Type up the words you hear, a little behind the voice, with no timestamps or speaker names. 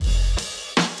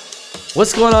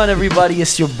What's going on, everybody?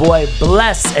 It's your boy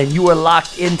Bless, and you are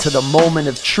locked into the moment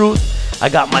of truth. I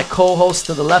got my co-host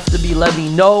to the left of me, let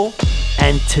me know.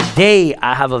 And today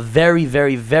I have a very,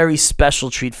 very, very special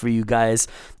treat for you guys.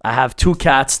 I have two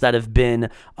cats that have been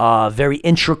very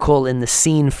integral in the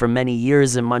scene for many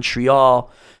years in Montreal.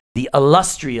 The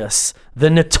illustrious, the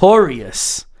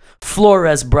notorious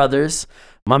Flores brothers.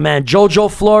 My man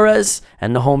JoJo Flores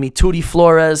and the homie Toddy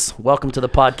Flores. Welcome to the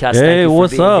podcast. Hey,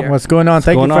 what's up? Here. What's going on?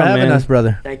 Thank you for having us,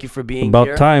 brother. Thank you for being About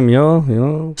here. time,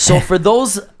 yo. So for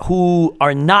those who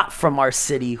are not from our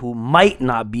city, who might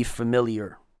not be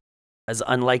familiar, as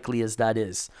unlikely as that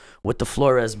is, with the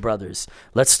Flores brothers,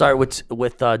 let's start with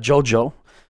JoJo.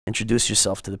 Introduce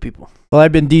yourself to the people. Well,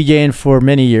 I've been DJing for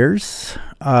many years.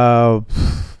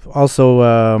 Also,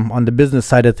 on the business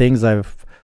side of things, I've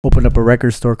opened up a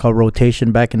record store called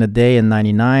Rotation back in the day in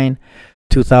 99.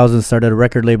 2000, started a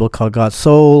record label called Got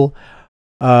Soul.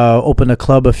 Opened a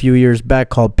club a few years back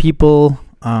called People.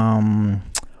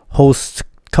 Host a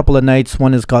couple of nights.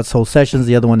 One is Got Soul Sessions.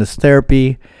 The other one is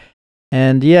Therapy.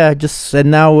 And yeah,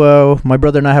 now my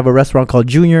brother and I have a restaurant called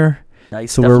Junior.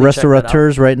 Nice. So we're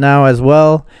restaurateurs right now as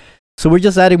well. So we're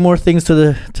just adding more things to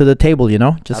the table, you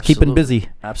know, just keeping busy.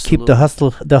 Absolutely. Keep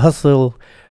the hustle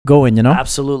going, you know.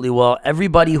 Absolutely. Well,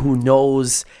 everybody who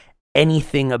knows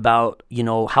anything about,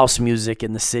 house music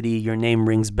in the city, your name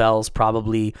rings bells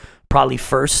probably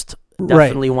first.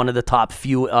 Definitely one of the top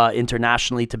few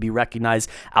internationally to be recognized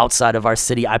outside of our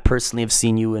city. I personally have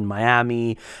seen you in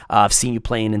Miami. I've seen you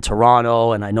playing in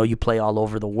Toronto, and I know you play all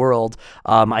over the world.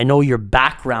 I know your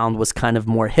background was kind of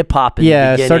more hip-hop in the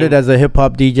beginning. I started as a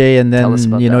hip-hop DJ, and then,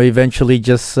 eventually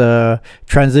just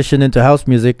transitioned into house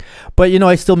music. But,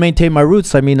 I still maintain my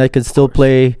roots. I mean, I could still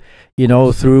play,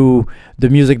 through the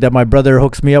music that my brother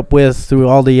hooks me up with, through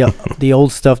all the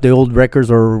old stuff, the old records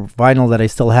or vinyl that I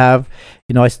still have.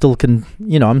 I still can,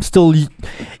 I'm still,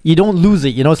 you don't lose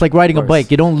it. It's like riding a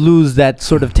bike. You don't lose that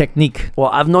sort of technique. Well,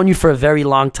 I've known you for a very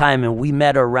long time, and we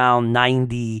met around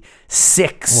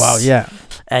 96. Wow, yeah.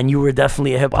 And you were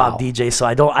definitely a hip-hop DJ, so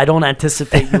I don't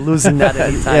anticipate you losing that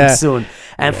anytime soon.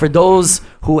 And for those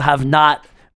who have not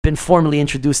been formally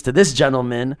introduced to this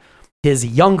gentleman, his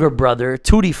younger brother,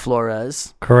 Toddy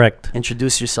Flores. Correct.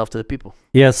 Introduce yourself to the people.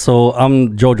 Yeah, so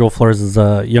I'm JoJo Flores'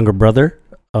 younger brother.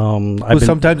 Who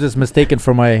sometimes is mistaken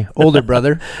for my older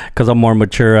brother because I'm more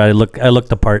mature. I look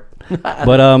the part.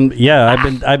 But I've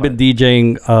been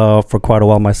DJing for quite a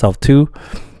while myself too.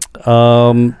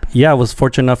 I was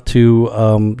fortunate enough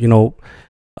to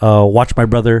watch my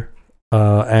brother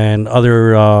and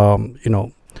other OG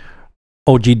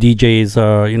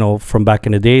DJs from back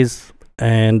in the days,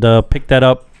 and picked that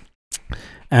up,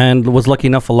 and was lucky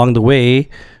enough along the way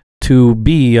to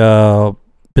be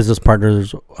business partner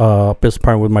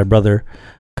with my brother,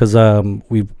 because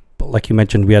we, like you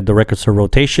mentioned, we had the record store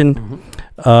Rotation.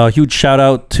 Huge shout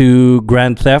out to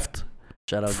Grand Theft.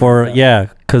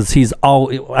 Because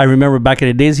I remember back in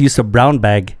the days he used to brown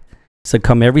bag. He used to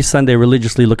come every Sunday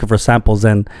religiously looking for samples,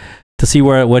 and to see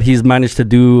what he's managed to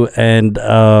do, and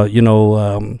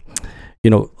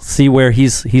see where he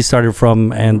started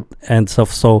from and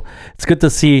stuff. So it's good to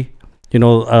see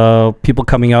people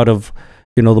coming out of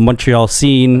the Montreal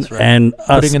scene, and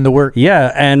putting in the work.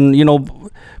 Yeah, and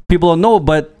people don't know,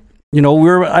 but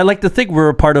I like to think we're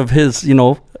a part of his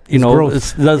growth.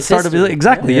 It's the start of his,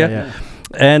 exactly. Yeah.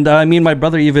 And my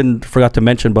brother even forgot to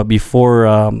mention, but before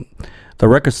the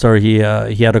record store, he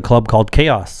had a club called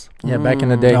Chaos. Yeah, back in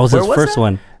the day. That was his first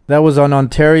one. That was on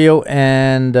Ontario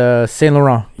and Saint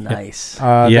Laurent. Nice.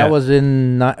 That was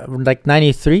in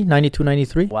 92,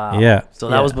 93. Wow. Yeah. So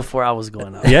that was before I was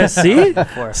going out. Yeah. See. So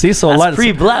that's a lot.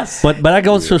 Pre-blessed. But that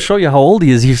goes to show you how old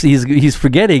he is. He's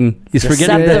forgetting. He's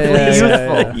forgetting. Deceptively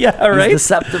youthful. Yeah. Right. He's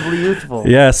deceptively youthful.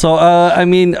 Yeah. So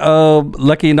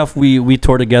lucky enough, we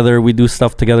tour together. We do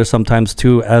stuff together sometimes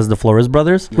too, as the Flores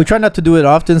brothers. We try not to do it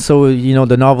often, so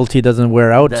the novelty doesn't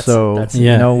wear out.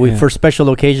 For special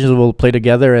occasions we'll play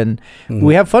together. And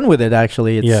we have fun with it.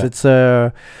 Actually,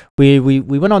 we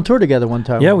went on tour together one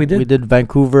time. Yeah, we did. We did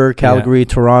Vancouver, Calgary,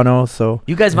 Toronto. So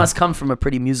you guys must come from a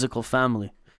pretty musical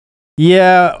family.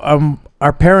 Yeah,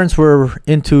 our parents were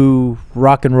into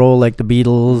rock and roll, like the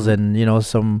Beatles, and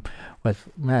some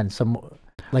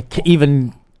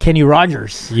even Kenny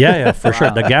Rogers. Yeah, for sure.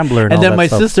 The Gambler. And then my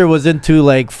sister was into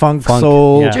like funk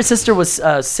soul. Yeah. Your sister was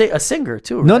a singer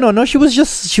too, right? No. She was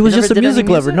just a music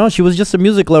lover. No, she was just a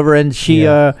music lover, and she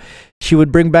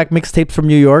would bring back mixtapes from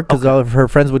New York because all of her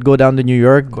friends would go down to New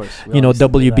York. Of course,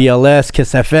 WBLS,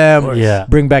 Kiss FM. Yeah.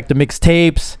 Bring back the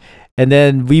mixtapes, and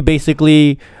then we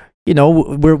basically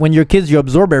when you're kids, you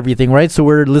absorb everything, right? So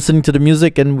we're listening to the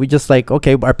music, and we just like,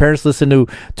 okay, our parents listen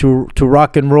to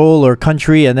rock and roll or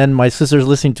country, and then my sister's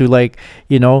listening to like,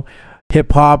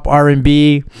 hip hop,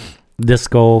 R&B,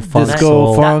 disco, funk.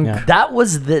 That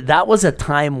was a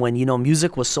time when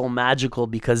music was so magical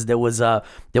because there was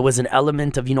an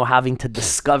element of having to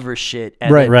discover shit.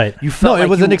 And right. You felt it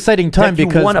was an exciting time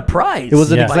because you won a prize. It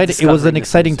was an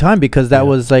exciting time because that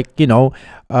was like the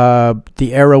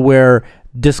era where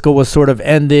disco was sort of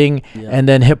ending, and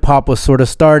then hip hop was sort of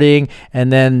starting,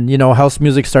 and then house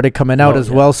music started coming out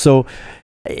as well. So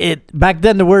back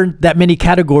then there weren't that many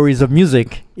categories of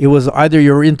music. It was either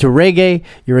you're into reggae,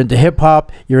 you're into hip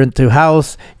hop, you're into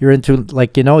house, you're into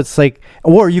it's like,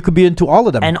 or you could be into all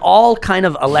of them. And all kind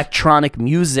of electronic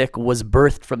music was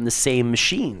birthed from the same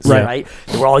machines, right?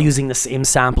 They were all using the same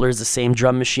samplers, the same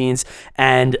drum machines,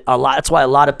 and that's why a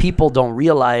lot of people don't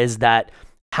realize that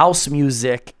house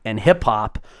music and hip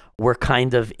hop were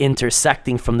kind of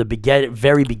intersecting from the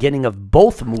very beginning of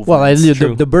both movements. Well,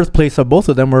 the birthplace of both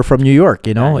of them were from New York.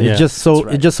 It just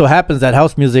so happens that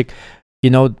house music,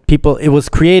 it was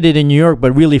created in New York,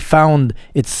 but really found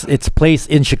its place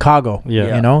in Chicago.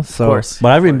 So. Of course.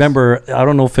 But I remember, I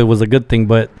don't know if it was a good thing,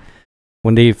 but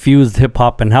when they fused hip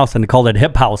hop and house and they called it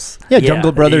hip house.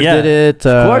 Jungle Brothers did it.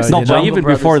 Of course. No, but even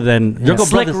before then, Jungle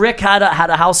Slick Brothers. Rick had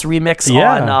a house remix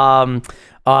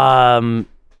on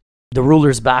the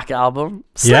Ruler's Back album.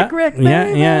 Slick Rick, baby.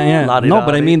 Yeah. No,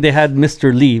 but I mean, they had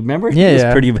Mr. Lee. Remember? Yeah, he was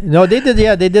pretty. No, they did.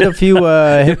 Yeah, they did a few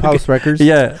hip house records.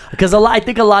 Yeah, because I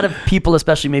think a lot of people,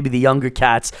 especially maybe the younger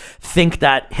cats, think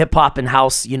that hip hop and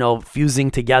house,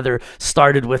 fusing together,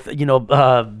 started with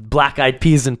Black Eyed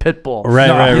Peas and Pitbull.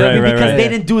 Right. Because they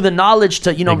didn't do the knowledge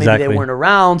to maybe they weren't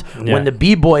around when the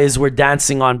b-boys were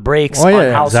dancing on breaks on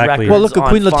house records. Well, look,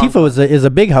 Queen Latifah is a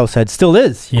big house head. Still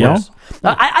is. You know.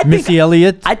 I Missy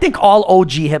Elliott. I think all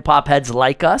OG hip hop heads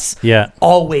like us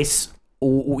always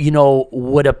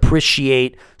would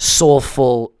appreciate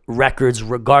soulful records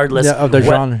regardless of their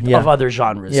genre, of other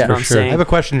genres. You know what I'm saying? I have a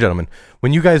question, gentlemen.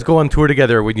 When you guys go on tour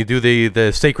together, when you do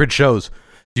the sacred shows,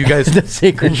 do you guys the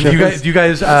sacred shows? Do you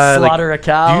guys slaughter a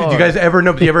cow? Do you guys ever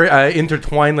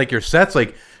intertwine like your sets,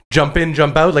 like jump in,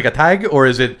 jump out like a tag, or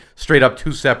is it straight up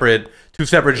two separate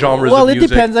genres? Well, of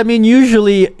music? It depends. I mean,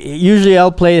 usually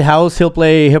I'll play house, he'll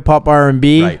play hip hop,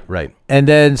 R&B. Right. And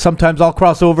then sometimes I'll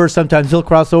cross over, sometimes he'll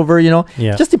cross over.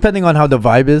 Just depending on how the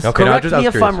vibe is. Okay, correct me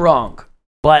if I'm wrong,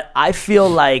 but I feel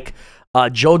like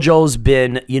JoJo's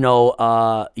been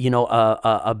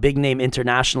a big name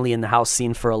internationally in the house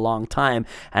scene for a long time,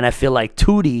 and I feel like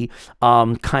Toddy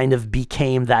kind of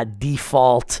became that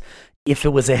default. If it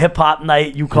was a hip hop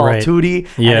night, you call Toddy,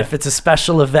 and if it's a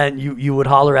special event, you would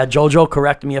holler at JoJo.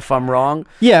 Correct me if I'm wrong.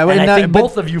 Yeah, and I think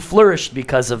both of you flourished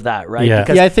because of that, right? Yeah,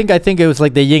 because I think it was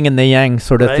like the yin and the yang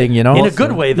sort of thing, in a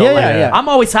good way though. Yeah. I'm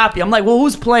always happy. I'm like, well,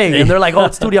 who's playing? And they're like, oh,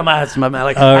 it's Toddy. I'm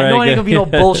like, I know ain't gonna be no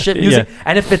bullshit music.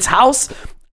 And if it's house,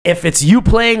 if it's you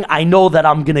playing, I know that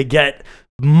I'm gonna get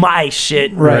my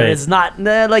shit. Right. It's not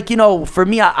for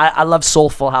me, I love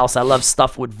soulful house. I love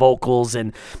stuff with vocals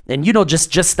and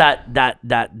just that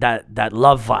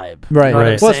love vibe. Right.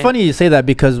 Well, it's funny you say that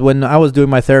because when I was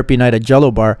doing my therapy night at Jello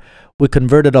Bar, we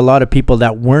converted a lot of people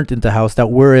that weren't into house,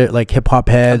 that were like hip hop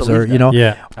heads or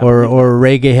or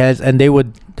reggae heads, and they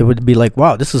would be like,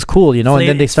 wow, this is cool, and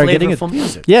then they start getting it.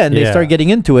 Music. Yeah, and they start getting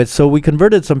into it. So we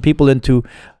converted some people into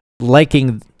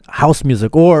liking house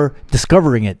music or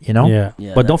discovering it,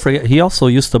 But don't forget, he also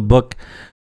used to book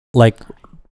like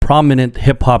prominent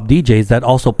hip hop DJs that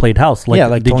also played house,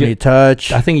 like Tony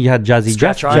Touch. I think you had Jazzy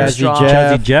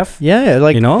Jeff. Yeah,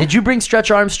 Did you bring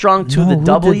Stretch Armstrong to the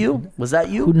W? Was that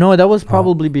you? No, that was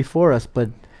probably before us, but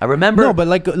I remember. No, but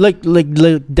like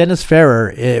Dennis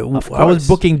Ferrer. I was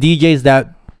booking DJs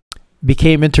that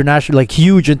became international, like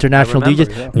huge international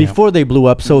DJs before they blew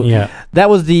up. So that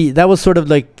was sort of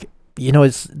like.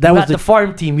 The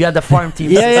farm team. You had the farm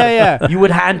team. Yeah. You would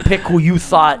handpick who you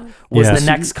thought was the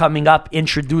next coming up,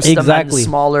 introduce them at the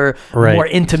smaller, more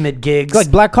intimate gigs. Like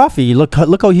Black Coffee. Look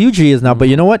how huge he is now. But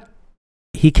you know what?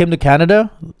 He came to Canada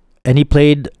and he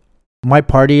played my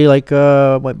party like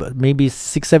maybe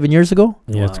 6-7 years ago.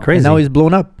 Yeah, it's crazy. And now he's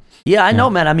blown up. Yeah, I know,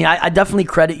 man. I mean, I definitely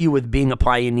credit you with being a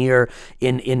pioneer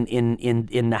in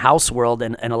the house world,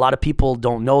 and a lot of people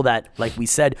don't know that. Like we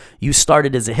said, you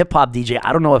started as a hip hop DJ.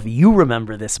 I don't know if you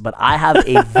remember this, but I have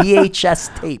a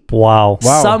VHS tape. Wow.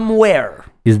 Somewhere.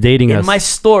 He's dating us. In my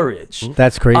storage.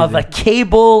 That's crazy. Of a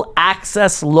cable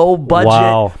access low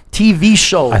budget TV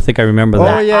show. I think I remember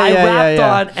that. I rapped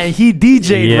on and he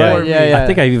DJ'd for me. I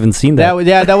think I've even seen that.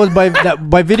 That was by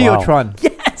Videotron.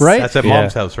 Yes. Right? That's at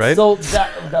Mom's house, right? So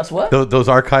That's what? Those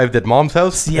archived at mom's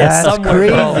house? Yeah, That's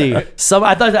crazy.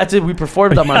 I thought that's it. We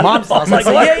performed at my mom's house. Like,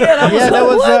 That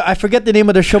was I forget the name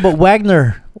of the show, but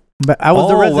Wagner. But I was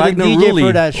the resident Wagner DJ Rulli.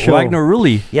 for that show. Wagner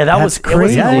Rulli. Yeah, that was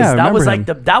crazy. That was like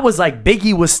that was like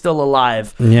Biggie was still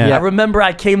alive. Yeah. I remember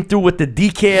I came through with the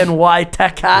DKNY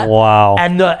tech hat. Wow.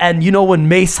 And you know when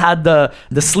Mace had the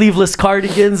sleeveless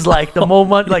cardigans, like the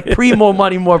pre More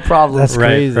Money More Problems. That's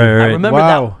crazy. Right. I remember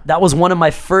Wow. that was one of my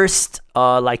first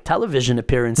like television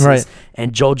appearances. Right.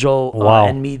 And JoJo Wow.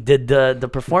 and me did the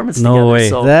performance No together. way.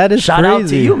 So That is shout out to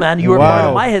crazy. you, man. You were part Wow.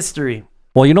 of my history.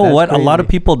 Well, you know That's what? A lot of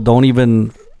crazy. people don't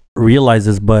even realize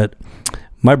this, but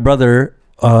my brother,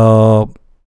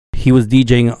 he was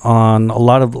DJing on a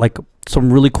lot of like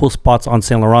some really cool spots on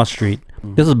Saint Laurent Street.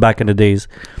 This is back in the days.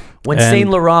 When And- Saint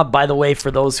Laurent, by the way,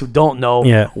 for those who don't know,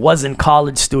 Yeah. wasn't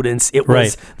college students, it was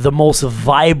Right. the most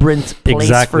vibrant place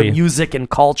Exactly. for music and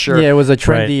culture. Yeah, it was a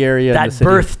trendy area in that the city.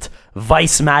 birthed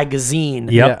Vice magazine,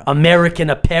 Yep. American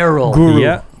Apparel, Guru.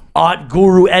 Yeah.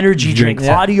 Guru Energy Drink,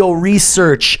 Yeah. Audio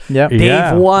Research, Yep. Dave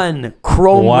Yeah. One,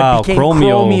 Chrome, Wow, became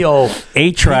Chromeo. Chromeo.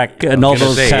 A-Track and all gonna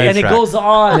those say guys. And it A-Track. goes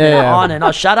on Yeah, and yeah. on and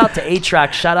on. Shout out to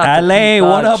A-Track. Shout out to Allez,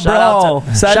 what up, shout out bro?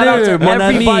 to- shout out to Salut, mon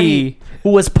everybody ami. who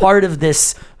was part of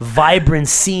this vibrant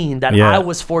scene that Yeah. I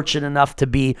was fortunate enough to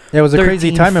be. Yeah, it was a crazy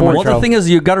 13, time in 14. Well, the Montreal. thing is,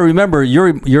 you got to remember,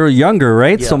 you're younger,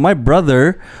 right? Yeah. So my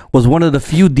brother was one of the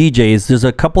few DJs. There's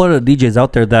a couple other DJs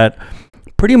out there that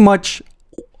pretty much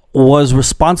was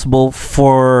responsible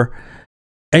for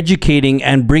educating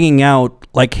and bringing out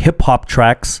like hip hop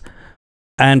tracks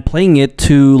and playing it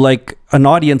to like an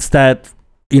audience that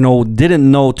didn't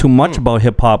know too much about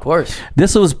hip hop. Of course.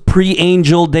 This was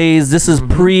pre-Angel days. This is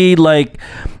pre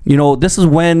this is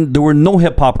when there were no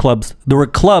hip hop clubs. There were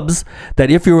clubs that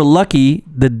if you were lucky,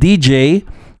 the DJ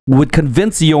would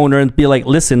convince the owner and be like,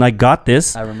 "Listen, I got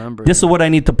this. I remember. This is what I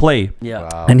need to play." Yeah.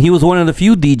 Wow. And he was one of the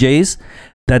few DJs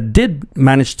that did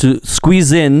manage to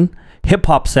squeeze in hip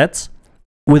hop sets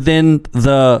within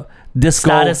the disco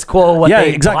Status quo, what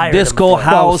they exactly. hired him Disco for.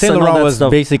 house Saint and all Laurent that was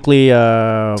stuff. basically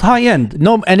It's high end.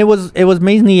 no, and it was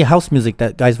mainly house music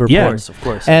that guys were Yeah. playing. Of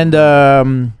course. And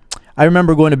I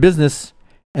remember going to business,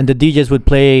 and the DJs would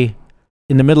play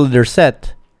in the middle of their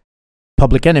set,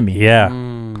 Public Enemy, Yeah.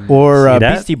 or See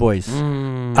that? Beastie Boys.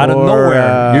 Out of Or,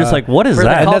 nowhere, you're just like, "What is for the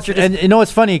that?" And, culture and you know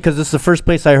it's funny because this is the first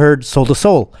place I heard Soul to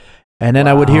Soul, and then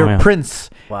I would hear Wow. Prince,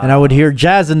 and I would hear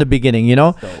jazz in the beginning.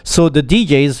 So the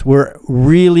DJs were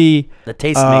really the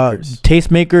tastemakers.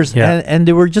 tastemakers, Yeah. and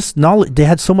they were just knowledge. They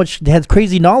had so much. They had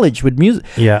crazy knowledge with music.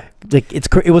 Yeah. Like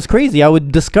it was crazy. I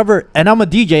would discover, and I'm a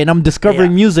DJ, and I'm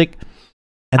discovering music,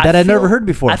 and that I never heard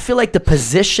before. I feel like the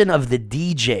position of the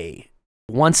DJ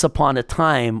once upon a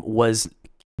time was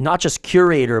not just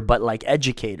curator, but like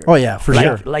educator. Oh yeah, for like,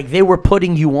 sure. Like they were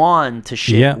putting you on to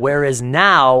shit. Yeah. Whereas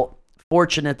now,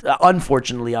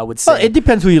 unfortunately, I would say, Well, it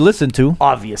depends who you listen to.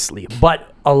 obviously,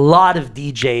 but a lot of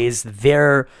DJs,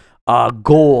 their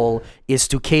goal is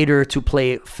to cater to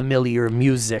play familiar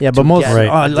music. Yeah, to but most get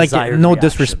a like desired no reaction.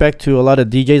 disrespect to a lot of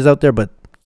DJs out there, but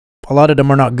a lot of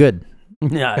them are not good.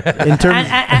 Yeah. In terms,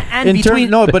 and in between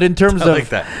but in terms I of like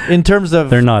that. in terms of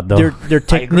They're not, though. their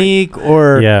technique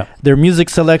or Yeah. their music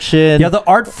selection. Yeah, the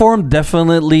art form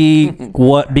definitely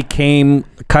what became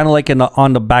kind of like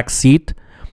on the back seat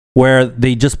where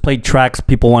they just played tracks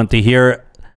people wanted to hear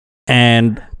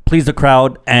and please the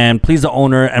crowd and please the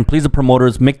owner and please the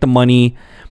promoters, make the money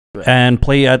and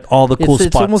play at all the cool it's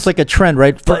spots. almost like a trend,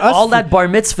 right? For but us, all that bar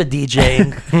mitzvah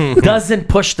DJing doesn't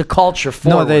push the culture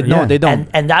forward. they don't.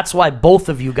 And that's why both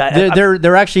of you guys.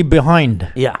 They're actually behind.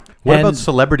 yeah. What And- about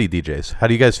celebrity DJs? How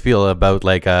do you guys feel about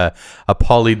like a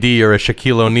Pauly D or a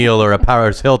Shaquille O'Neal or a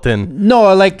Paris Hilton?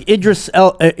 No, like Idris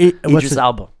Idris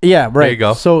Elba. Yeah, right. you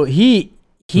go. So he's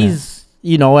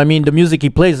I mean, the music he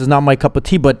plays is not my cup of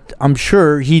tea, but I'm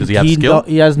sure Does he have skill?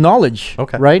 he has knowledge.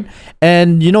 Okay. Right.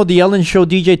 And the Ellen Show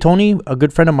DJ Tony, a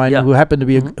good friend of mine, Yeah. who happens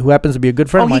to be a good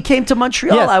friend Oh, of he mine. came to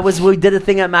Montreal. Yes. We did a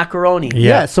thing at Macaroni.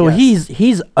 Yeah. So Yes.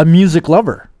 he's a music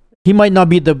lover. He might not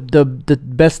be the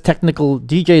best technical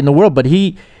DJ in the world, but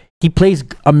he plays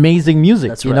amazing music.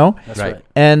 That's you right. know. That's Right. right.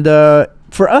 And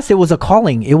for us, it was a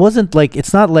calling. It wasn't like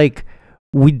it's not like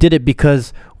we did it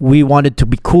because we wanted to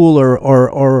be cool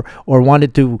or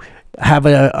wanted to have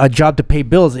a job to pay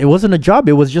bills. It wasn't a job.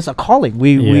 It was just a calling.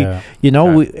 Yeah.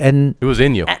 And It was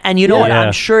in you. And you know what? Yeah.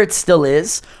 I'm sure it still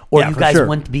is, or Yeah, you for guys sure.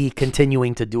 wouldn't be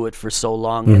continuing to do it for so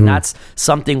long. And that's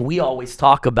something we always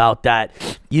talk about, that,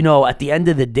 at the end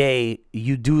of the day,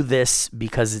 you do this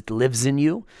because it lives in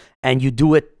you, and you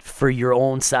do it for your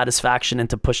own satisfaction and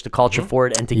to push the culture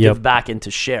forward and to Yep. give back and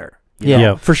to share. yeah,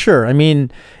 Yeah. for sure. I mean,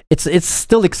 it's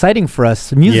still exciting for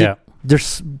us. Music Yeah.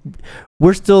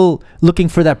 we're still looking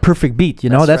for that perfect beat. You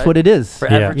know, that's what it is.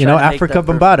 Forever You know, trying to make Africa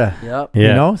that Bambata. Yep. Yeah.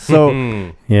 You know,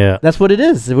 so Yeah. that's what it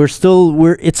is.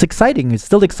 It's exciting. It's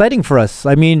still exciting for us.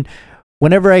 I mean,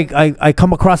 whenever I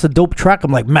come across a dope track,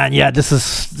 I'm like, man, yeah, this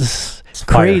is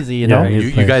crazy. You know,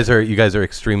 You guys are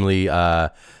extremely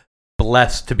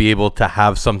blessed to be able to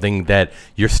have something that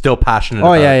you're still passionate about.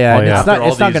 Oh yeah. And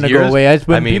It's not gonna go away.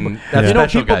 I mean, that's you know,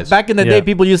 special, people guys. back in the day,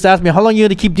 people used to ask me, "How long are you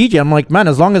gonna keep DJ?" I'm like, "Man,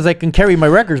 as long as I can carry my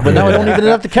records." But now I don't even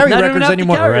have to carry Not even records have to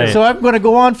anymore. carry it. So I'm gonna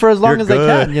go on for as long as I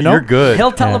can. You know, You're good.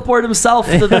 He'll teleport himself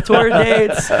to the tour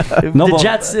dates, the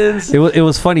Jetsons. It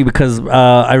was funny because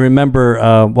I remember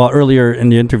earlier in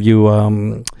the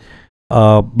interview,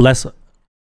 Bless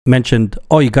mentioned,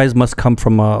 "Oh, you guys must come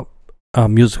from a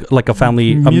music, like a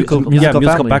family, musical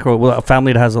family. background, a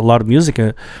family that has a lot of music in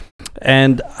it."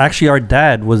 And actually, our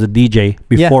dad was a DJ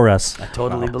before us. I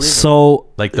totally believe it. So,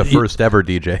 Like the first ever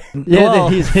DJ.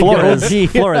 he's Flores, OG.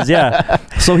 Flores, yeah.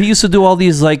 So he used to do all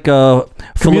these like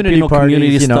Filipino parties,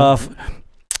 community you know. stuff,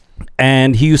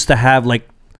 and he used to have like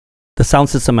the sound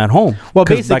system at home. Well,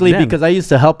 'Cause back basically, then- because I used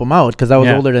to help him out because I was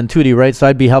Yeah. older than Toddy, right? So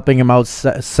I'd be helping him out,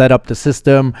 set up the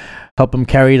system, help him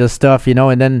carry the stuff, you know,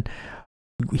 and then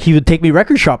he would take me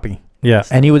record shopping. yeah,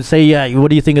 And he would say, "Yeah, what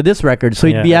do you think of this record?" So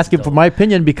he'd Yeah. be asking for my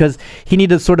opinion because he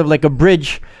needed sort of like a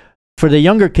bridge for the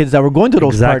younger kids that were going to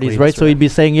those Exactly. parties, right? That's So he'd be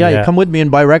saying, "Yeah, you Yeah. come with me and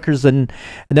buy records," and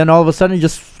then all of a sudden,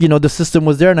 just the system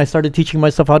was there, and I started teaching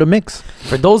myself how to mix.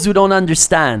 For those who don't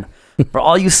understand, for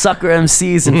all you sucker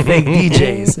MCs and fake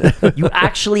DJs, you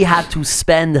actually had to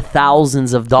spend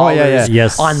thousands of dollars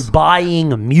Yes. on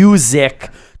buying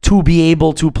music to be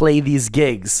able to play these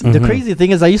gigs. The crazy thing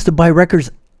is, I used to buy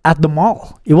records at the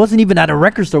mall. It wasn't even at a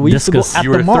record store. We used to go Discus. at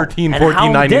You the were mall. 13, And 14,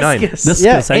 how 99. discus.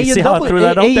 Yeah, I see how I threw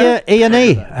that out there.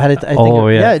 A&A had it. I think. Oh,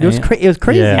 yeah. It was A- it was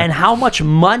crazy. Yeah. And how much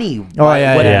money would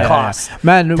yeah, it yeah. cost?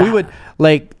 Man, we would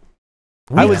like.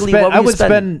 I would Weekly, spend. what I were you would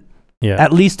spending? spend yeah.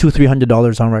 at least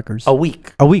 $200-300 on records A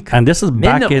week. a week. And this is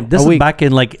back Minimum. in this A is week. back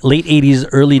in like late 80s,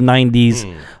 early 90s.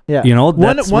 Yeah, You know,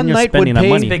 that's when you're night spending would that pay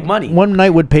money. Big money. One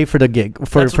night would pay for the gig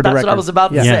for That's the record. what I was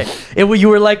about to Yeah. say. You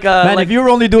were like, Man, like if you were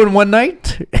only doing one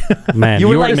night, Man, You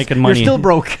you, were were like- making money. you're still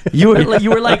broke. you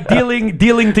were like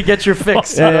dealing to get your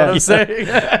fix. You know what I'm saying?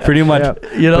 Pretty much.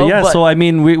 Yeah. You know, But yeah, but- so I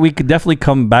mean, we could definitely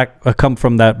come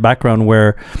from that background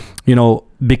where,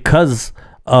 because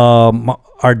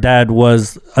our dad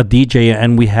was a DJ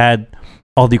and we had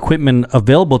all the equipment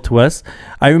available to us.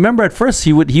 I remember at first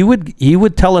he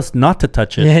would tell us not to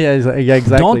touch it. Yeah,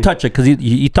 exactly. Don't touch it because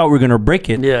he thought we were gonna break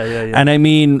it. Yeah. And I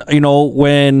mean,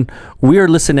 when we're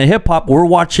listening to hip hop, we're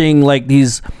watching like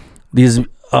these music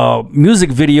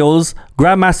videos,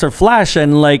 Grandmaster Flash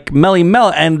and like Melly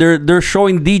Mel, and they're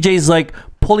showing DJs like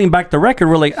pulling back the record.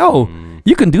 We're like, oh,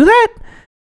 you can do that,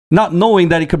 not knowing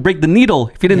that it could break the needle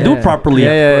if you didn't do it properly.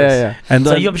 Yeah. And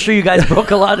So I'm sure you guys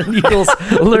broke a lot of needles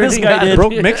learning This guy how to did. do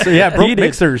broke it. mixer. Yeah, broke He did.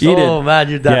 mixers. He did. Oh man,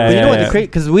 you're done. Yeah, But you know what yeah. the crazy?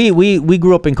 Because we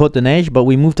grew up in Côte d'Ivoire, but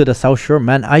we moved to the South Shore.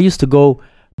 Man, I used to go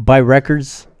buy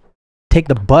records, take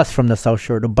the bus from the South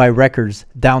Shore to buy records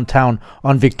downtown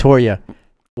on Victoria.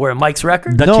 Where Mike's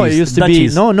record? No, it used to be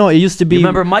it used to be. You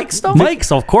remember Mike's stuff?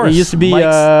 Mike's, of course. It used to be Mike's,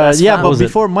 that's yeah, fine. but Was it?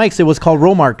 before Mike's, it was called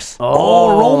Romarks.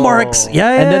 Oh, Romarks.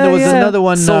 Yeah, And then there was another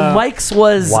one. So Mike's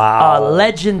was a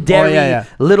legendary Oh, yeah.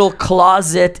 little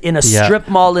closet in a Yeah. strip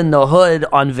mall in the hood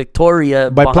on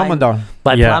Victoria by behind- Plamondon.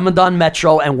 by Yeah. Plamondon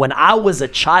Metro. And when I was a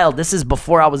child, this is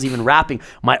before I was even rapping,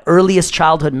 my earliest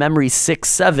childhood memories, 6,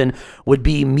 7, would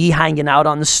be me hanging out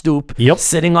on the stoop, Yep.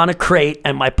 sitting on a crate,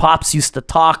 and my pops used to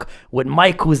talk with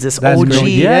Mike, who's this That's OG, great.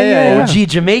 Yeah. OG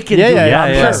Jamaican Yeah, dude. yeah, God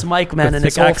yeah. bless Mike, man, The and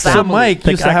his thick whole accent. So family. Mike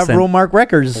Thick used to have accent. Romark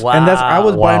records, and I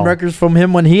was Wow. buying records from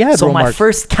him when he had So my Romark.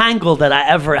 first Kangol that I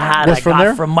ever had, Was I from got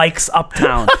there? from Mike's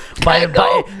Uptown. by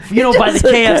by the just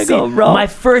said KFC. Kangol, bro. My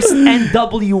first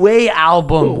NWA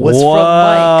album was from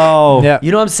Mike. Yeah.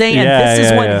 You know what I'm saying? And Yeah, this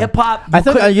is yeah, when yeah. hip hop. I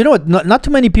think you know what? Not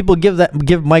too many people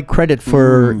give Mike credit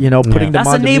for putting them that's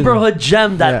on a the music. neighborhood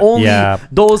gem that Yeah. only Yeah.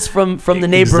 those from the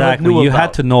neighborhood Exactly. knew You about.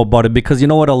 had to know about it because you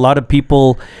know what? A lot of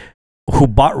people who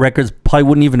bought records probably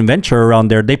wouldn't even venture around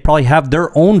there. They probably have their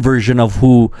own version of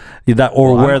who that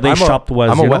or where they shopped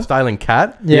was. I'm a you know? West Island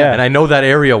cat. Yeah. And I know that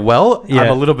area well. Yeah. I'm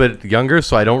a little bit younger,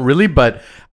 so I don't really, but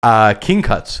King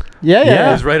Cuts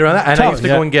Yeah. is right around that. And I used to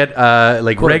go and get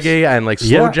like course. reggae and like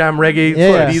slow Yeah. jam reggae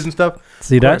Yeah. CDs and stuff.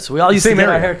 See Of that? course. We all used to Same get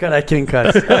our area. haircut at King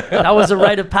Cuts. That was a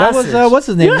rite of That passage. was what's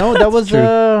his name? No, that was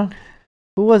true.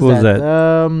 who was Who was that?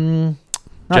 that? Not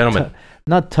Gentlemen.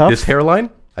 not tough. This hairline,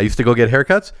 I used to go get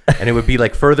haircuts and it would be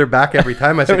like further back every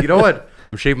time. I said, you know what?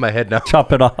 I'm shaving my head now.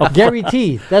 Chop it off. Gary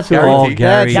T. That's who. Gary it is. T.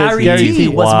 Gary. That's it, Gary T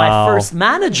was my Wow. first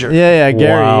manager. Yeah,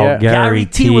 Gary. Wow, Yeah. Gary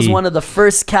T was T. one of the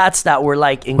first cats that were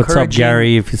like encouraging. What's up,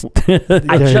 Gary? If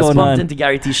I just bumped into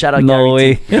Gary T. Shout out No Gary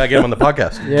way. T. You gotta get him on the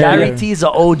podcast. Yeah, Gary yeah. T is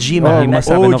an OG, man. Oh, I He met- must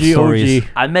have enough stories.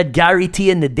 I met Gary T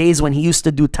in the days when he used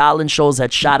to do talent shows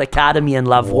at Shad Academy and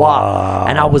La Voix.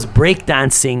 And I was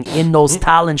breakdancing in those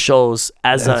talent shows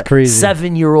as That's a crazy.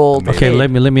 7-year-old. Okay, kid.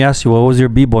 let me ask you, what was your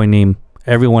b-boy name?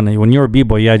 Everyone, when you were a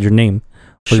b-boy, you had your name.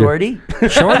 Shorty?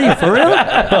 Shorty, for real?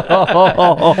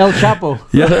 El Chapo.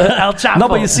 El Chapo. No,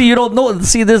 but you see, you don't know.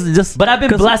 See, this is just. But I've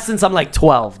been 'cause- blessed since I'm like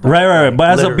 12. though. Right.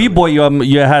 But as a Literally. b-boy,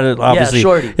 you had it obviously.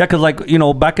 Shorty. Yeah, because like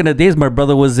back in the days, my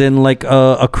brother was in like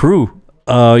a crew,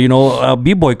 a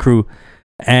b-boy crew,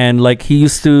 and like he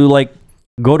used to like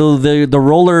go to the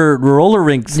roller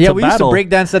rinks. Yeah, to we battle. used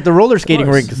to breakdance at the roller skating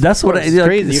course. rinks. That's what It's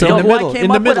crazy. So You know in the who I middle. came In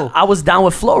the up with? middle. I was down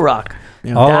with Flow Rock. Oh,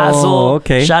 Dazzle.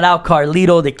 okay. Shout out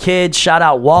Carlito the Kid. Shout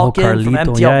out Walken from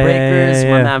Carlito. MTL Yeah, Breakers.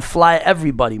 yeah. My man Fly.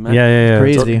 Everybody, man. Yeah.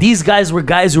 Crazy. So these guys were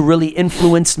guys who really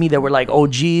influenced me. They were like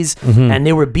OGs, and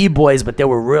they were b-boys, but they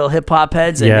were real hip hop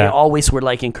heads, and Yeah. they always were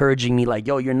like encouraging me, like,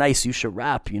 "Yo, you're nice. You should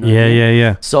rap." You know? what I mean?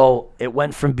 Yeah. So it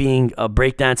went from being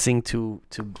breakdancing to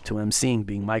MCing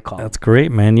being my call. That's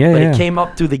great, man. Yeah, But yeah. it came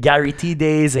up through the Gary T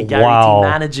days and Gary Wow. T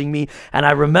managing me. And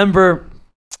I remember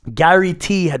Gary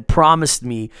T had promised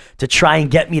me to try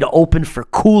and get me to open for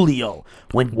Coolio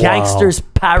when Gangster's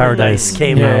Paradise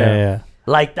came yeah, out. yeah.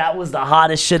 Like, that was the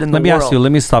hottest shit in Let the me world. ask you.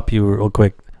 Let me stop you real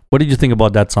quick. What did you think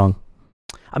about that song?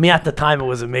 I mean, at the time, it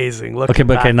was amazing. Okay,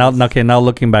 but now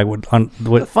looking back,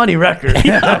 Funny record.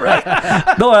 Yeah,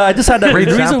 right. no, I just had that. Great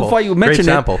The reason sample. why you Great mentioned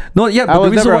sample. it. No, yeah, but I was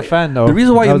the reason never why, a fan, though. The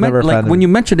reason why I you was never meant a like fan of when it. you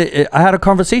mentioned it, I had a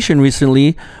conversation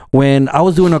recently when I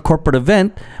was doing a corporate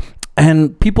event.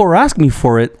 And people were asking me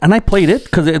for it, and I played it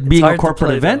because it being a hard to corporate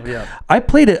play, event. though, yeah. I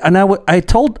played it, and I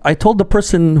told the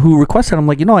person who requested, I'm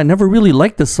like, I never really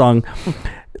liked this song.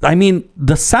 I mean,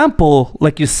 the sample,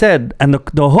 like you said, and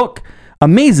the hook,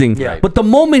 amazing. Yeah. But the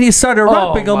moment he started Oh,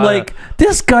 rapping, I'm my. like,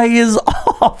 this guy is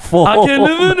awful. I can't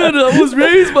live in it. I was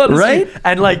raised by the Right? street.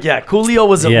 And like, yeah, Coolio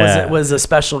was a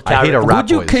special I hate character. a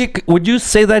rap Would you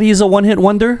say that he's a one-hit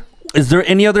wonder? Is there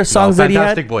any other songs that he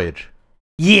Fantastic had? Voyage.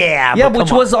 Yeah, Yeah, but which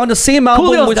come was on the same album,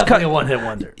 Coolio's which definitely a kind, one-hit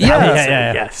wonder. Yeah, I would yeah, say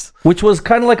yeah. yes. which was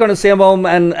kind of like on the same album,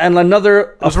 and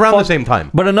another. It was around the same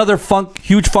time. but another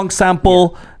huge funk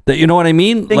sample. That you know what I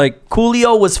mean? I think Like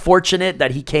Coolio was fortunate that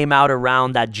he came out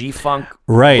around that G-Funk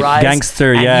Right, rise,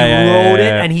 Gangster, and yeah, he yeah, wrote yeah, it,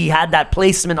 yeah. and he had that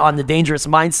placement on the Dangerous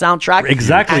Minds soundtrack.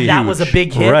 Exactly. And that was a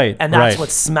big hit, Right, and that's right. what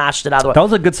smashed it out of the way. that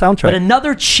was a good soundtrack. But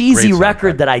another cheesy Great soundtrack.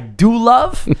 record that I do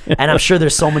love, and I'm sure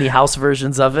there's so many house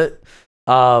versions of it.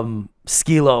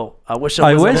 Skilo. I wish it was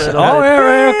I a wish. little Oh, bit-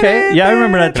 right, okay. Yeah, I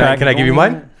remember that track. Can I give you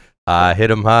mine?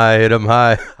 Hit 'em high, hit 'em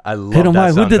high. I love Hit 'em that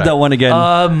high. Who did soundtrack. that one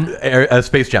again?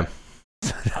 Space Jam.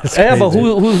 Yeah, but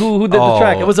who did the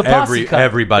track? It was a posse cut.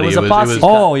 Everybody. It was a posse cut.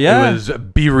 Oh, yeah. It was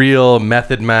Be Real,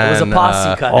 Method Man. It was a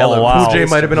posse cut. LL Oh, wow. Cool J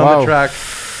might have been on Wow. the track.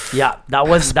 Yeah, that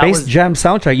was Space Jam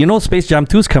soundtrack. You know, Space Jam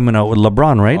 2 is coming out with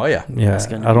LeBron, right? Oh, yeah. Yeah. That's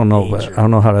gonna I don't be know, major. but I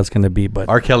don't know how that's gonna be. But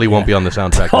R. Kelly won't be on the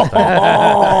soundtrack. this time.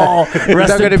 oh, rest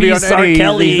not in gonna be on peace, R. any-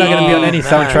 Kelly. he's not gonna be on any Oh,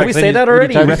 soundtrack. man. Did we say that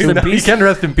already? anytime Rest soon. in You peace. can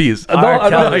rest in peace. R. Kelly.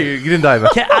 No, you didn't die, man.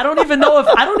 I don't even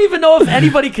know if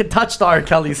anybody could touch the R.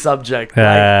 Kelly subject.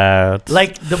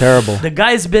 Like the Terrible. The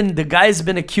guy's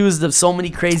been accused of so many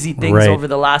crazy things Right. over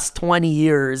the last 20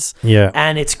 years. Yeah.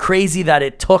 And it's crazy that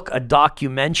it took a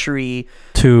documentary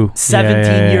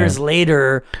 17 years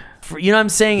later. You know what I'm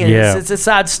saying? Yeah. It's a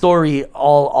sad story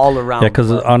all around. Yeah,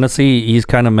 because honestly, he's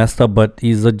kind of messed up, but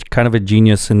he's kind of a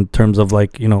genius in terms of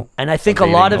like, and I think a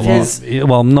lot of his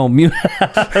well, no,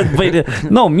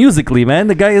 no, musically, man.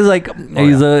 The guy is like,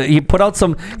 he put out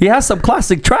he has some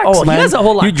classic tracks. Oh, he man. has a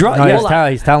whole lot. You draw, No, yeah,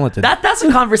 he's talented. that's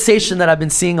a conversation that I've been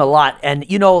seeing a lot. And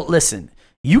listen,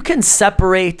 you can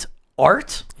separate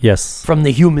art yes, from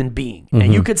the human being, and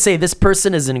Mm-hmm. you could say this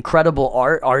person is an incredible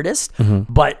artist,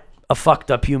 but a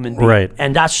fucked up human being. Right.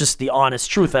 And that's just the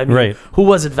honest truth. I mean, Right. who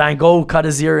was it? Van Gogh cut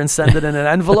his ear and sent it in an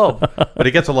envelope. But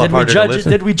it gets a lot Did we harder to judge?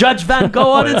 listen. Did we judge Van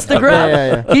Gogh on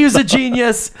Instagram? Yeah. He was a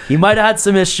genius. He might have had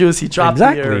some issues. He dropped the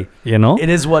ear. exactly. You know, It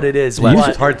is what it is. It's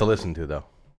But hard to listen to, though.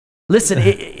 listen,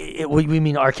 we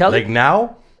mean R. Kelly. Like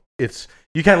now,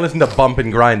 you can't listen to Bump and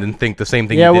Grind and think the same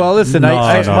thing. Yeah, you did well, listen, No,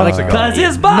 I 6 months no. ago. Because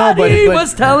his No, body but-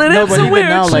 was telling him but some even weird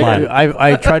now, shit. like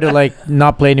I try to like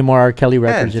not play any more R. Kelly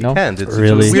records. You know, Can't. It's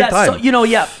Really? a weird Yeah, time.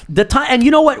 so the time, and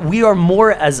you know what? We are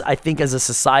more as a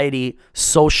society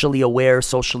socially aware,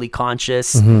 socially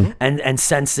conscious, and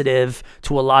sensitive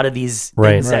to a lot of these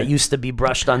Right. things that Right. used to be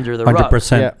brushed under the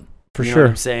 100%. rug. Yeah. For You know sure. what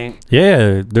I'm saying?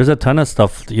 Yeah, there's a ton of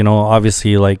stuff.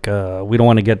 Obviously, like we don't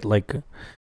want to get like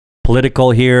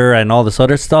political here and all this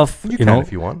other stuff. You can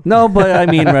if you want. No, but I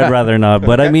mean, I'd rather not.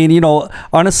 But I mean,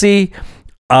 honestly,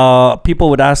 people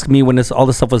would ask me when all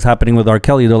this stuff was happening with R.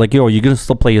 Kelly. They're like, "Yo, are you gonna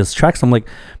still play his tracks?" I'm like,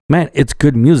 "Man, it's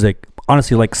good music."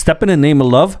 Honestly, like "Step in the Name of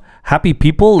Love," "Happy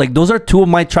People," like those are two of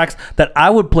my tracks that I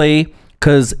would play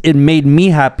because it made me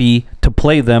happy to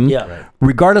play them. Yeah. Right.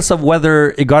 Regardless of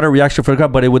whether it got a reaction from the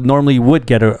crowd, but it would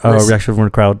get a reaction from the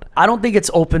crowd. I don't think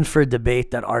it's open for debate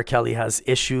that R. Kelly has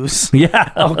issues.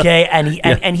 Yeah. Okay,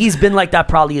 and he's been like that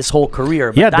probably his whole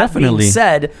career. But Yeah, that definitely. being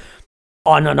said,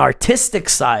 on an artistic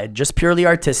side, just purely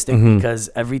artistic, Mm-hmm. because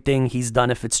everything he's done,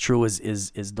 if it's true,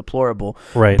 is deplorable.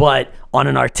 Right. But on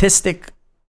an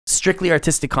strictly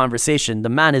artistic conversation, the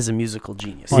man is a musical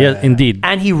genius. Yeah, indeed.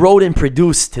 And he wrote and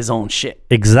produced his own shit.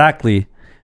 Exactly.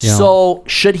 Yeah. So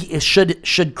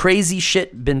should crazy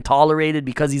shit been tolerated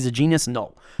because he's a genius?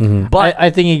 No. But I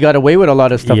think he got away with a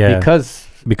lot of stuff Yeah.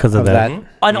 because of that.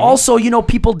 and also,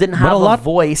 people didn't have a a lot-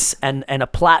 voice and a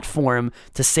platform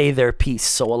to say their piece.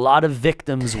 So a lot of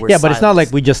victims were yeah, but it's not like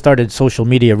silenced. we just started social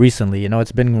media recently.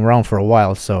 It's been around for a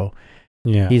while, so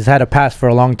Yeah. he's had a pass for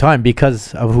a long time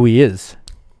because of who he is.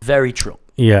 Very true.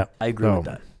 Yeah. I agree Oh. with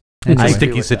that. It's I a agree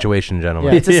sticky with that. situation,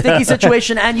 gentlemen. Yeah. It's a sticky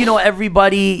situation, and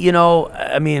everybody.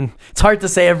 I mean, it's hard to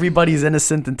say everybody's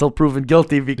innocent until proven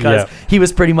guilty because Yeah. he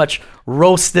was pretty much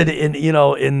roasted in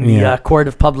the Yeah. court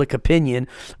of public opinion.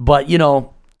 But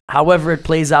however it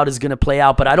plays out is going to play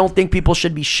out. But I don't think people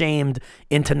should be shamed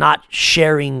into not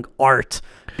sharing art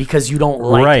because you don't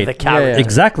like Right. the character. Yeah.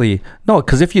 Exactly. No,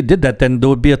 because if you did that, then there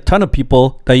would be a ton of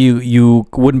people that you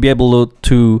wouldn't be able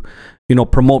to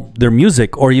promote their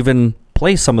music or even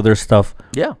play some of their stuff.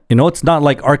 Yeah. It's not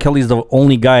like R. Kelly's the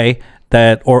only guy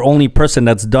or only person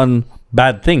that's done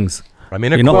bad things. I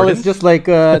mean, You know- Well, according, it's just like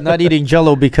not eating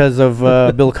Jello because of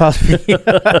Bill Cosby.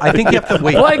 I think you have to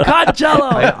wait. Boycott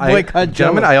Jello. Boycott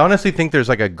Gentlemen, Jello. I honestly think there's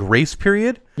like a grace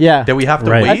period Yeah. that we have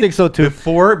to Right. wait. I think so too.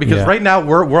 Because Yeah. right now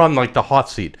we're on like the hot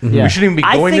seat. Yeah. We shouldn't even be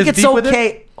I going think this it's deep with it.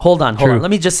 okay. Hold on. True.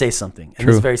 Let me just say something. And True.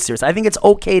 this is very serious. I think it's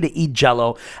okay to eat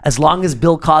Jello as long as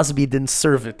Bill Cosby didn't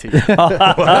serve it to you.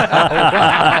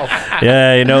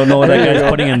 Yeah, you don't know what that guy's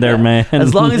putting in there, man.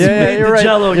 As long as Yeah, you yeah, made you're the right.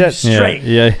 Jello, Yeah. you straight.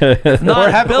 Yeah.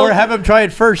 Not or have him try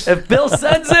it first. if Bill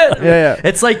sends it. Yeah.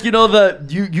 It's like you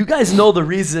guys know the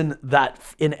reason that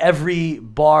in every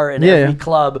bar and Yeah, every yeah.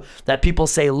 club that people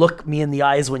say look me in the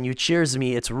eyes when you cheers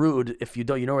me. It's rude if you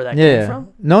don't. You know where that Yeah. came from?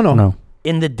 No. No.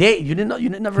 In the day, you didn't know. You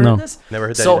never No. heard this. Never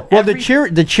heard that So either. Well, every-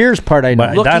 the cheers part I know.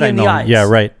 But Looking that I in the know. eyes. Yeah,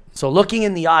 right. So looking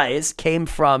in the eyes came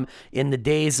from in the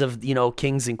days of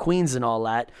kings and queens and all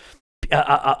that.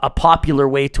 A popular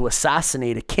way to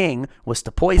assassinate a king was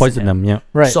to poison him. Them, yeah.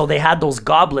 Right. So they had those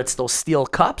goblets, those steel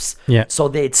cups. Yeah. So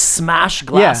they'd smash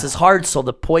glasses hard so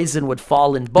the poison would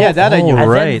fall in both. Yeah, that I knew. And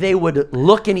Right. then they would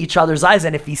look in each other's eyes,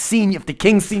 and if the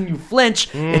king's seen you flinch,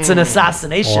 it's an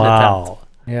assassination attempt. Wow.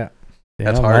 Yeah.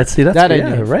 That's Yeah, hard. That's That I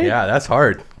yeah, knew. right? Yeah, that's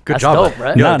hard. Good That's job. dope,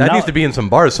 right? Yo, Now- that now- needs to be in some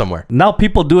bars somewhere. Now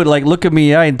people do it like look at me in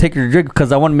the eye and take your drink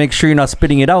because I want to make sure you're not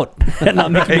spitting it out and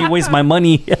not making me waste my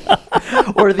money.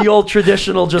 Or the old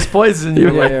traditional just poison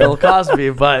you like Yeah. Bill Cosby.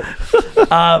 But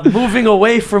moving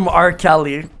away from R.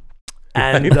 Kelly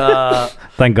and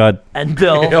Thank God. and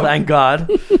Bill, Yep. thank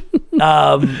God.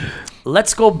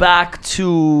 Let's go back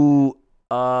to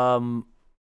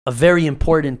a very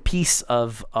important piece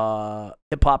of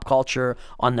hip hop culture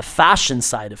on the fashion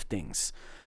side of things.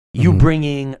 You Mhm.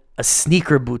 bringing a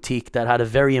sneaker boutique that had a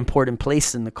very important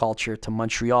place in the culture to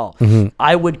Montreal. Mhm.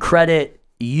 I would credit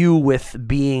you with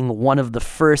being one of the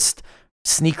first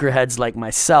sneakerheads like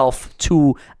myself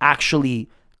to actually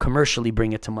commercially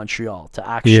bring it to Montreal, to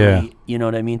actually, Yeah. you know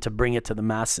what I mean, to bring it to the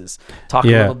masses. Talk a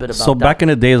Yeah. little bit about So that. back in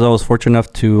the days, I was fortunate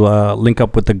enough to link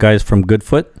up with the guys from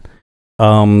Goodfoot.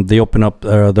 They opened up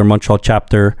their Montreal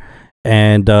chapter,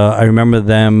 and I remember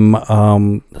them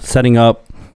setting up,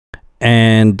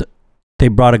 and they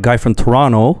brought a guy from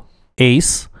Toronto,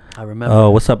 Ace. I remember.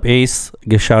 What's up, Ace?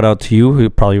 Give a shout out to you. He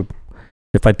probably,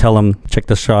 if I tell him check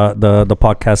the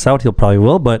podcast out, he'll probably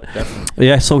will. But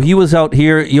yeah, so he was out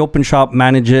here. He opened shop,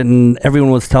 managed it, and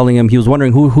everyone was telling him he was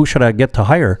wondering who should I get to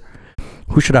hire,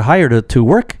 who should I hire to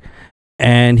work,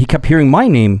 and he kept hearing my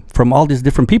name from all these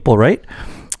different people, right?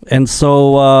 And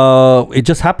so it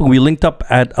just happened. We linked up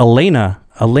at Elena,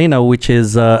 which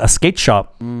is a skate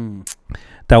shop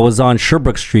that was on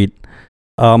Sherbrooke Street.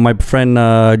 My friend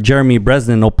Jeremy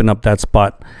Bresnan opened up that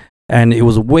spot, and it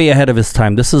was way ahead of his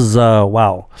time. This is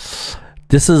wow.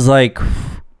 This is like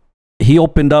he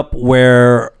opened up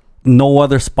where no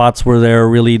other spots were there.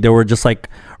 Really, there were just like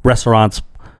restaurants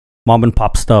mom and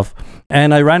pop stuff.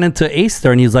 And I ran into Ace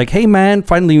there, and he's like, "Hey man,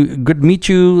 finally good to meet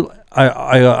you.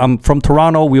 I'm from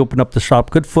Toronto. We opened up the shop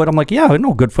Goodfoot." I'm like, "Yeah, I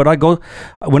know Goodfoot. I go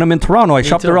when I'm in Toronto. I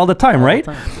shop there all the time, right?"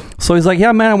 So he's like,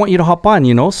 "Yeah, man, I want you to hop on,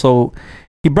 you know." So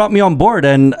he brought me on board,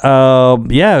 and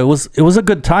it was a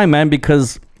good time, man,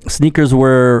 because sneakers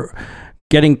were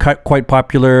getting quite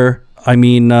popular. I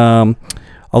mean, a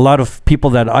lot of people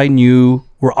that I knew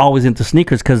were always into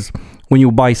sneakers, because when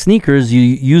you buy sneakers, you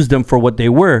use them for what they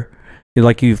were.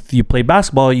 Like if you play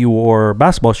basketball, you wore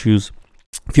basketball shoes.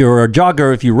 If you were a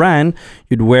jogger, if you ran,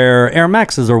 you'd wear Air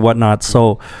Maxes or whatnot.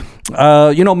 So,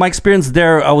 my experience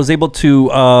there, I was able to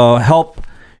help,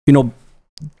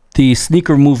 the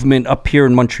sneaker movement up here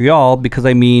in Montreal, because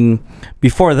I mean,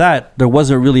 before that, there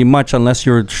wasn't really much unless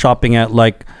you're shopping at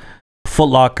like Foot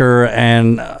Locker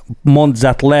and Mondes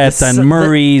Athlètes and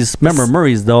Murray's. Remember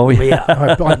Murray's though? Yeah.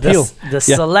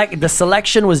 The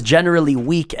selection was generally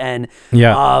weak, and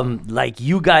like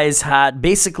you guys had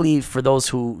basically, for those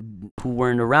who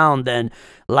weren't around then,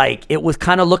 like it was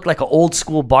kind of looked like an old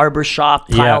school barber shop,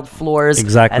 tiled floors,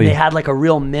 exactly, and they had like a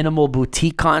real minimal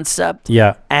boutique concept.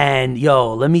 Yeah. And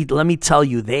let me tell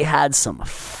you, they had some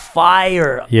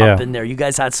fire up in there. You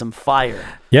guys had some fire.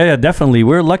 Yeah, definitely.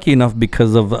 We're lucky enough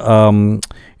because of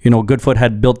Goodfoot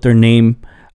had built their name,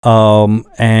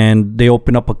 and they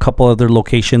opened up a couple other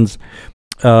locations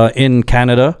in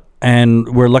Canada,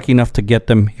 and we're lucky enough to get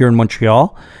them here in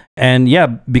Montreal. And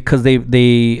because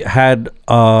they had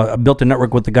built a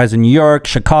network with the guys in New York,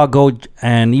 Chicago,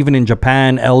 and even in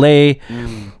Japan, LA.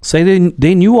 So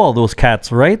they knew all those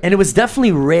cats, right? And it was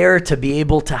definitely rare to be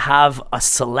able to have a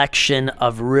selection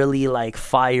of really like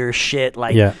fire shit.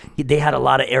 Like they had a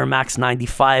lot of Air Max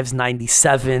 95s,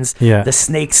 97s, the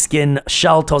snakeskin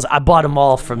shell toes. I bought them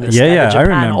all from this. The Japan I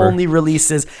remember. Only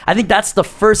releases. I think that's the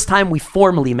first time we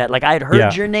formally met. Like I had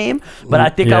heard your name, but I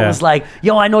think I was like,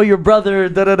 "Yo, I know your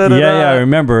brother." I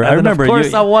remember. And of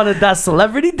course, I wanted that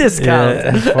celebrity discount.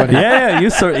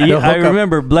 I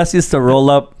remember Bless used to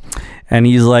roll up, and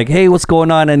he's like, "Hey, what's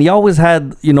going on?" And he always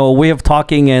had, a way of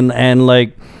talking and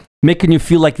like making you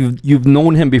feel like you've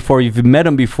known him before, you've met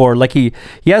him before. Like he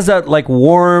has that like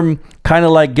warm kind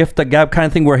of like gift the gab kind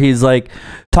of thing where he's like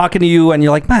talking to you, and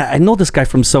you're like, "Man, I know this guy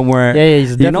from somewhere." Yeah,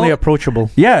 he's definitely approachable.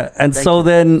 Yeah, and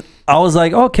then I was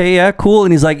like, "Okay, yeah, cool."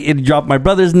 And he's like, it dropped my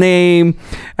brother's name,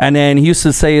 and then he used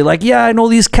to say like, "Yeah, I know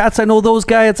these cats, I know those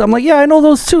guys." I'm like, "Yeah, I know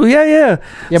those too." Yeah.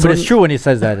 Yeah, so but it's true when he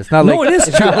says that. It's not like, no, it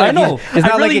is true. I know. It's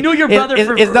not like knew your brother.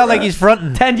 It's not like he's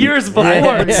fronting 10 years before.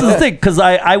 But this is the thing, because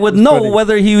I would know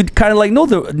whether he would kind of like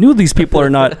knew these people or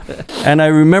not. And I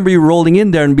remember you rolling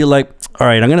in there and be like, "All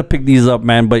right, I'm gonna pick these up,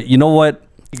 man. But you know what?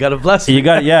 You gotta bless me. You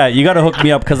gotta hook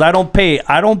me up, because I don't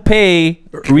pay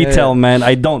retail, man.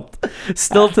 I don't.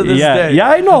 Still to this day. Yeah,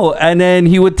 I know." And then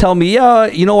he would tell me, "Yeah,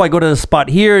 I go to the spot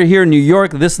here in New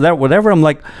York, this, that, whatever." I'm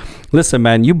like, "Listen,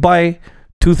 man, you buy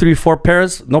 2, 3, 4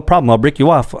 pairs, no problem. I'll break you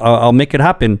off. I'll make it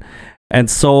happen." And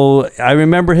so I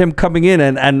remember him coming in,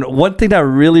 and one thing that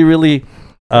really, really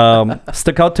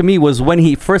stuck out to me was when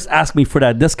he first asked me for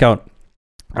that discount,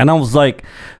 and I was like.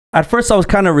 At first, I was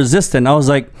kind of resistant. I was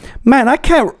like, "Man, I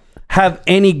can't have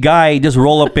any guy just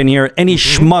roll up in here, any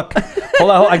schmuck."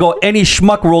 I go, "Any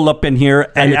schmuck roll up in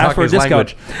here and ask for a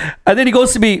discount." And then he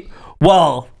goes to me,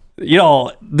 "Well,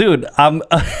 dude, I'm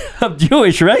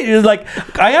Jewish, right?" He's like,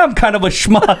 "I am kind of a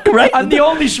schmuck, right?" I'm the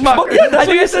only schmuck. I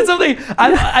think I said something.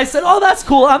 I said, "Oh, that's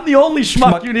cool. I'm the only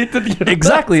schmuck you need to."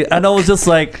 Exactly. And I was just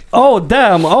like, "Oh,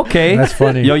 damn, okay." That's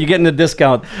funny. You're getting a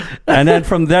discount. And then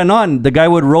from then on, the guy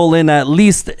would roll in at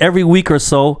least every week or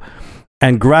so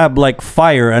and grab like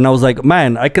fire. And I was like,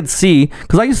 man, I could see,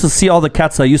 because I used to see all the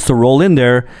cats that used to roll in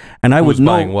there, and I would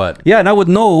know buying what. Yeah, and I would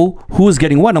know who was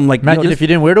getting what. I'm like, imagine if you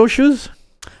didn't wear those shoes.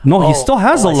 No, he still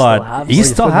has a lot. He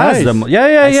still has them.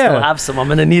 Yeah. I still have some. I'm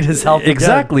gonna need his help.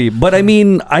 Exactly. Again. But I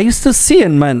mean, I used to see it,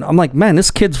 man. I'm like, man, this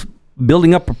kid's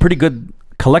building up a pretty good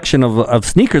collection of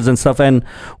sneakers and stuff. And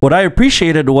what I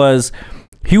appreciated was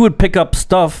he would pick up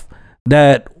stuff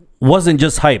that wasn't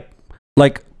just hype.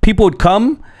 Like people would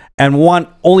come and want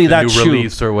only that shoe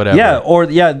release or whatever. Oh,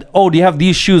 do you have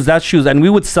these shoes, that shoes? And we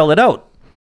would sell it out.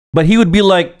 But he would be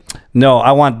like, "No,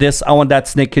 I want this. I want that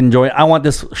snake joint. I want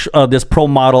this this pro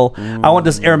model. I want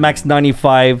this Air Max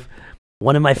 95."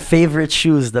 One of my favorite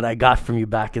shoes that I got from you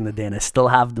back in the day, and I still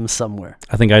have them somewhere.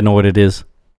 I think I know what it is.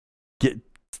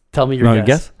 Tell me your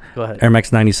guess. Go ahead. Air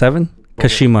Max 97?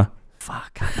 Kashima.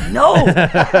 Fuck. No.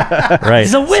 Right.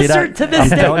 He's a wizard to this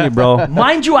day. I'm telling you, bro.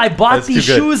 Mind you, I bought these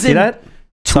shoes in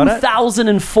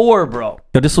 2004, bro.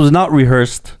 Yo, this was not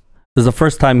rehearsed. This is the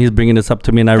first time he's bringing this up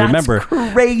to me, and I remember.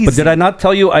 Crazy. But did I not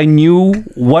tell you I knew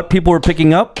what people were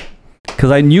picking up?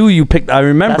 because I knew you picked. I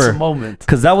remember That's a moment.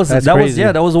 because that was crazy.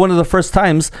 that was one of the first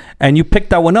times, and you picked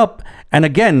that one up. And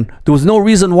again, there was no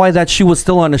reason why that shoe was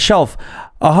still on the shelf.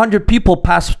 100 people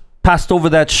passed over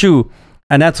that shoe,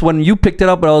 and that's when you picked it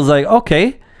up. And I was like,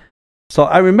 okay. So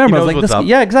I remember, I was like, this,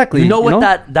 yeah, exactly. You know what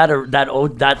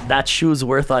that shoe's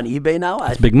worth on eBay now?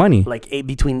 It's big money. Like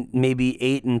between maybe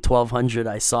 $800 and $1,200.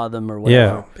 I saw them or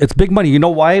whatever. Yeah, it's big money. You know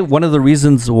why? One of the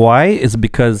reasons why is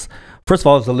because, first of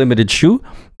all, it's a limited shoe,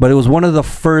 but it was one of the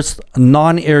first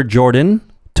non-Air Jordan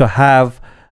to have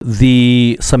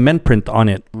the cement print on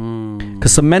it.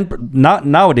 Because cement, not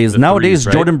nowadays. Nowadays,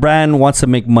 right? Jordan brand wants to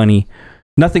make money.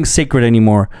 Nothing's sacred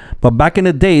anymore. But back in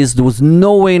the days, there was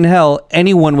no way in hell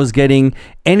anyone was getting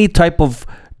any type of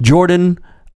Jordan,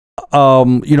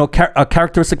 a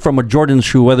characteristic from a Jordan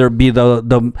shoe, whether it be the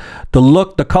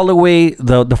look, the colorway,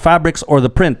 the fabrics, or the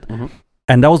print. Mm-hmm.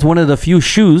 And that was one of the few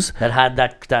shoes that had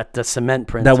that cement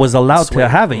print that was allowed to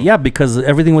have it. Yeah, because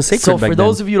everything was sacred. So back for then.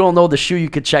 those of you who don't know the shoe, you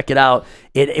could check it out.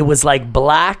 It was like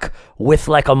black with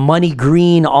like a money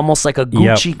green, almost like a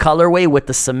Gucci colorway with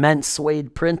the cement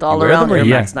suede print all around. Air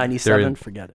Max 97.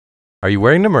 Forget it. Are you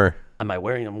wearing them or? Am I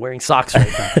wearing them? I'm wearing socks right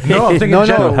now. No, I'm thinking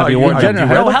general. Have you worn general?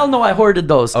 No, hell no, I hoarded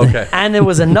those. Okay. And there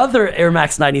was another Air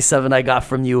Max 97 I got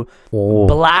from you.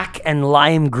 Black and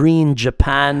lime green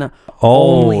Japan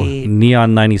only.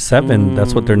 Neon 97.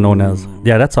 That's what they're known as.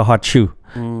 Yeah, that's a hot shoe.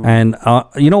 And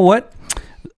you know what?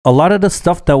 A lot of the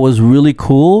stuff that was really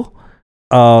cool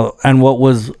and what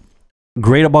was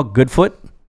great about Goodfoot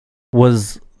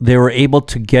was they were able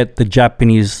to get the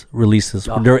Japanese releases.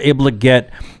 They were able to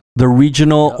get the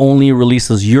regional only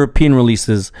releases, European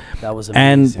releases. That was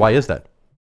amazing. And why is that?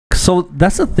 So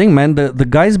that's the thing, man. The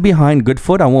guys behind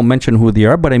Goodfoot, I won't mention who they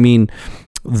are, but I mean,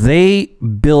 they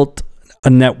built a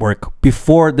network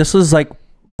before. This was like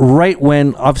right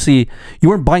when, obviously, you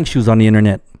weren't buying shoes on the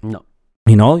internet. No.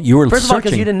 You know, you were First of all,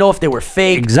 because you didn't know if they were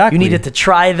fake. Exactly. You needed to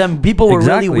try them. People were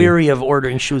really Exactly. weary of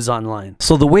ordering shoes online.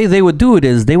 So the way they would do it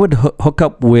is they would hook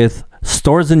up with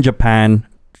stores in Japan,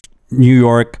 New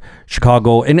York,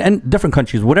 Chicago, and different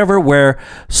countries, whatever, where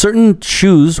certain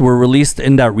shoes were released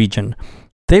in that region.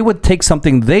 They would take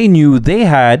something they knew they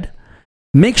had,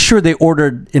 make sure they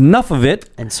ordered enough of it,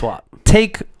 and swap.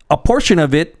 Take a portion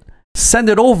of it, send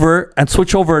it over, and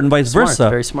switch over, and vice versa.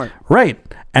 Very smart. Right.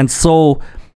 And so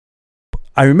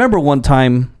I remember one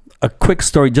time, a quick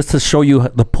story just to show you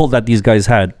the pull that these guys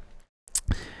had.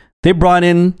 They brought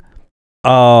in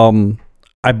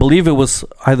I believe it was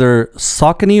either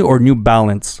Saucony or New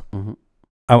Balance. Mm-hmm.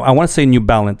 I want to say New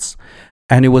Balance.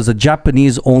 And it was a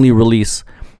Japanese only release.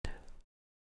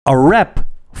 A rep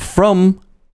from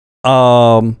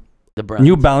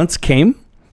New Balance came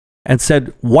and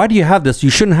said, why do you have this?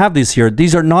 You shouldn't have these here.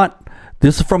 This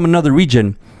is from another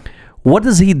region. What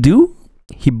does he do?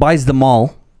 He buys them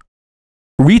all.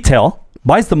 Retail.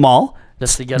 Buys them all.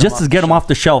 Just to get them off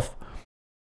the shelf.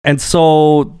 And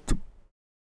so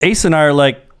Ace and I are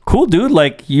like, cool, dude.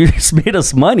 Like, you just made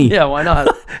us money. Yeah, why not?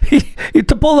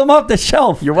 To pull them off the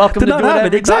shelf. You're welcome to not do have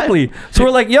it. Exactly. Time. So we're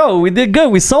like, yo, we did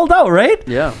good. We sold out, right?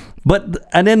 Yeah.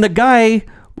 And then the guy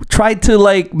tried to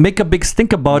like make a big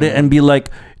stink about it and be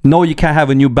like, no, you can't have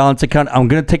a New Balance account. I'm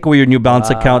going to take away your New Balance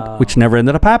account, which never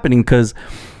ended up happening because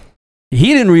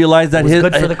he didn't realize that it was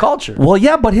good for the culture. Well,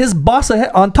 yeah, but his boss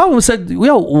on top of him said,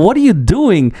 yo, what are you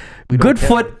doing?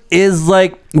 Goodfoot is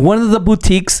like one of the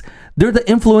boutiques. They're the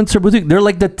influencer boutique. They're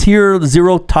like the tier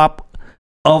 0 top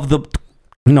of the,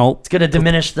 it's going to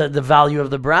diminish the value of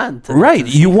the brand. Right.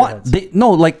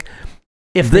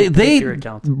 If they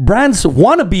brands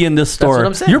want to be in this store. That's what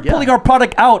I'm saying. You're pulling our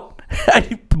product out.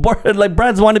 Like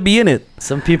brands want to be in it.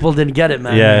 Some people didn't get it,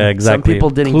 man. Yeah, exactly. Some people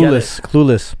didn't get it.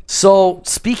 Clueless. So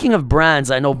speaking of brands,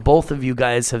 I know both of you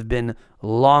guys have been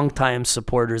longtime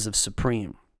supporters of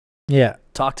Supreme. Yeah.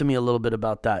 Talk to me a little bit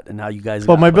about that and how you guys.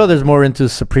 Well, my brother's more into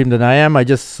Supreme than I am. I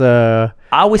just. I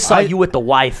always saw you with the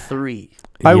Y3.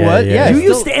 Yeah. You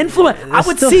used to influence. I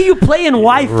would see you play in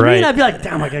Y3, and I'd be like,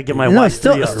 "Damn, I gotta get my Y3."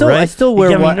 I still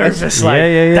wear Y3. Nervous.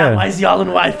 Damn, why is y'all in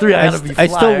Y3? I gotta be. I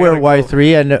still wear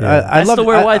Y3, and I love.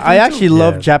 I actually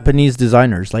love Japanese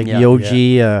designers like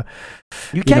Yoji.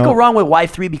 You can't go wrong with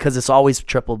Y3 because it's always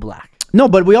triple black. No,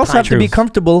 but we also have to be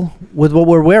comfortable with what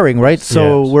we're wearing, right?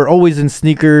 So we're always in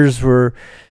sneakers, we're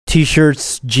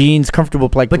T-shirts, jeans, comfortable.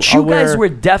 But you guys were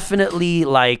definitely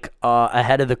like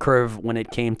ahead of the curve when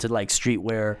it came to like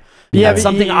streetwear. Yeah,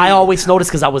 something I always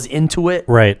noticed because I was into it.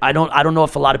 Right. I don't know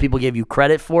if a lot of people gave you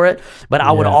credit for it, but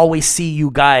I would always see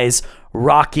you guys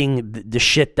rocking the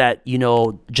shit that,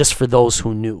 just for those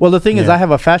who knew. Well, the thing is, I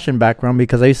have a fashion background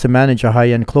because I used to manage a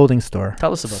high-end clothing store.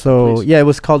 Tell us about that, So, please. it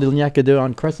was called Il Nyakade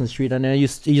on Crescent Street, and it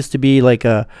used to be like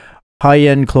a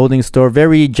high-end clothing store,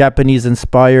 very Japanese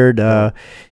inspired.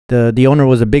 The owner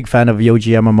was a big fan of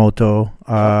Yohji Yamamoto,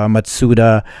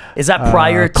 Matsuda. Is that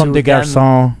prior Comme to des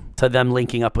Garçons. them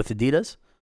linking up with Adidas?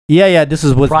 Yeah. This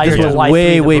was way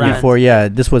before. Yeah,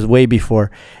 this was way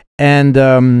before, and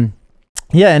and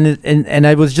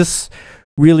I was just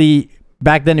really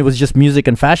back then. It was just music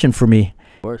and fashion for me.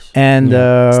 Of course. And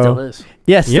still is.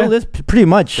 Yeah, still is pretty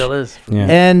much. Still is. Yeah.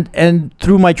 And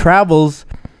through my travels,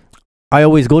 I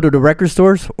always go to the record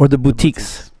stores or the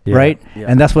boutiques. Yeah. Right,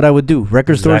 and that's what I would do: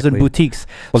 record stores and Exactly. boutiques.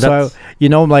 Well,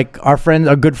 So like our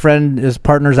good friend, is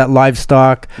partners at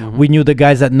Livestock. We knew the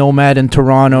guys at Nomad in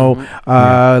Toronto.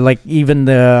 Like even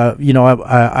the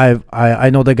I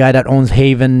know the guy that owns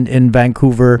Haven in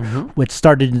Vancouver, which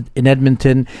started in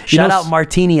Edmonton. Shout out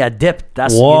Martini at Dip.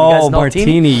 That's Whoa, you guys know Martini.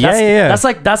 Tini? Yeah.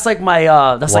 That's like my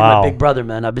like my big brother,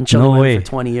 man. I've been chilling with him for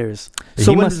 20 years.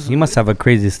 So he must have a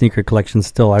crazy sneaker collection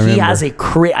still. I remember He has a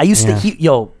I used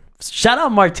to shout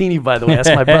out Martini, by the way. That's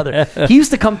my brother. He used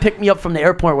to come pick me up from the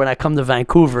airport when I come to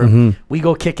Vancouver. We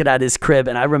go kick it at his crib,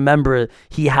 and I remember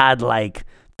he had like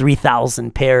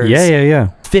 3,000 pairs.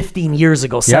 Yeah. 15 years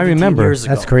ago, 17 years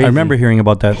ago. That's crazy. I remember hearing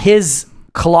about that. His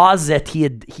closet, he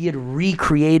had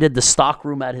recreated the stock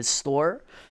room at his store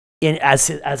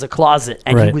as a closet,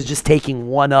 and he was just taking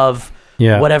one of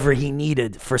whatever he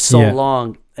needed for so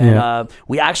long. And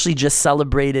we actually just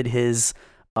celebrated his.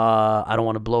 I don't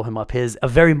want to blow him up. A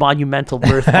very monumental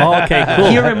birthday. Okay, cool.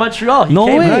 Here in Montreal. He No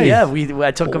came way. Yeah,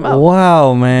 I took him out.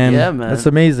 Wow, man. Yeah, man. That's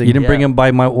amazing. You didn't bring him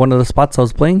by one of the spots I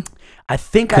was playing? I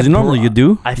think because normally you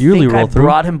do. I You usually think roll I through.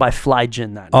 brought him by Fly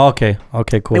Gin that night. Oh,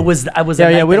 okay, cool. It was. I was.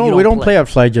 Yeah. We don't play at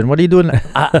Fly Gin. What are you doing?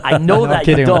 I know that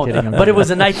kidding, you I'm don't. kidding. But it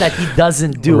was a night that he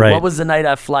doesn't do. Right. What was the night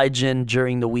at Fly Gin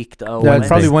during the week though? Yeah, it's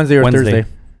probably Wednesday or Thursday.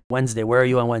 Wednesday. Where are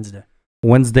you on Wednesday?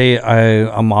 Wednesday,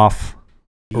 I'm off.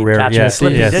 You catch me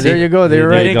slipping, did There he? you go. They're There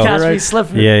right. you go. Catch me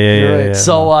slipping. Yeah.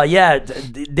 So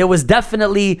there was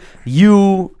definitely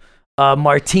you,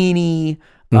 Martini,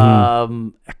 a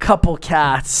couple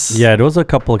cats. Yeah, there was a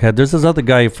couple of cats. There's this other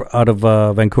guy out of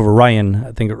Vancouver, Ryan,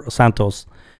 I think Santos.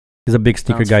 He's a big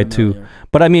sneaker guy too.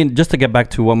 But I mean, just to get back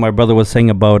to what my brother was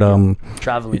saying about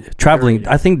traveling,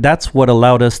 I think that's what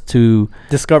allowed us to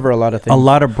discover a lot of things. A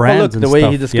lot of brands. The way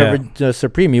he discovered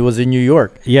Supreme, he was in New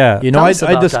York. Yeah.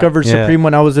 I discovered Supreme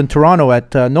when I was in Toronto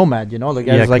at Nomad. The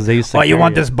guys like, you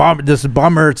want this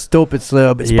bomber? It's dope. It's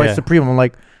by Supreme. I'm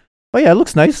like, oh yeah, it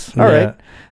looks nice. All right.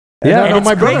 Yeah, and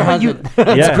my brother has it.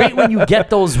 It's great when you get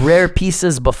those rare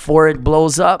pieces before it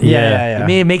blows up. Yeah. I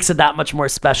mean, it makes it that much more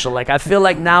special. Like I feel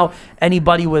like now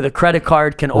anybody with a credit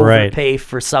card can overpay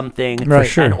for something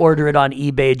and order it on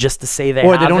eBay just to say they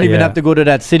have it. Or they don't even have to go to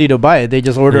that city to buy it. They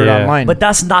just order it online. But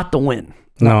that's not the win.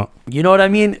 No. You know what I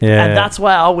mean? Yeah. And that's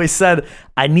why I always said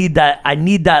I need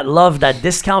that love, that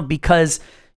discount, because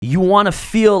you want to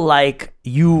feel like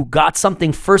you got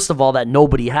something, first of all, that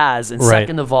nobody has. And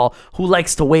second of all, who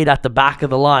likes to wait at the back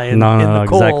of the line in the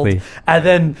cold and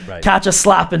then catch a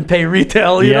slap and pay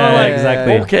retail? You know, like,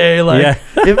 exactly. Okay, like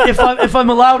if I'm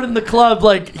allowed in the club,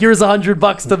 like here's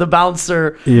 $100 to the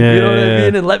bouncer. Yeah, you know what I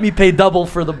mean? And let me pay double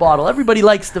for the bottle. Everybody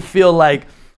likes to feel like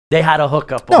they had a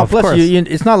hookup. No, plus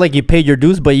it's not like you paid your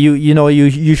dues, but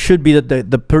you should be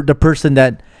the person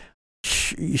that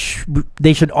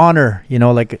they should honor,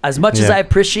 like as much as I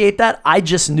appreciate that, I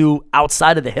just knew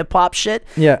outside of the hip hop shit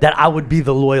that I would be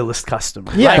the loyalist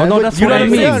customer. Yeah, right? No, that's what I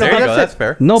mean. There you go. That's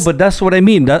fair. No, but that's what I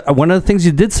mean. One of the things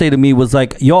you did say to me was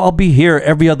like, "Yo, I'll be here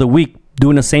every other week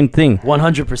doing the same thing."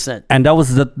 100%. And that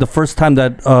was the first time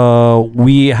that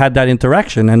we had that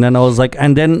interaction. And then I was like,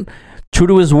 and then true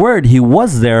to his word, he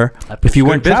was there. If he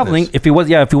weren't traveling, if he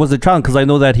wasn't traveling, because I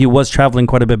know that he was traveling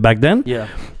quite a bit back then. Yeah.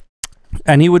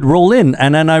 And he would roll in,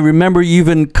 and then I remember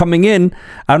even coming in.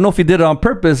 I don't know if he did it on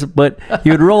purpose, but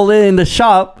he would roll in the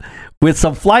shop with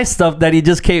some fly stuff that he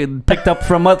just picked up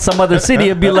from some other city,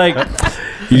 and be like,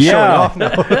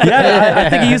 I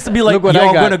think he used to be like, yo,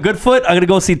 I'm going to Goodfoot. I'm going to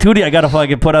go see Toddy. I got to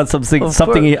fucking put on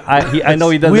something. I know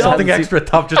he does. We something extra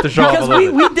tough just to show off.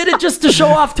 Because we did it just to show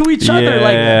off to each other.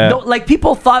 Like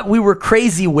people thought we were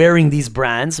crazy wearing these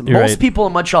brands. Most people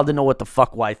in Montreal didn't know what the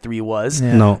fuck Y3 was.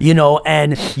 Yeah. No.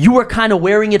 And you were kind of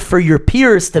wearing it for your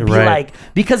peers to be like,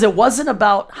 because it wasn't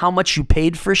about how much you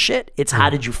paid for shit. It's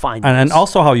how did you find it. And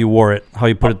also how you wore it, how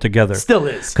you put it together. Still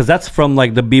is. Because that's from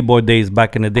like the B-boy days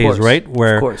back in the days, right?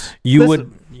 Where you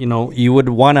would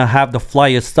want to have the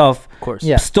flyest stuff. Of course.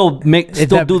 Yeah. Still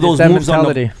do those moves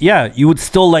mentality. on the. You would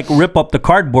still like rip up the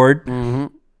cardboard,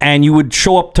 and you would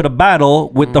show up to the battle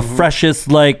with the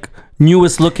freshest, like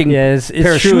newest looking pair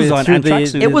of shoes on and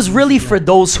tracksuit. It was really for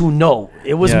those who know.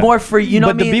 It was more for, you know,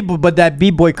 but what I mean? but that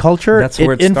b-boy culture, That's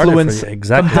where it started for influenced you.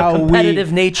 Exactly. how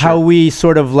competitive nature. how we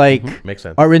sort of like Makes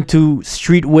sense. are into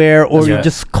streetwear or Yeah.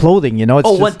 just clothing. You know, it's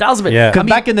Oh, just, 1,000%. Yeah. Because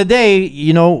back in the day,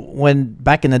 you know,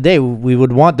 back in the day, we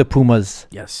would want the Pumas,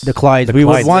 Yes. the Clydes. The We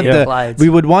Clydes, would want yeah. Clydes. we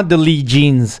would want the Lee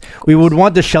jeans. We would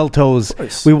want the shell toes.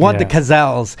 course. We want Yeah. the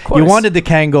Cazals. course. You wanted the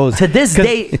Kangos. To this 'Cause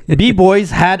day-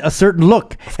 b-boys had a certain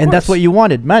look, and that's course. what you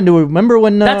wanted. Man, do you remember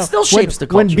when That still shapes the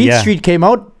when culture. Beat Yeah. Street came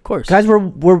out? Of course. guys were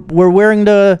wearing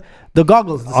the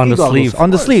goggles On ski the goggles, sleeve. on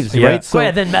the Of course. sleeves, Yeah. right? So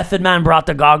yeah, then Method Man brought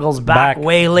the goggles back, Back.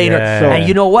 way later. Yeah. So- And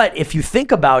you know what? If you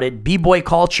think about it, b-boy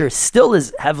culture still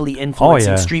is heavily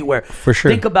influencing yeah. streetwear. For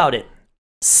sure. Think about it.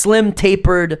 Slim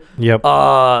tapered Yep.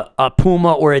 a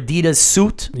Puma or Adidas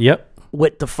suit Yep.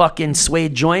 with the fucking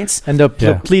suede joints, and the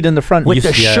Yeah. pleat in the front. with the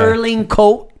yeah. shirling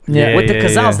coat, Yeah. with the Yeah,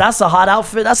 Cazals. yeah. That's a hot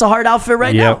outfit. That's a hard outfit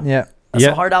right Yep. now. yeah. That's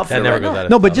Yeah. a hard outfit That never right goes now. out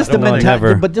of No, but style. just the No, no, mentality.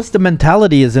 never. But just the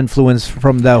mentality is influenced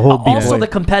from the whole b-boy. Also, the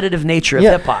competitive nature of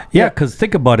Yeah. hip hop. Yeah, because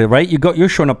think about it, right? You're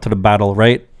showing up to the battle,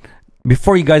 right?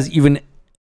 Before you guys even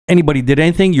anybody did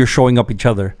anything, you're showing up each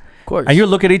other, Of course. and you're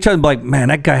looking at each other and be like, man,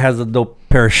 that guy has a dope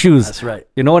pair of shoes. That's right.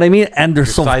 You know what I mean? And they're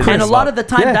so size crisp. And a lot of the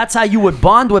time, Yeah. that's how you would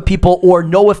bond with people or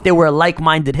know if they were a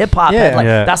like-minded hip-hop head. Yeah. Like,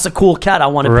 Yeah. that's a cool cat. I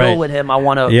want to Right. build with him. I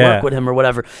want to Yeah. work with him or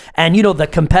whatever. And, you know, the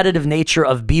competitive nature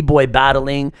of B-boy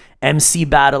battling, MC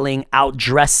battling,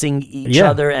 outdressing each Yeah.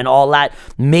 other and all that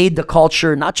made the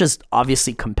culture not just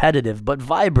obviously competitive, but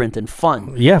vibrant and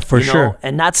fun. Yeah, for You know? sure.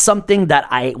 And that's something that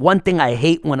one thing I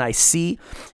hate when I see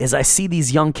is I see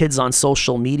these young kids on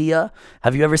social media.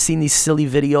 Have you ever seen these silly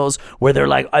videos where they're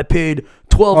like, I paid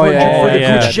 $1,200 yeah, for the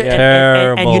yeah, Gucci shit. yeah.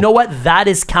 And you Terrible. know what? That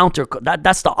is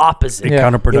that's the opposite. It Yeah.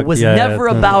 counterproductive. It was Yeah, never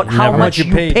it's, about how never. much you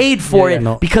paid for Yeah, it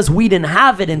no. because we didn't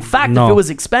have it. In fact, No. if it was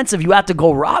expensive, you had to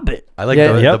go rob it. I like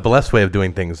Yeah. the Yep. blessed way of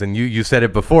doing things, and you said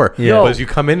it before. Yeah. Was you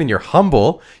come in and you're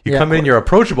humble, you Yeah. come in and you're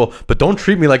approachable, but don't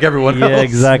treat me like everyone Yeah, else.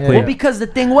 exactly. Well, because the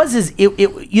thing was, is it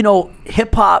you know,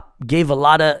 hip hop gave a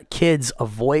lot of kids a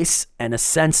voice and a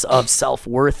sense of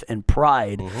self-worth and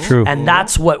pride. True. And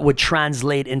that's what would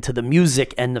translate into the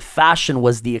music, and the fashion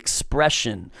was the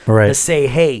expression Right. to say,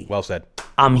 hey, Well said.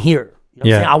 I'm here. You know what I'm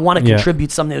Yeah. saying? I want to Yeah.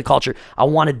 contribute something to the culture. I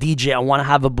want to DJ. I want to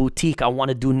have a boutique. I want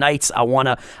to do nights. I want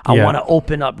to Yeah.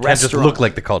 open up Can't just restaurants. look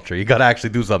like the culture. You got to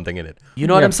actually do something in it. You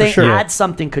know what Yeah, I'm for saying? sure. Add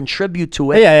something, contribute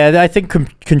to it. Yeah, I think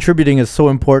contributing is so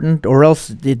important, or else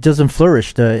it doesn't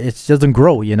flourish. It doesn't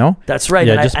grow. You know. That's right.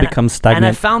 Yeah, And it just becomes And I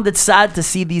stagnant. found it sad to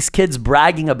see these kids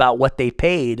bragging about what they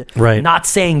paid. Right. Not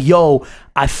saying, yo,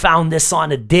 I found this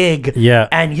on a dig. Yeah.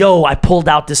 And yo, I pulled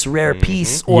out this rare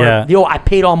piece. Or, Yeah. yo, I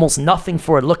paid almost nothing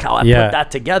for it. Look how I Yeah. put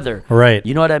that together. Right.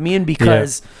 You know what I mean?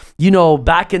 Because, you know,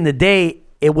 back in the day,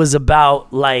 it was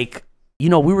about like, you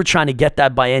know, we were trying to get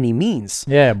that by any means.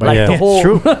 Yeah, but Like Yeah. the whole,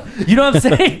 True. you know what I'm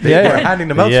saying? Yeah. We're handing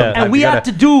them out Yeah. sometimes. And we You had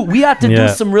gotta- to do Yeah.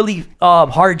 some really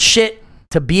hard shit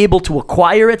to be able to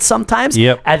acquire it sometimes.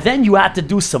 Yep. And then you had to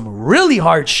do some really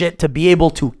hard shit to be able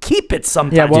to keep it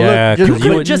sometimes. Yeah, well, Yeah, look, you 'cause just,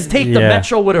 couldn't would- just take the yeah.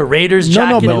 Metro with a Raiders no,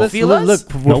 jacket but and let's, feel look, us.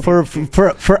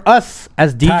 look for us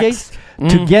as DJs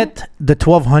to get the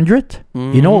 1,200.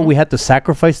 You know what we had to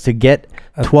sacrifice to get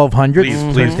 1,200?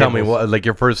 Please tell me what, like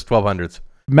your first 1200s.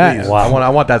 Man, Please. I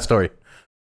want that story.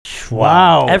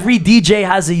 wow. Every DJ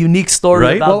has a unique story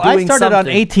Right? about Well, I doing started on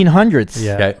something. 1800s.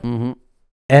 Yeah. Okay.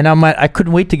 And I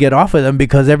couldn't wait to get off of them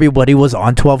because everybody was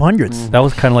on 1200s. That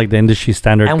was kind of like the industry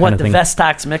standard. And kind what, of the thing.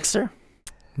 Vestax mixer?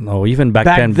 No, even back,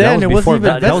 Back then. then, that it was before wasn't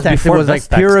even that was Vestax. It before was like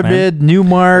Vestax, man. Pyramid,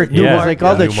 Newmark. It Yeah. was like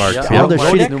all Yeah, the Newmark, all the yeah.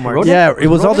 shitty. Newmark. Yeah, it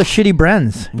was all the shitty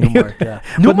brands. Newmark, yeah.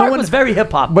 no Newmark one- was very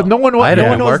hip hop. But no one was I had a no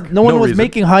one was Newmark. no one No was reason.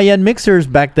 making high end mixers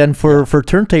back then for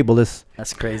turntablists.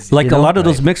 That's crazy. Like You a know? lot of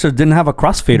those mixers didn't have a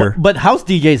crossfader. But house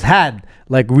DJs had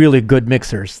like really good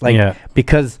mixers, like Yeah.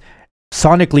 because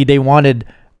sonically they wanted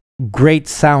great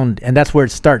sound, and that's where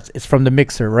it starts. It's from the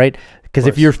mixer, right? Because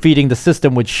if course. you're feeding the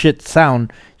system with shit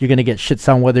sound, you're gonna get shit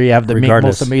sound whether you have the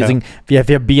Regardless, most amazing. If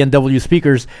you have B&W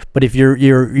speakers, but if you're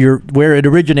where it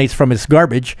originates from is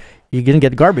garbage, you're gonna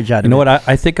get garbage out of it. You know what?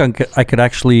 I think I could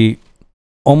actually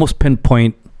almost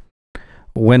pinpoint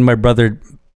when my brother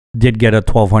did get a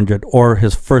 1200 or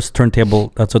his first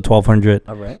turntable that's a 1200.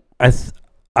 All right.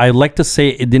 I like to say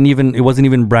it wasn't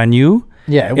even brand new.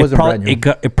 Yeah, it wasn't brand new.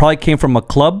 It probably came from a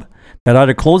club that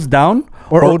either closed down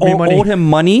Or owed me money. owed him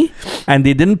money, and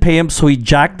they didn't pay him, so he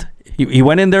jacked. He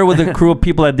went in there with a crew of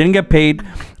people that didn't get paid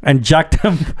and jacked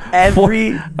them. Every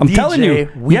I'm DJ telling you,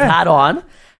 we've yeah. had on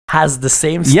has the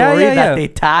same story Yeah, yeah, that yeah. they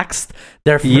taxed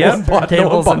their Yep.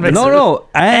 turntables and mixers. No,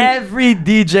 and Every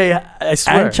DJ, I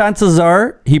swear. and chances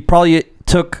are he probably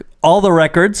took all the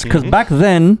records because back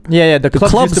then yeah, the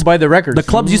clubs used to buy the records. the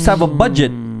clubs used to have a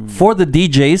budget. for the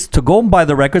DJs to go and buy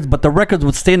the records, but the records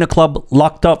would stay in the club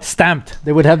locked up. Stamped.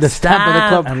 They would have the stamp of the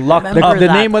club. And locked the, up. the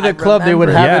name of the club, they would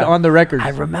have it on the record. I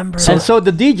remember. And so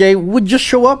the DJ would just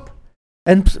show up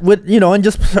and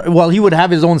he would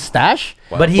have his own stash.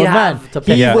 But he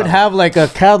would have like a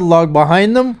catalog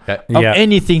behind them of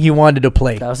anything he wanted to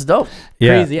play. That was dope.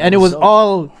 Crazy. And it was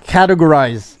all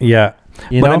categorized. Yeah.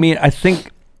 But I mean, I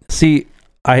think,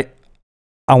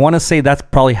 I want to say that's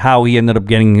probably how he ended up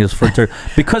getting his furniture.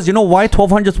 Because you know why?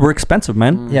 1200s were expensive,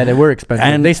 man. Yeah, they were expensive.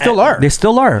 And they still are. They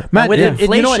still are. Man, with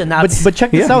inflation, but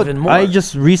check this out. I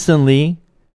just recently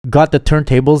got the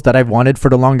turntables that I've wanted for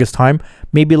the longest time,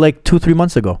 maybe like 2-3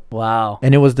 months ago. Wow.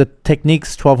 And it was the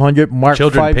Technics 1200 Mark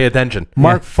Children, 5. pay attention.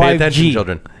 Mark 5G. Pay attention,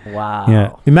 children. Wow.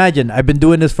 Yeah. Imagine, I've been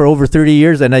doing this for over 30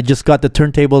 years and I just got the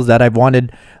turntables that I've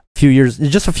wanted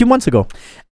just a few months ago.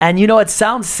 And it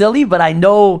sounds silly, but I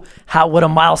know what a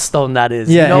milestone that is.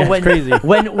 Yeah, when, crazy.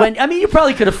 When I mean, you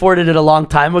probably could have afforded it a long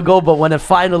time ago, but when it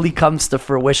finally comes to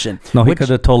fruition, he could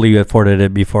have totally afforded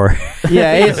it before.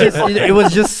 Yeah, it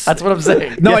was just. That's what I'm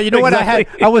saying. No, you know exactly.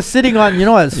 What I was sitting on. You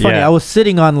know what's funny? I was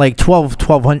sitting on like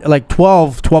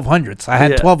 1200s. I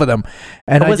had 12 of them,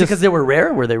 and was it because they were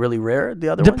rare? Were they really rare? The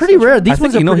other they're ones? pretty rare. These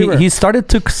ones are pretty rare. He started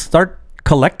to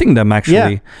collecting them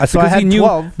actually. Yeah, so I had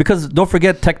 12. Because don't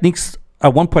forget, Techniques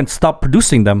at one point stopped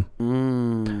producing them.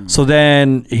 So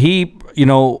then he,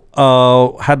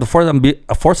 had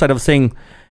the foresight of saying,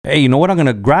 "Hey, you know what? I'm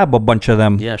gonna grab a bunch of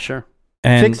them. Yeah, sure.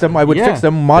 And fix them. I would fix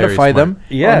them, modify them,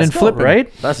 and then flip them.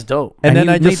 Right? That's dope. And then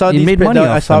I just saw these.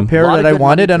 I saw a pair that I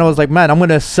wanted, and I was like, man, I'm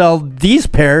gonna sell these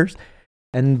pairs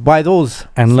and buy those.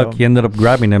 And look, he ended up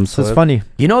grabbing them. So it's funny.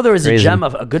 There was a gem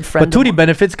of a good friend. But Toddy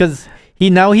benefits because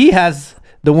he has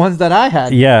the ones that I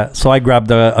had. Yeah, so I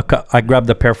grabbed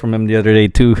a pair from him the other day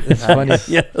too. It's funny.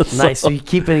 Nice. So you're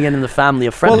keeping it in the family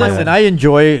of friends. Well, listen, I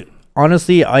enjoy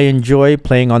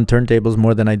playing on turntables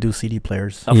more than I do CD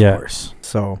players. Of course.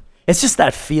 So it's just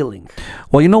that feeling.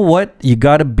 Well, you know what? You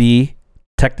got to be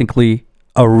technically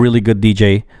a really good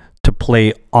DJ to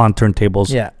play on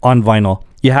turntables, on vinyl.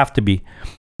 You have to be,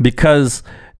 because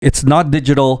it's not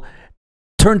digital.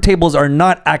 Turntables are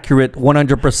not accurate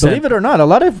 100%. Believe it or not, a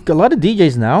lot of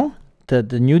DJs now,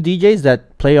 the new DJs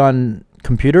that play on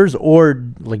computers or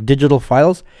like digital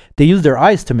files, they use their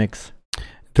eyes to mix.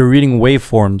 They're reading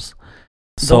waveforms.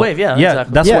 So the wave,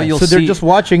 exactly. That's what you'll see. So they're just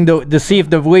watching to see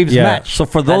if the waves match. So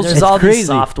for those, there's all these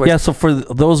softwares. Yeah. So for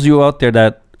those of you out there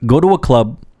that go to a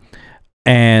club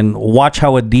and watch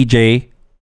how a DJ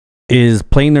is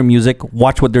playing their music,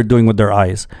 watch what they're doing with their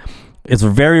eyes. It's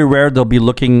very rare they'll be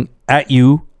looking at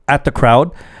you, at the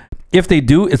crowd. If they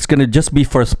do, it's going to just be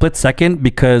for a split second,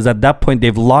 because at that point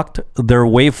they've locked their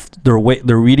wave, they're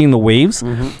reading the waves.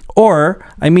 Or,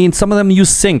 I mean, some of them use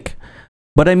sync.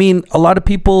 But I mean, a lot of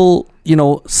people,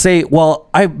 say, well,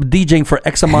 I'm DJing for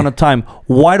X amount of time.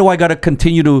 Why do I got to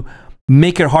continue to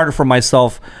make it harder for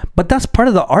myself? But that's part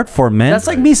of the art form, man. That's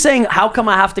like me saying, how come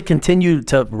I have to continue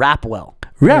to rap well?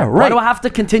 Yeah, right. Why do I have to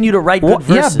continue to write good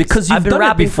verses? Yeah, because you've I've been done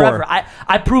rapping it before. forever.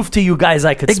 I proved to you guys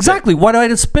I could Exactly. spit. What do I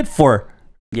just spit for?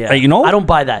 Yeah. I don't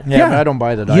buy that. Yeah. I don't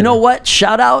buy that either. You know what?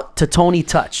 Shout out to Tony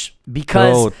Touch,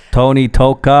 because Tony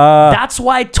Toka. That's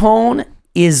why Tone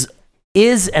is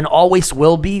and always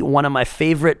will be one of my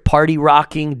favorite party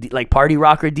rocker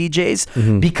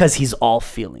DJs, because he's all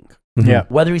feeling. Yeah.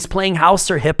 Whether he's playing house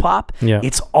or hip hop,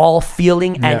 it's all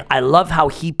feeling, and I love how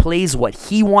he plays what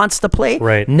he wants to play.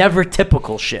 Right. Never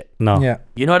typical shit. No. Yeah.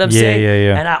 You know what I'm saying?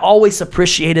 Yeah. And I always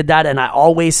appreciated that, and I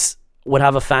always would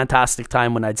have a fantastic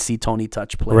time when I'd see Tony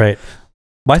Touch play. Right.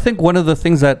 But I think one of the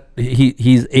things that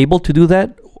he's able to do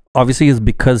that, obviously, is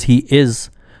because he is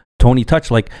Tony Touch.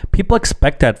 Like, people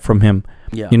expect that from him.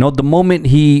 Yeah. The moment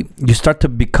you start to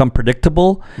become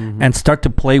predictable and start to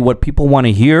play what people want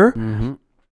to hear.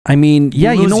 I mean,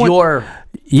 you know what?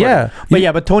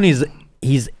 But Tony's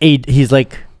he's a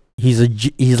DJ.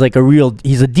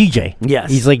 Yes.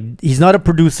 He's not a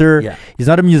producer. Yeah. He's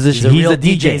not a musician. He's a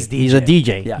DJ. DJ's DJ. He's a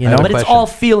DJ. Yeah. But it's all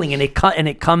feeling, and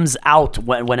it comes out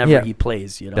whenever he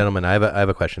plays. Gentlemen, I have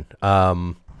a question.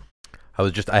 I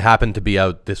happened to be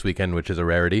out this weekend, which is a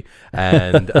rarity,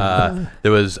 and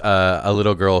there was a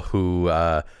little girl who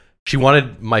she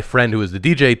wanted my friend who was the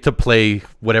DJ to play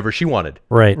whatever she wanted.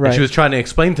 Right. And she was trying to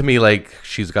explain to me, like,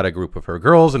 she's got a group of her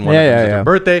girls and one of them is her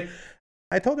birthday.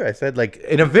 I told her, I said, like,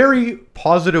 in a very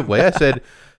positive way, I said,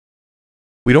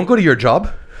 we don't go to your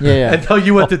job and tell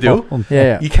you what to do.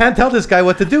 You can't tell this guy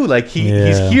what to do. Like,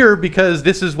 he's here because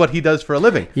this is what he does for a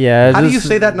living. Yeah. How do you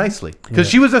say that nicely? Because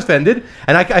she was offended,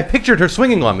 and I pictured her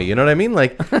swinging on me. You know what I mean?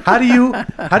 Like, how do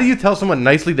you tell someone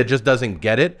nicely that just doesn't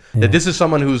get it, that this is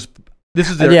someone who's This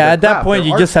is at that point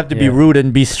you just have to be rude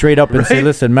and be straight up and say,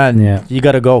 listen, man, you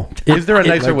gotta go. Is there a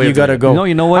nicer way? You gotta go. No,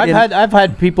 you know what? I've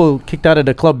had people kicked out of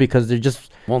the club because they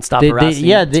just won't stop harassing.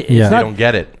 They don't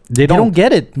get it. They don't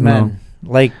get it, man.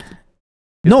 No. Like,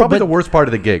 it's probably the worst part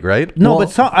of the gig, right? No,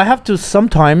 but I have to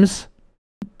sometimes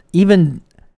even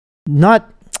not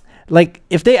like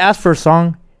if they ask for a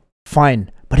song,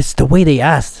 fine. But it's the way they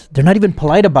asked. They're not even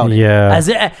polite about it. Yeah.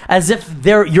 As if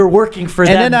you're working for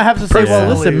them. And then I have to say, well,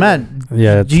 listen, man.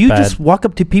 Yeah. Do you just walk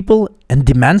up to people and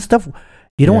demand stuff?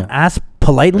 You don't ask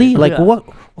politely? Like what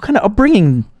kind of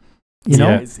upbringing? You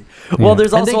know? Well,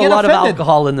 there's also a lot of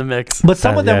alcohol in the mix. But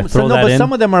some of them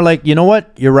some of them are like, you know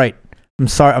what? You're right. I'm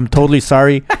sorry. I'm totally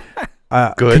sorry.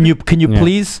 Good. Can you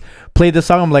please play the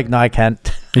song? I'm like, no, I can't.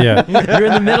 Yeah. You're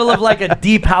in the middle of like a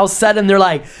deep house set and they're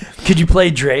like, could you play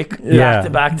Drake back to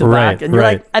back? And you're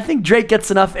like, I think Drake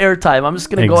gets enough airtime. I'm just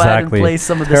going to go ahead and play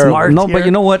some of this art. No, but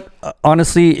you know what?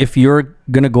 Honestly, if you're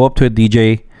going to go up to a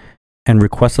DJ and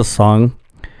request a song,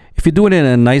 if you do it in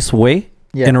a nice way,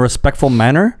 in a respectful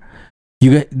manner,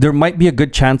 there might be a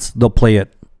good chance they'll play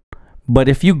it. But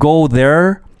if you go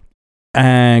there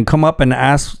and come up and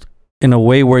ask in a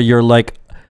way where you're like,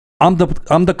 I'm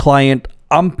the client,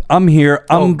 I'm here,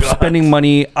 I'm spending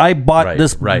money, I bought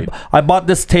I bought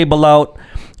this table out,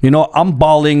 I'm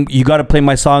balling, you got to play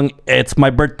my song, it's my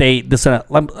birthday, this and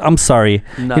that. I'm sorry.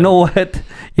 No. You know what?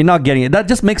 You're not getting it. That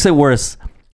just makes it worse.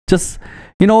 Just,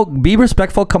 be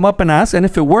respectful, come up and ask, and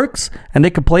if it works and they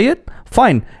can play it,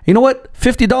 fine. You know what?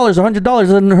 $50 or $100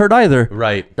 doesn't hurt either.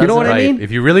 Right. You know what I mean?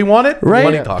 If you really want it,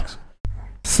 money talks.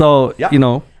 So,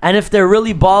 And if they're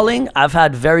really balling, I've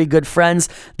had very good friends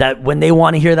that when they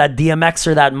want to hear that DMX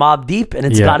or that Mobb Deep, and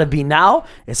it's got to be now,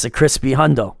 it's a crispy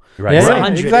hundo. Right. It's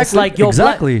 100. Exactly. It's like, yo,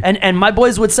 exactly. And my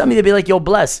boys would send me, they'd be like, yo,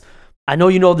 Bless, I know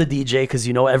you know the DJ because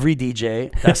you know every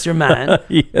DJ. That's your man.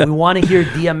 We want to hear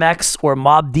DMX or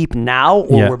Mobb Deep now,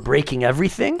 or we're breaking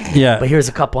everything. Yeah. But here's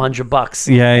a couple $100.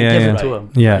 Give it to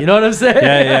him. Yeah. You know what I'm saying?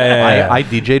 Yeah. I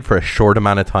DJ'd for a short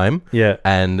amount of time. Yeah.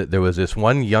 And there was this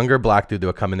one younger black dude that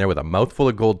would come in there with a mouthful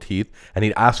of gold teeth, and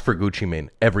he'd ask for Gucci Mane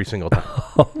every single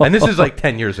time. And this is like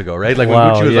 10 years ago, right? Like when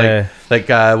Gucci was like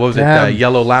what was it?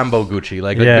 Yellow Lambo Gucci,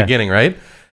 like the beginning, right?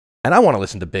 And I want to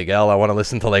listen to Big L. I want to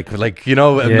listen to Nas.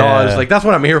 Like that's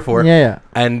what I'm here for. Yeah.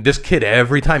 And this kid,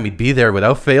 every time he'd be there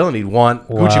without fail, and he'd want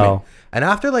Gucci Mane. And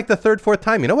after like the third, fourth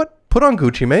time, you know what? Put on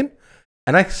Gucci Mane.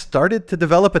 And I started to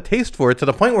develop a taste for it to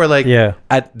the point where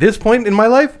at this point in my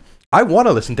life, I want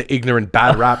to listen to ignorant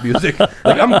bad rap music.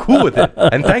 Like I'm cool with it.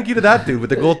 And thank you to that dude with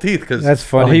the gold teeth, because that's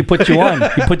funny. He put you on.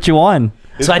 He put you on.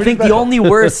 So I think the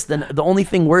only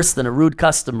thing worse than a rude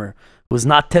customer who's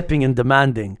not tipping and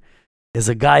demanding is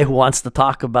a guy who wants to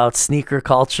talk about sneaker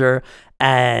culture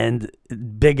and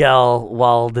Big L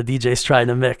while the DJ's trying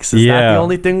to mix. Is that the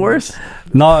only thing worse?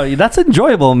 No, that's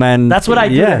enjoyable, man. That's what I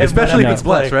do. Especially if it's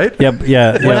Bless, right? Yep.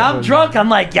 When I'm drunk, I'm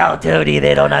like, yo, Toddy,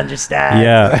 they don't understand.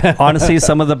 Yeah. Honestly,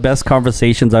 some of the best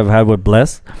conversations I've had with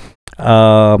Bless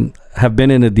have been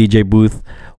in a DJ booth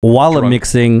while I'm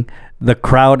mixing. The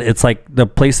crowd, it's like the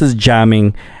place is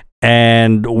jamming,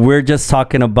 and we're just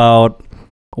talking about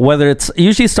whether it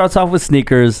usually starts off with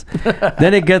sneakers,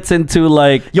 then it gets into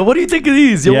like, yo, what do you think of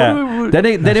these? Yo, Then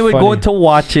it would go into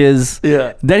watches.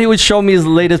 Yeah. Then he would show me his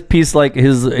latest piece, like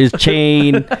his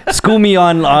chain, school me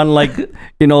on like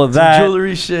that some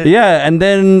jewelry shit. Yeah, and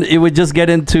then it would just get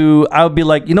into. I would be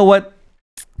like, you know what?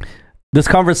 This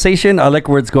conversation, I like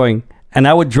where it's going. And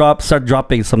I would start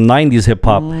dropping some 90s hip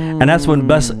hop. And that's when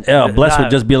Bless would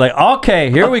just be like,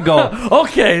 okay, here we go.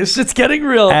 Okay, shit's getting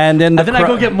real. And then I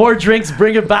go get more drinks,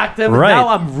 bring it back to him. Right. And now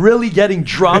I'm really getting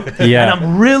drunk. And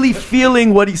I'm really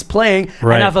feeling what he's playing.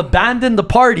 Right. And I've abandoned the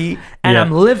party. And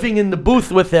I'm living in the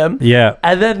booth with him. Yeah.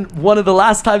 And then one of the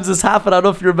last times this happened, I don't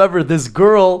know if you remember, this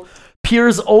girl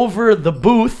peers over the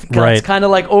booth, it's kind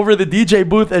of like over the DJ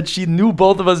booth, and she knew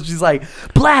both of us. She's like,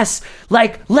 Bless,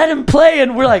 like, let him play.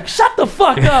 And we're like, shut the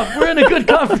fuck up, we're in a good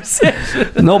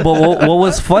conversation. No, but what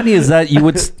was funny is that you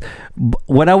would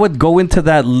when I would go into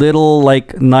that little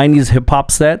like 90s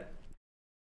hip-hop set,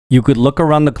 you could look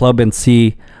around the club and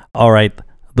see, all right,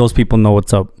 those people know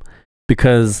what's up,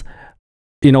 because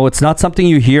it's not something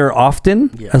you hear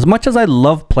often. As much as I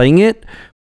love playing it,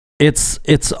 it's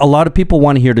a lot of people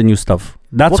want to hear the new stuff.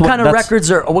 What kind of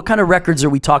records are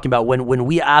we talking about when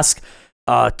we ask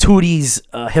Toddy's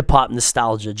hip hop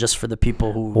nostalgia, just for the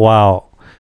people who? Wow.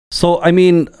 So I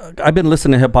mean, I've been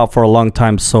listening to hip hop for a long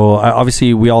time. So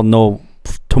obviously we all know,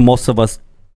 to most of us,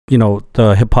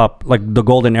 the hip hop, like the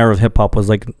golden era of hip hop was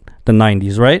like the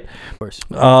 90s, right? Of course.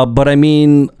 But I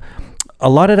mean,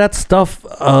 a lot of that stuff,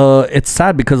 it's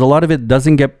sad because a lot of it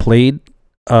doesn't get played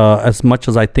as much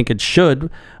as I think it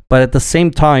should. But at the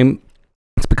same time,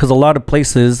 it's because a lot of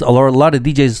places, a lot of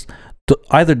DJs,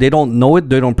 either they don't know it,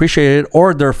 they don't appreciate it,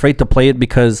 or they're afraid to play it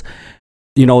because,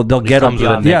 you know, they'll get up.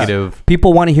 Negative.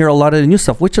 People want to hear a lot of the new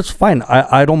stuff, which is fine.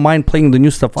 I don't mind playing the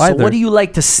new stuff either. So what do you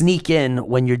like to sneak in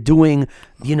when you're doing,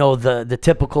 you know, the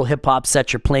typical hip hop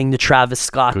set? You're playing the Travis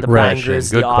Scott, the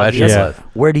bangers, the obvious. Yeah.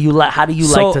 Where do you like? How do you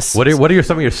like to? What are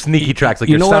some of your sneaky tracks, like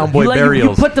your Soundboy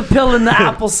Burials? You put the pill in the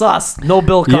applesauce. No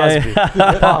Bill Cosby.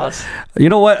 Pause. You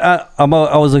know what?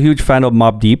 I was a huge fan of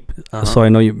Mobb Deep, so I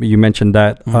know you mentioned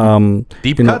that.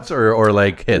 Deep cuts or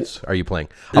like hits are you playing?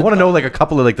 I want to know like a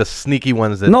couple of like the sneaky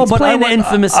ones that. No, but playing the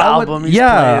infamous album.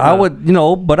 I would, you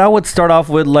know, but I would start off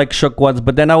with like Shook Ones,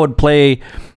 but then I would play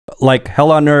like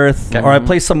Hell on Earth, or I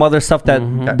play some other stuff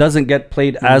that doesn't get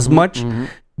played as much.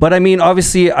 But I mean,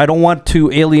 obviously, I don't want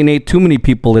to alienate too many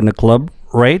people in the club,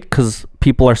 right? Because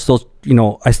people are still, you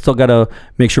know, I still gotta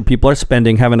make sure people are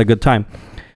spending, having a good time.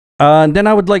 And then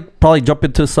I would like probably jump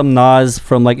into some Nas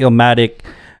from like Illmatic,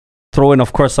 throw in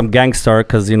of course some Gangstar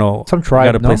because you know some Tribe.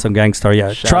 Gotta play some Gangstar,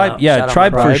 yeah.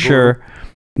 Tribe for Tribe. sure.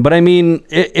 But I mean,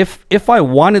 if I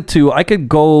wanted to, I could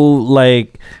go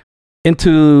like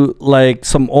into like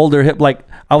some older hip. Like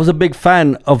I was a big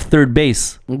fan of Third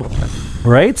Bass,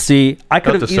 right? See, I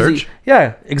could have easily,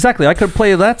 yeah, exactly. I could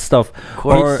play that stuff.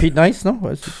 Or Pete Nice, no?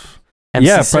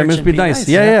 Yeah, Prime Minister Pete Nice.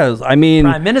 Yeah. I mean,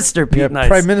 Prime Minister Pete Nice.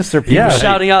 Prime Minister Pete. Yeah,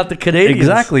 shouting out the Canadians.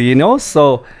 Exactly. You know,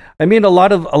 so I mean, a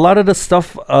lot of the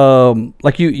stuff,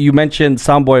 like you mentioned,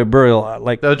 Soundboy Burial,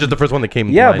 like that was just the first one that came.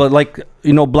 Yeah, but like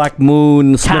you know, Black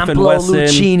Moon, Smith and Wesson,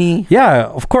 Lucchini. Yeah,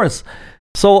 of course.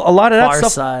 So a lot of that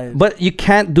stuff, Side. but you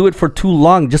can't do it for too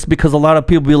long, just because a lot of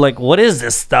people be like, "What is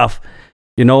this stuff?"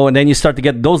 You know, and then you start to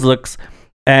get those looks,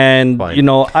 and you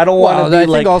know, I don't want to. I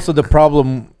think also the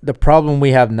problem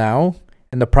we have now,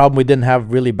 and the problem we didn't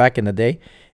have really back in the day,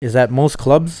 is that most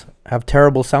clubs have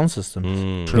terrible sound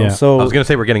systems. Yeah. So I was gonna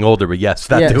say we're getting older, but yes,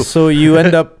 that too. So you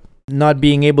end up not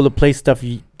being able to play stuff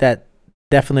that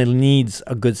definitely needs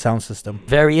a good sound system.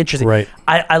 Very interesting. Right.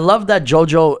 I love that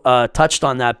JoJo touched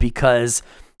on that because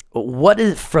what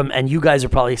you guys are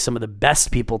probably some of the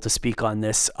best people to speak on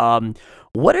this.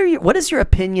 What is your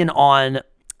opinion on,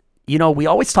 you know, we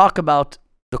always talk about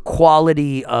the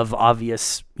quality of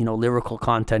obvious, you know, lyrical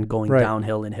content going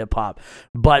downhill in hip hop,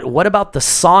 but what about the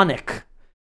sonic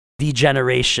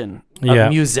degeneration of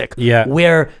music? Yeah.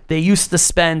 Where they used to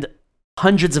spend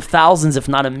hundreds of thousands, if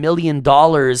not $1 million,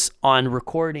 on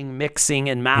recording, mixing,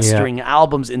 and mastering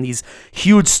albums in these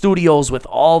huge studios with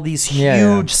all these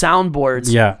huge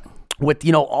soundboards. Yeah. With,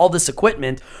 you know, all this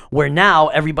equipment, where now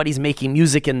everybody's making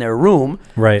music in their room.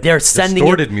 Right. They're sending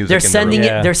it. They're sending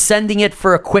it. They're sending it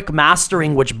for a quick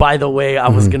mastering. Which, by the way, I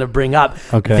was gonna bring up.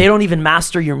 Okay. They don't even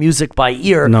master your music by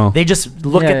ear. No. They just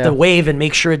look at the wave and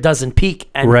make sure it doesn't peak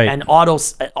and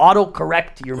auto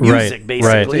correct your music.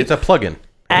 Basically, It's a plugin.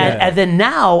 And then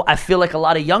now I feel like a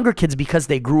lot of younger kids, because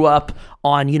they grew up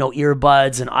on, you know,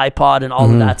 earbuds and iPod and all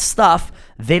of that stuff,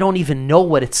 they don't even know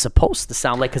what it's supposed to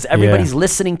sound like because everybody's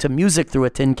listening to music through a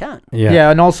tin can. Yeah,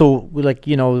 and also like,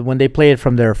 you know, when they play it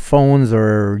from their phones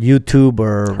or YouTube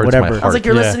or whatever, sounds like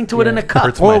you're listening to it in a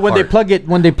cup. Or when they plug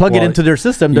it into their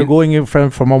system, they're going in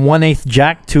from a 1/8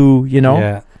 jack to, you know.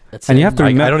 Yeah. And you have to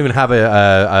remember, I don't even have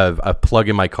a plug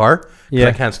in my car because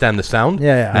I can't stand the sound.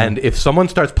 And if someone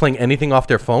starts playing anything off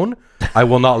their phone, I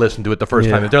will not listen to it the first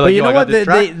time. If they're like, but you know what?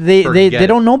 They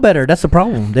don't know better. That's the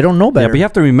problem. They don't know better. Yeah, but you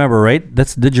have to remember, right?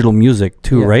 That's digital music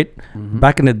too, right?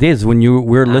 Back in the days when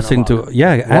we're listening to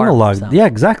analog. Yeah,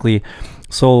 exactly.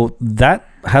 So that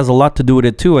has a lot to do with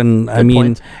it too, and I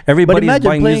mean, everybody's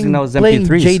buying music now as MP3s.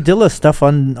 Playing Jay Dilla stuff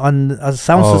on a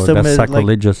sound system that's is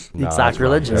sacrilegious. Like,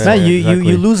 sacrilegious. Man,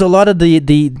 you lose a lot of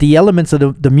the elements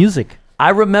of the music. I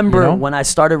remember when I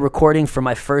started recording for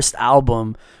my first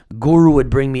album, Guru would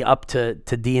bring me up to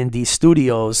D&D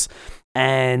Studios,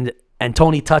 and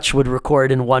Tony Touch would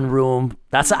record in one room.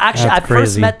 I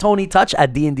first met Tony Touch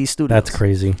at D&D Studios. That's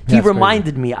crazy. He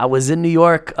reminded me. I was in New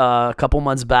York a couple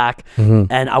months back,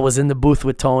 and I was in the booth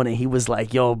with Tony. He was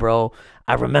like, "Yo, bro,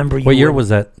 I remember you." What year was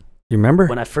that? You remember?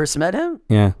 When I first met him?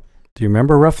 Yeah. Do you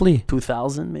remember roughly?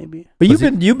 2000 maybe. But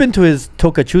you've been to his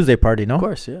Toka Tuesday party, no? Of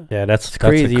course, yeah. Yeah, that's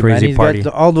crazy, a crazy man. party. He's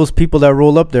got all those people that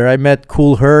roll up there. I met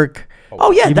Cool Herc.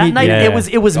 Oh yeah, that night it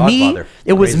was me.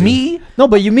 It was me. No,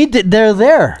 but you meet they're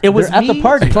there. It was at me, the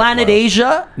party. Planet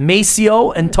Asia,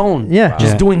 Maceo, and Tone. Yeah,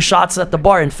 just doing shots at the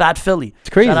bar in Fat Philly. It's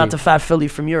crazy. Shout out to Fat Philly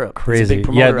from Europe. Crazy. He's a big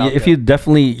promoter out if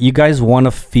there. you guys want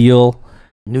to feel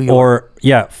New York,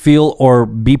 or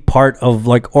be part of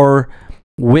or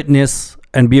witness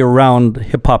and be around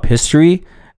hip hop history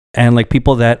and like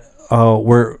people that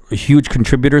were huge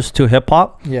contributors to hip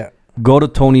hop. Yeah. Go to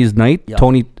Tony's night. Yeah.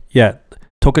 Tony. Yeah.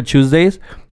 Toka Tuesdays,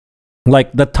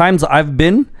 like the times I've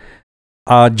been,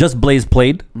 Just Blaze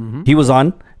played. He was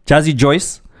on. Jazzy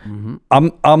Joyce.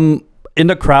 I'm in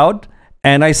the crowd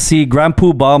and I see Grand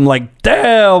Poobah. I'm like,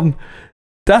 damn,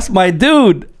 that's my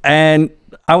dude. And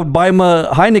I would buy him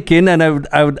a Heineken and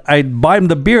I'd buy him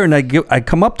the beer and I'd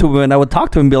come up to him and I would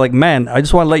talk to him and be like, man, I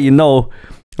just want to let you know,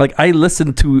 like, I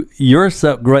listened to your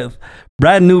set,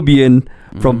 Brand Nubian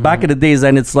from back in the days,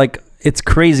 and it's like, it's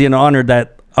crazy and an honor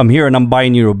that I'm here and I'm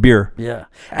buying you a beer. Yeah.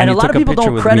 And a lot of people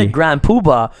don't credit Grand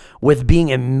Poobah with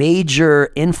being a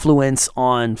major influence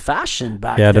on fashion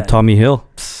back then. Yeah, the Tommy Hill.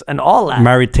 And all that.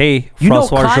 Marité,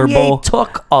 Francois Kanye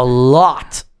took a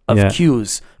lot of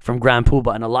cues from Grand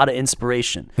Poobah and a lot of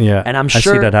inspiration. Yeah, and I'm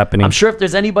sure I see that happening. I'm sure if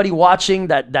there's anybody watching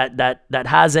that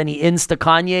has any insta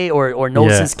Kanye or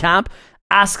knows his camp,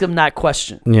 ask him that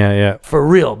question. Yeah. For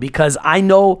real, because I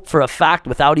know for a fact,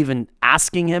 without even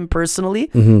asking him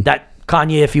personally, that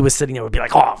Kanye, if he was sitting there, would be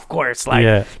like, "Oh, of course,"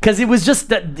 like, because it was just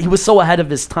that he was so ahead of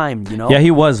his time, you know. Yeah,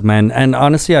 he was, man. And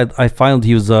honestly, I found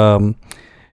he was.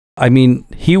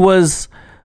 He was.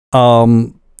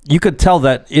 You could tell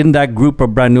that in that group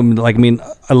of Brand New, like, I mean,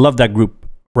 I love that group,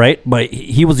 right? But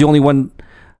he was the only one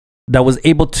that was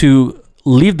able to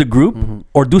leave the group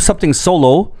or do something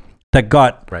solo that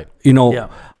got, you know,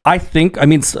 I think, I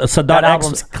mean, Sadat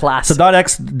X, classic. Sadat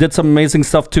X did some amazing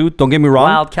stuff too. Don't get me wrong.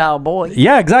 Wild Cowboy.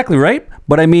 Yeah, exactly, right?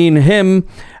 But I mean,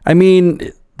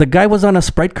 the guy was on a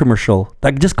Sprite commercial.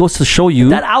 That just goes to show you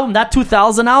that album, that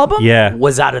 2000 album,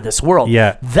 was out of this world.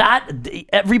 Yeah,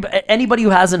 anybody who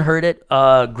hasn't heard it,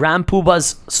 Grand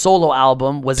Poobah's solo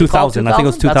album was 2000. I think it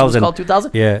was 2000. That's what it's called,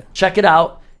 2000. Yeah, check it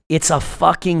out. It's a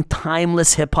fucking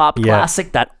timeless hip hop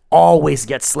classic that always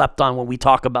gets slept on when we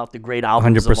talk about the great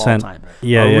albums 100%. Of all time.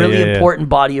 Yeah, a really important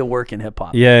body of work in hip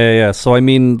hop. Yeah. So I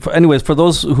mean, for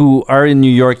those who are in New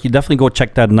York, you definitely go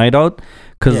check that night out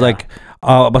because like.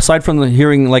 Aside from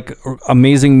hearing like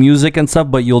amazing music and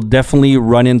stuff, but you'll definitely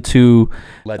run into,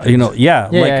 legends.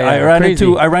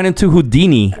 I ran into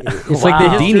Houdini. It's like the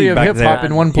history of hip hop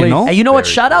in one place. You know? And you know what?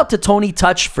 Shout out to Tony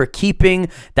Touch for keeping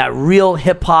that real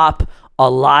hip hop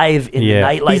alive in the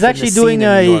nightlife. He's actually doing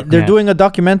they're doing a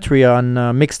documentary on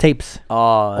mixtapes.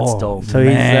 Oh, that's dope. So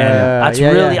he's that's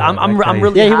really I'm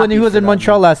really happy he was in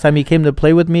Montreal last time. He came to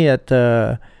play with me at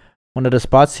one of the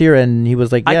spots here, and he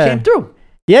was like, I came through.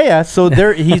 Yeah. So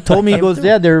he told me, he goes,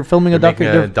 they're filming a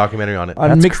documentary on it.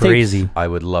 On that's crazy. I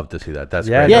would love to see that. That's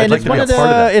great. Yeah, and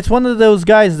it's one of those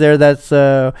guys there that's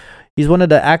he's one of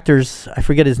the actors. I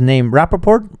forget his name.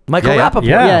 Rappaport? Michael Rappaport.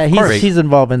 Yeah, he's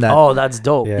involved in that. Oh, that's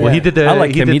dope. Yeah. Well, he did the I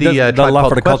like him. He did a lot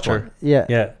for the culture.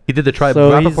 Yeah. He did the Tribe.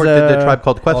 Rappaport did the Tribe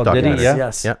Called Quest documentary.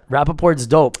 Yes. Rappaport's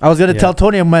dope. I was gonna tell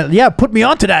Tony, I'm like, put me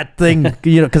onto that thing,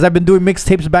 because I've been doing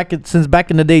mixtapes since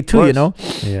back in the day too, you know.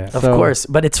 Yeah. Of course,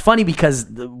 but it's funny because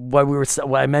what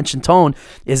I mentioned Tone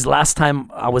is last time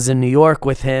I was in New York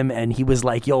with him, and he was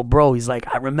like, "Yo, bro," he's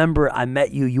like, "I remember I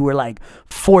met you. You were like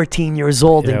 14 years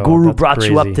old, and Guru brought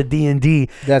you up to D&D,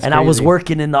 and I was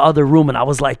working in the other room, and I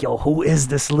was like, yo, who is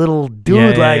this little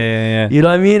dude? You know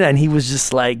what I mean?" And he was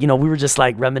just like, we were just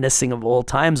like reminiscing of old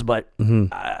times, but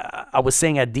I was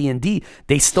saying at D&D,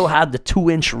 they still had the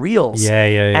 2-inch reels.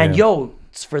 And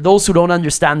for those who don't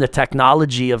understand the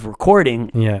technology of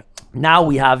recording, now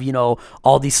we have,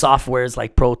 all these softwares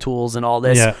like Pro Tools and all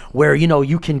this, where,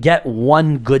 you can get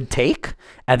one good take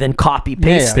and then copy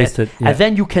paste it. And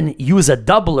then you can use a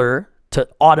doubler to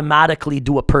automatically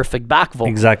do a perfect back vocal.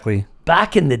 Exactly.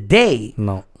 Back in the day,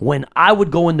 when I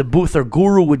would go in the booth or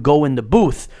Guru would go in the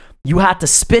booth, you had to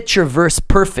spit your verse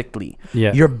perfectly.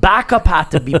 Your backup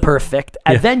had to be perfect.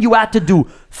 And then you had to do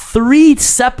 3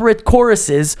 separate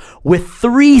choruses with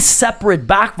 3 separate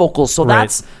back vocals. So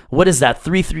that's, what is that?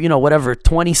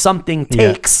 20 something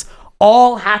takes.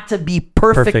 All had to be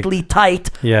perfectly tight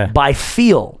by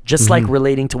feel, just like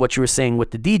relating to what you were saying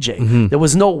with the DJ. There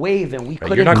was no wave, and we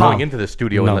couldn't. You're not going into the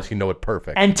studio unless you know it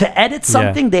perfect. And to edit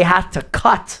something, they had to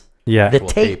cut the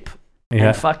tape.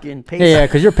 And fucking paste. Yeah,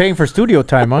 because you're paying for studio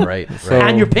time, huh? Right.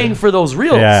 And you're paying for those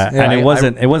reels. And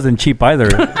it wasn't cheap either.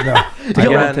 To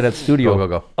get into that studio.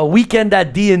 Go. A weekend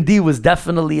at D&D was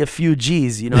definitely a few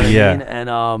G's. You know what I mean?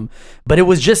 And but it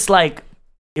was just like,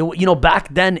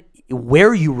 back then,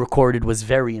 where you recorded was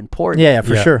very important. Yeah,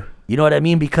 for sure. You know what I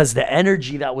mean? Because the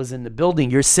energy that was in the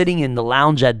building, you're sitting in the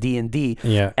lounge at D&D,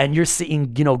 and you're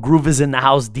seeing, Groove is in the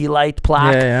house, D-Light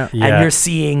plaque, and you're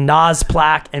seeing Nas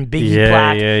plaque and Biggie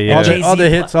plaque,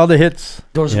 all the hits.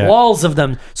 There's walls of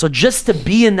them. So just to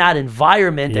be in that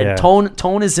environment, and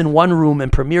Tone is in one room and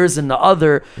Premier's in the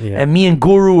other, and me and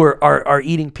Guru are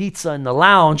eating pizza in the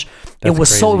lounge. It was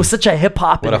such a hip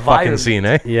hop environment. What a fucking scene,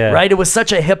 eh? Yeah. Right? It was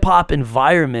such a hip hop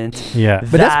environment. Yeah.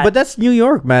 But that's New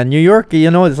York, man. New York,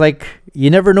 it's like you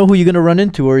never know who you're gonna run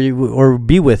into or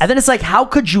be with. And then it's like, how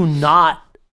could you not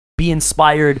be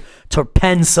inspired to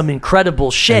pen some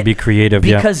incredible shit and be creative?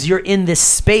 Because you're in this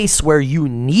space where you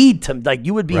need to, like,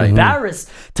 you would be embarrassed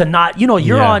to not.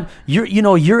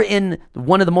 You're in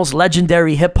one of the most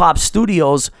legendary hip hop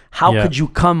studios. How could you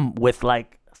come with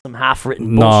like some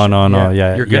half-written bullshit? No.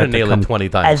 You're gonna nail it 20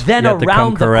 times. And then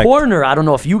around the corner, I don't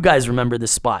know if you guys remember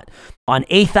this spot on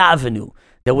 8th Avenue.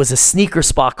 There was a sneaker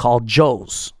spot called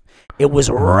Joe's. It was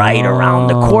right around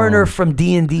the corner from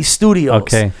D&D Studios.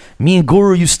 Okay. Me and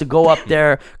Guru used to go up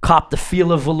there, cop the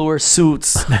Fila velour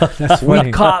suits.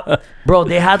 We cop, bro,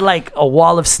 they had like a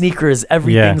wall of sneakers.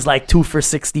 Everything's like 2 for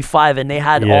 $65, and they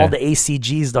had all the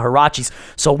ACGs, the Hirachis.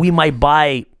 So we might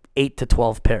buy 8 to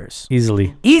 12 pairs.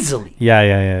 Easily.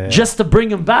 Yeah. Just to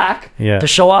bring him back to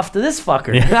show off to this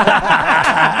fucker.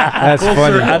 That's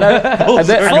funny.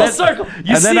 Full circle.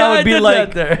 You see how I did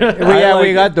that there?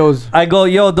 We got those. I go,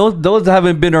 yo, those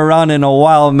haven't been around in a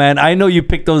while, man. I know you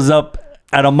picked those up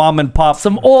at a mom and pop.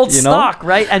 Some old stock,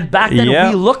 right? And back then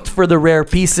we looked for the rare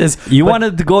pieces. You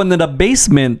wanted to go into the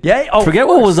basement. Yeah. Oh, forget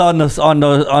what was on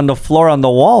the floor on the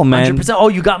wall, man. 100%. Oh,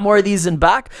 you got more of these in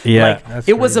back? Yeah. Like,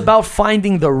 it was about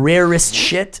finding the rarest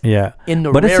shit in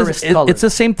the rarest color. It's the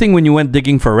same thing when you went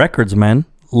digging for records, man.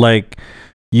 Like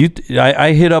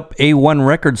I hit up A1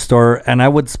 record store and I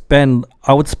would spend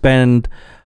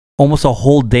almost a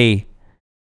whole day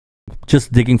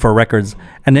just digging for records,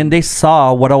 and then they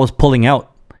saw what I was pulling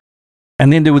out,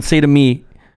 and then they would say to me,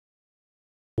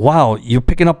 "Wow, you're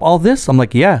picking up all this?" I'm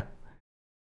like, "Yeah."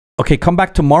 Okay, come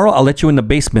back tomorrow. I'll let you in the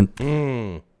basement.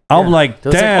 I'm like,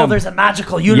 damn. Like, there's a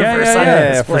magical universe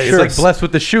under this place. It's like blessed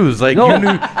with the shoes. Like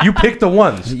you picked the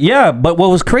ones. Yeah, but what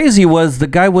was crazy was the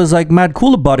guy was like mad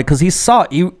cool about it because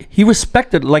he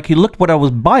respected, like he looked what I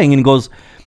was buying and he goes,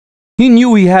 he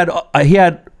knew he had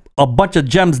a bunch of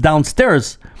gems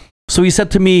downstairs. So he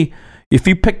said to me, if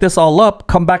you pick this all up,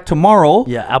 come back tomorrow.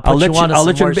 Yeah, I'll let you in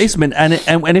the basement.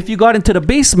 And if you got into the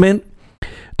basement,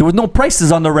 there was no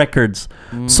prices on the records.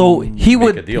 So he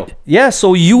would, a deal.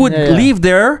 So you would leave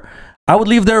there. I would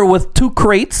leave there with 2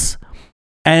 crates,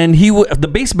 and he would the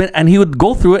basement, and he would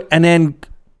go through it and then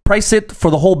price it for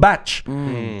the whole batch.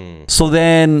 So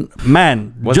then,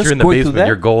 man, once just you're in the basement,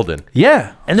 you're golden.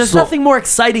 Yeah, and there's nothing more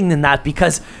exciting than that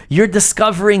because you're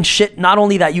discovering shit not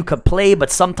only that you could play, but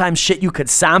sometimes shit you could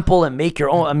sample and make your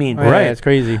own. I mean, right? It's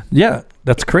crazy. Yeah,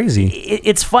 that's crazy.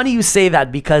 It's funny you say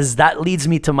that because that leads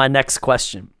me to my next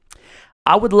question.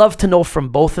 I would love to know from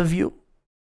both of you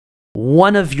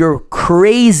one of your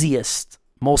craziest,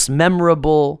 most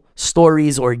memorable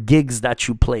stories or gigs that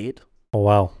you played. Oh,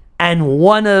 wow. And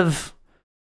one of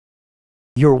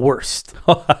your worst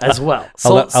as well.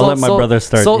 I'll let my brother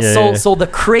start. So the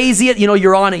craziest,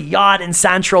 you're on a yacht in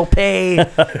Saint-Tropez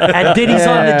and Diddy's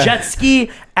on the jet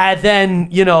ski, and then,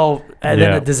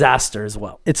 then a disaster as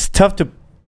well. It's tough to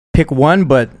pick one,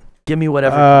 but give me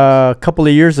whatever. A couple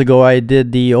of years ago, I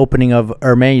did the opening of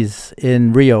Hermes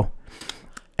in Rio.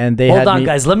 And they Hold on,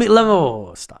 guys. Let me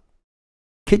stop.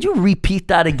 Could you repeat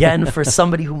that again for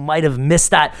somebody who might have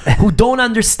missed that, who don't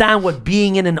understand what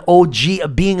being an OG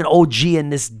in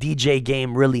this DJ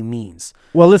game really means?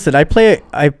 Well, listen, I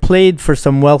played for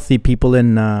some wealthy people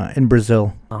in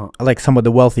Brazil, like some of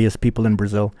the wealthiest people in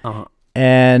Brazil,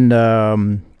 and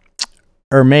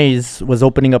Hermes was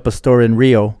opening up a store in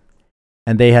Rio,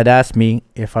 and they had asked me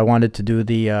if I wanted to do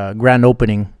the grand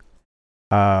opening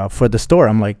for the store.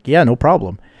 I'm like, yeah, no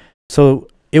problem. So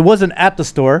it wasn't at the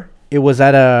store. It was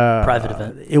at a private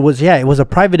event. It was a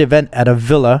private event at a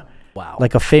villa. Wow.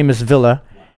 Like a famous villa.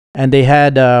 And they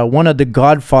had one of the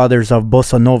godfathers of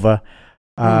Bossa Nova.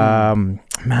 Man,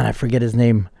 I forget his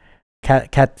name.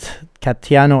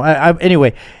 Catiano.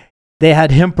 Anyway, they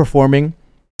had him performing,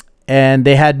 and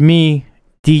they had me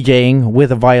DJing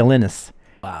with a violinist.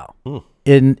 Wow.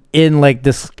 In like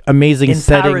this amazing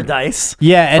setting, paradise.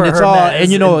 Yeah, and it's all,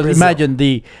 and imagine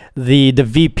the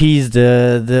VPs,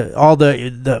 all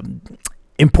the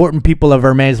important people of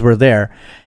Hermes were there,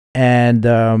 and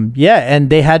and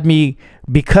they had me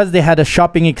because they had a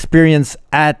shopping experience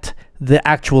at the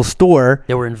actual store.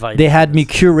 They were invited. They had me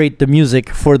curate the music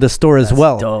for the store as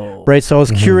well. Dope. Right, so I was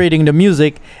curating the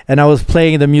music and I was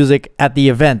playing the music at the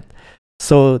event.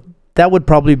 So that would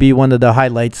probably be one of the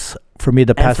highlights for me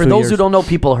the past 2 years. And for those who don't know,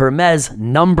 people, Hermes,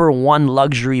 #1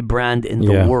 luxury brand in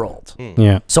the world.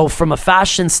 Yeah. So from a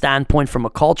fashion standpoint, from a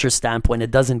culture standpoint,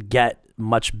 it doesn't get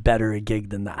much better a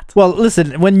gig than that. Well,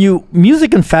 listen, when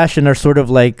music and fashion are sort of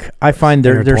like, I find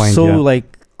they're so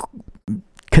like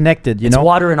connected, It's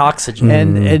water and oxygen.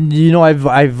 And you know,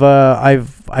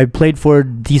 I've played for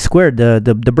D Squared,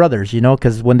 the brothers,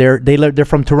 because when they're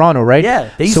from Toronto, right? Yeah,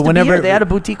 they used to be here. They had a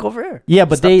boutique over here. Yeah,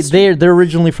 but they're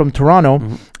originally from Toronto,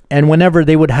 and whenever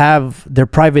they would have their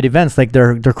private events, like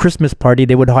their Christmas party,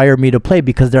 they would hire me to play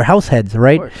because they're house heads,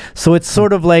 right? So it's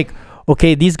sort of like,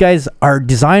 okay, these guys are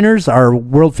designers, are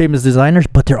world famous designers,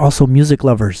 but they're also music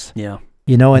lovers. Yeah.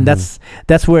 And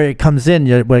that's where it comes in.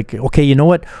 You're like, okay, you know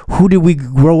what? Who did we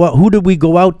grow up? Who did we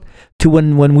go out to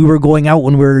when we were going out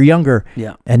when we were younger?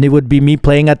 Yeah. And it would be me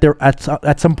playing at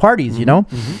some parties,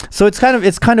 So it's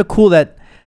kind of cool that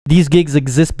these gigs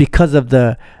exist because of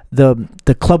the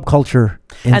club culture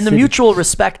and the mutual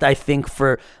respect, I think,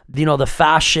 for the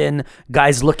fashion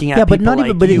guys looking at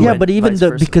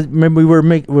because remember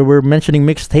we were mentioning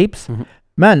mixtapes.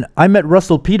 Man, I met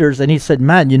Russell Peters and he said,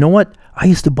 man, you know what? I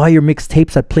used to buy your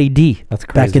mixtapes at Play D. That's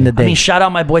crazy. Back in the day. I mean, shout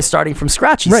out my boy Starting From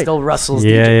Scratch. He's still Russell's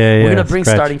DJ. We're going to bring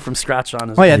Starting From Scratch on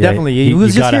as well. Oh, yeah, definitely. He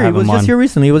was just here. He was just here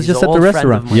recently. He was just at the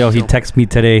restaurant. Yo, he texted me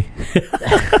today.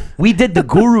 We did the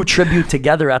Guru tribute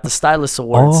together at the Stylus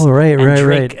Awards. Oh, right.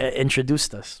 Drake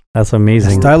introduced us. That's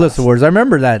amazing. Stylus Awards. I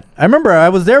remember that. I remember I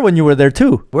was there when you were there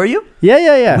too. Were you?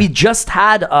 Yeah. We just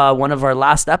had one of our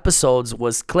last episodes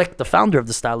was Click, the founder of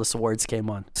the Stylus Awards, came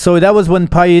on. So that was when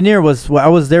Pioneer was. I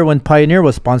was there when Pioneer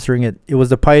was sponsoring it. It was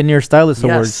the Pioneer Stylus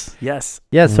Awards. Yes.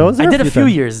 Yeah. So I was there. I did a few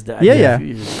years there. Yeah.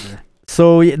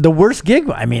 So the worst gig?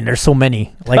 I mean, there's so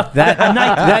many like that.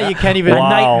 That you can't even.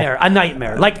 A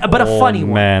nightmare. But a funny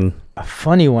one. Man, a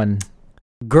funny one.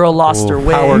 Girl lost her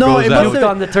way. No, it wasn't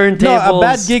on the turntables. No, a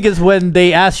bad gig is when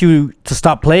they ask you to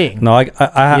stop playing. No, I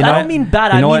don't mean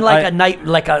bad. I mean like a night,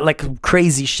 like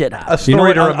crazy shit happened. A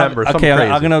story to remember. Okay,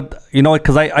 I'm gonna,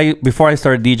 because I before I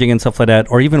started DJing and stuff like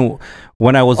that, or even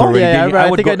when I was already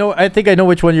DJing, I think I know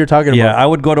which one you're talking about. Yeah, I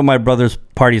would go to my brother's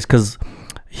parties because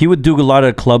he would do a lot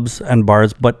of clubs and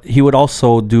bars, but he would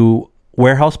also do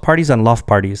warehouse parties and loft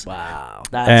parties. Wow.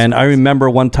 And I remember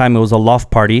one time it was a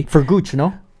loft party for Gooch,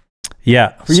 no?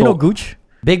 Yeah. You know Gooch?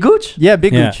 Big Gooch? Yeah,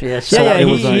 Big Gooch. He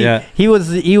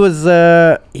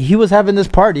was having this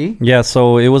party. Yeah,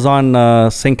 so it was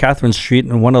on St. Catherine Street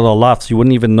in one of the lofts. You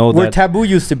wouldn't even know where Taboo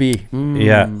used to be.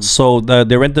 Yeah. So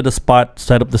they rented a spot,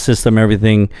 set up the system,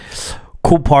 everything.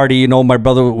 Cool party. My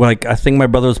brother, I think my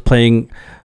brother was playing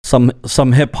some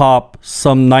hip hop,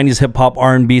 some 90s hip hop,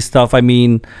 R&B stuff. I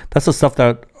mean, that's the stuff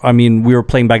that we were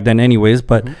playing back then anyways,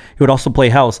 but he would also play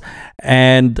house.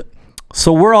 And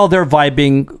so we're all there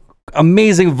vibing,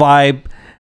 amazing vibe.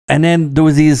 And then there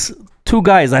was these two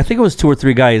guys, I think it was 2 or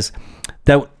 3 guys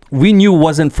that we knew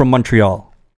wasn't from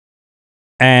Montreal.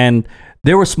 And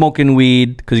they were smoking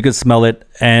weed because you could smell it.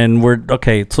 And we're,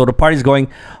 okay, so the party's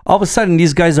going. All of a sudden,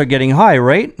 these guys are getting high,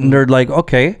 right? And they're like,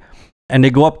 okay. And they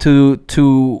go up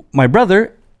to my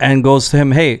brother and goes to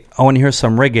him, hey, I want to hear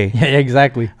some reggae. Yeah,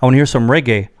 exactly. I want to hear some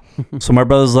reggae. So my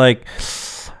brother's like,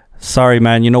 sorry,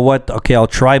 man, you know what? Okay, I'll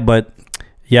try, but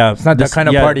yeah. It's not that kind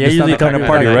of party. It's not that kind of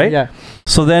party, right? Yeah.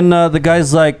 So then the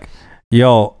guy's like,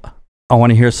 yo, I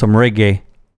want to hear some reggae.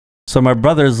 So my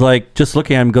brother's like, just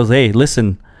looking at him, goes, hey,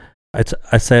 listen.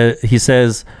 He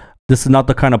says, this is not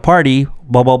the kind of party,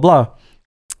 blah, blah, blah.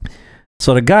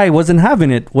 So the guy wasn't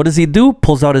having it. What does he do?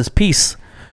 Pulls out his piece,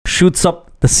 shoots up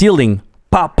the ceiling,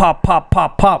 pop, pop, pop,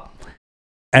 pop, pop.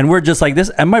 And we're just like this.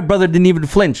 And my brother didn't even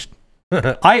flinch.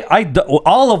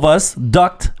 All of us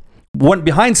ducked, went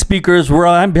behind speakers.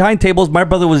 I'm behind tables. My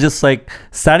brother was just like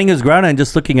standing his ground and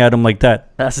just looking at him like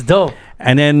that. That's dope.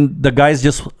 And then the guys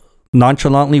just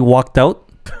nonchalantly walked out.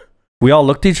 We all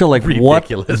looked at each other like,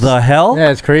 ridiculous. What the hell?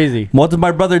 Yeah, it's crazy. What did my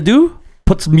brother do?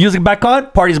 Puts music back on,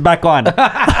 party's back on. It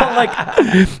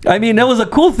was a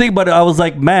cool thing, but I was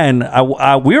like, man,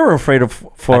 we were afraid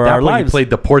for our lives. You played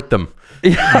Deport Them.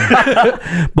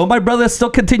 But my brother still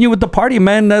continued with the party,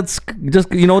 man. That's just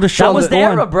the show. That was the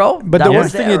era, bro. But the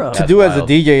worst thing to do as a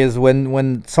DJ is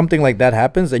when something like that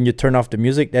happens and you turn off the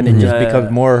music, then it just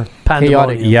becomes more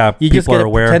chaotic. Yeah, you just gotta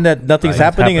pretend that nothing's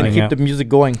happening and keep the music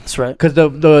going. That's right. Because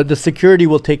the security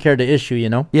will take care of the issue,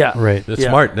 Yeah, right. That's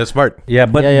smart. That's smart. Yeah,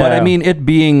 but I mean, it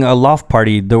being a loft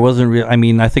party, there wasn't real. I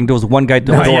mean, I think there was one guy at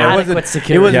the door.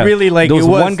 It was really like there was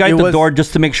one guy at the door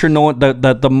just to make sure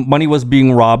that the money was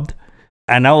being robbed.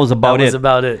 And that was about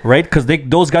it. Right? Because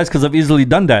those guys could have easily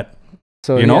done that.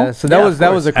 So so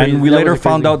that was a crazy. And we later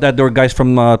found out that there were guys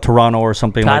from Toronto or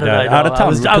something like that out of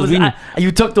town.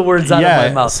 You took the words out of my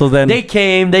mouth. So then they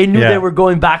came. They knew they were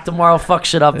going back tomorrow. Fuck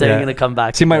shit up. They're gonna come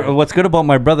back. See, what's good about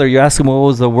my brother? You ask him what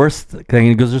was the worst thing.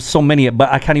 He goes, "There's so many, but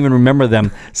I can't even remember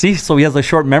them." See, so he has a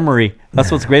short memory.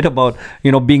 That's what's great about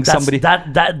being somebody.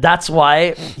 That's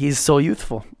why he's so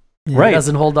youthful. Right. He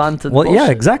doesn't hold on to the bullshit. Yeah,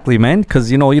 exactly, man.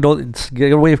 Because you don't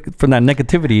get away from that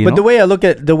negativity. But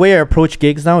the way I approach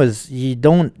gigs now is you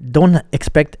don't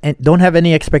have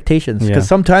any expectations, because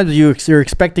sometimes you're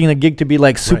expecting a gig to be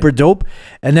like super dope,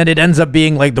 and then it ends up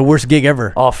being like the worst gig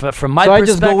ever. Oh, from my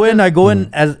perspective, I go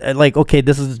in as like, okay,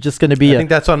 this is just gonna be. I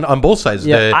think that's on both sides,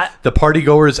 the party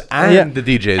goers and the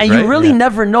DJs, and you really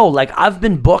never know. Like, I've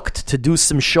been booked to do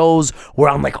some shows where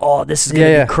I'm like, oh, this is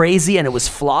gonna be crazy, and it was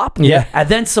flop. Yeah, and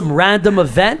then some random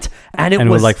event, and it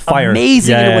was like fire.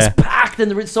 Amazing, and it was packed,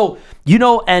 and so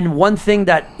and one thing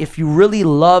that if you really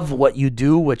love what you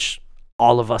do, which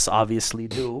all of us obviously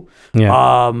do,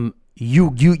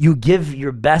 you give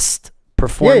your best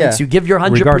performance. You give your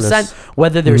 100%,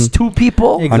 whether there's two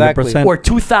people, exactly, or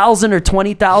 2,000 or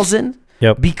 20,000,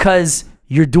 because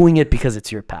you're doing it because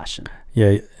it's your passion.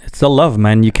 Yeah, it's the love,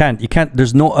 man. You can't.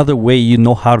 There's no other way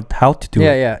how to do it.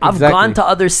 Yeah, exactly. I've gone to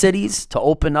other cities to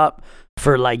open up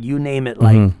for, like, you name it,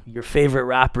 like your favorite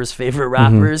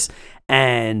rappers,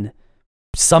 and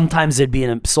sometimes it'd be in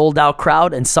a sold out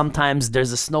crowd, and sometimes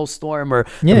there's a snowstorm, or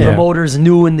the promoter's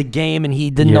new in the game and he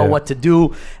didn't know what to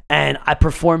do, and I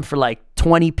performed for like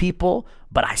 20 people,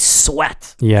 but I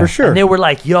sweat. For sure. And they were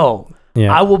like, yo,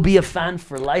 I will be a fan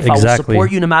for life. Exactly. I will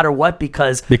support you no matter what,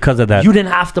 because of that. You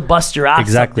didn't have to bust your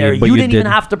ass up there. But you didn't even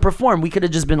have to perform. We could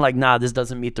have just been like, nah, this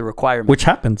doesn't meet the requirement. Which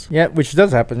happens. Yeah, which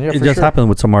does happen. Yeah, it just happens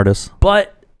with some artists.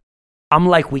 But I'm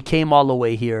like, we came all the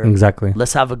way here. Exactly.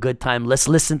 Let's have a good time. Let's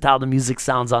listen to how the music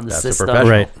sounds on the system.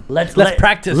 Right. Let's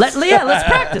practice. Let's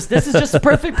practice. This is just a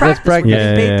perfect practice. We're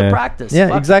getting paid to practice.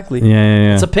 Yeah, exactly.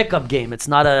 Yeah. It's a pickup game. It's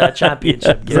not a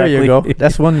championship game. There you go.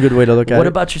 That's one good way to look at it. What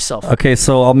about yourself? Okay,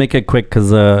 so I'll make it quick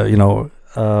because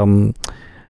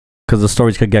because the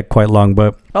stories could get quite long.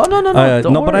 But no.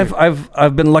 Don't but worry.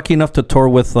 I've been lucky enough to tour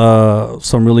with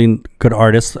some really good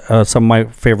artists, some of my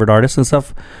favorite artists and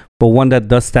stuff. But one that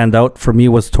does stand out for me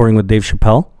was touring with Dave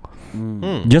Chappelle,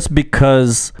 just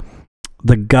because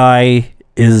the guy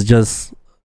is just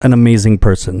an amazing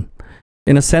person,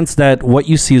 in a sense that what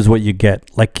you see is what you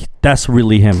get. Like, that's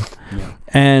really him. Yeah.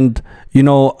 And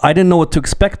I didn't know what to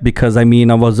expect, because I've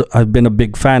been a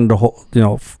big fan the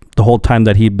whole time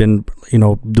that he'd been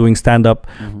doing stand-up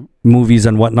movies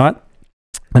and whatnot,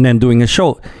 and then doing his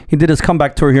show. He did his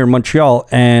comeback tour here in Montreal,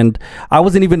 and I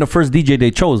wasn't even the first DJ they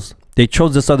chose. They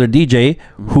chose this other DJ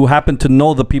who happened to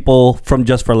know the people from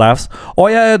Just for Laughs. Oh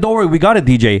yeah, don't worry, we got a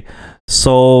DJ.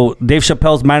 So Dave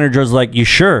Chappelle's manager's like, you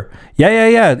sure?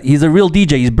 Yeah. He's a real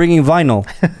DJ. He's bringing vinyl.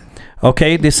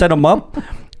 Okay, they set him up.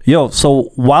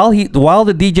 So while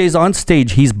the DJ's on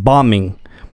stage, he's bombing.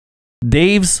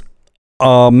 Dave's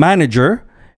manager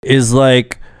is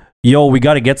like, yo, we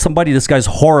got to get somebody. This guy's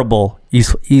horrible.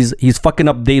 He's fucking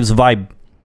up Dave's vibe.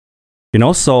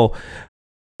 So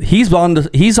he's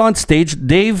on stage.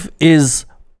 Dave is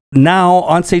now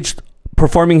on stage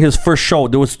performing his first show.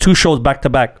 There was 2 shows back to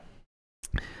back.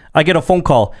 I get a phone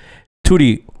call.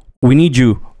 Toddy, we need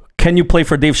you. Can you play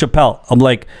for Dave Chappelle? I'm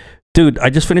like, dude, I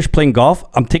just finished playing golf.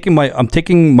 I'm taking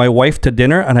my wife to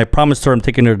dinner, and I promised her I'm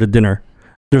taking her to dinner.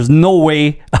 There's no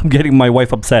way I'm getting my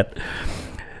wife upset.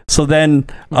 So then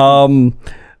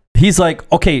he's like,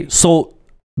 okay, so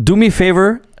do me a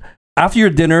favor. After your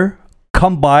dinner,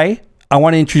 come by. I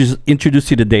want to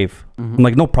introduce you to Dave. I'm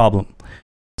like, no problem.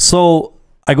 So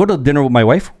I go to dinner with my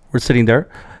wife. We're sitting there.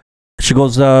 She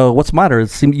goes, what's the matter? It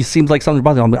seems like something's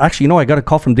bothering you. I'm like, actually, I got a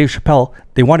call from Dave Chappelle.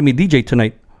 They wanted me DJ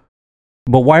tonight.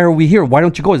 But why are we here? Why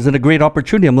don't you go? Is it a great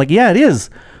opportunity? I'm like, yeah, it is.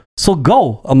 So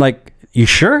go. I'm like, you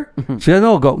sure? She said,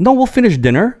 no, go. No, we'll finish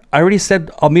dinner. I already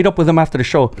said I'll meet up with him after the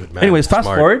show. Anyways, fast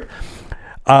forward.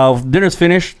 Dinner's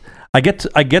finished. I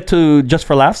get to Just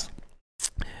for Laughs.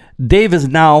 Dave is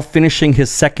now finishing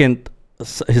his second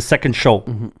show.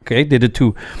 Okay, they did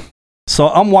 2. So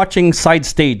I'm watching side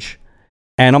stage,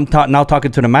 and I'm now talking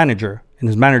to the manager, and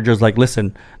his manager's like,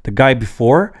 listen, the guy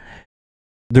before,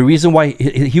 the reason why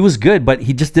he was good, but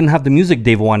he just didn't have the music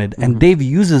Dave wanted, and Dave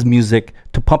uses music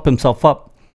to pump himself up.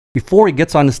 Before he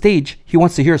gets on the stage, he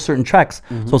wants to hear certain tracks.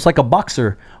 So it's like a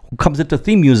boxer who comes into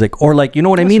theme music, or like, you know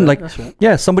what I mean? Right, like,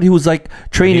 yeah, somebody who's like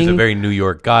training. He's a very New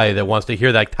York guy that wants to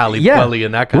hear that Tally Quelly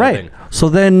and that kind of thing. So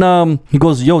then he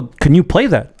goes, yo, can you play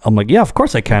that? I'm like, yeah, of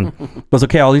course I can. He goes,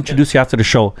 okay, I'll introduce you after the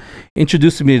show.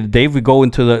 Introducing me to Dave. We go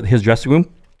into his dressing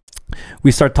room.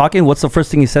 We start talking. What's the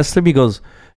first thing he says to me? He goes,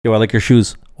 yo, I like your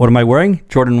shoes. What am I wearing?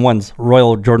 Jordan 1s,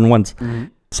 Royal Jordan 1s. Mm-hmm.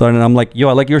 So then I'm like, yo,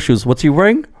 I like your shoes. What's he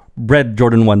wearing? Red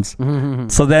Jordan 1s. Mm-hmm.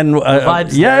 So then,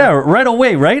 vibes yeah, right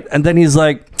away, right? And then he's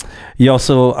like, yo,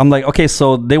 so I'm like, okay,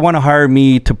 so they want to hire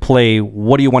me to play.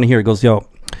 What do you want to hear? He goes, yo,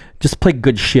 just play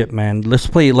good shit, man. Let's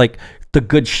play like the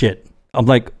good shit. I'm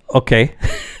like, okay,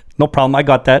 no problem. I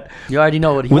got that. You already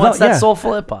know what he wants. That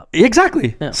soulful hip hop.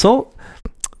 Exactly. Yeah. So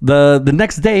the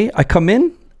next day I come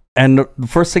in, and the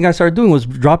first thing I started doing was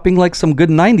dropping like some good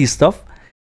 90s stuff.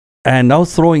 And I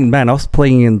was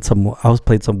playing some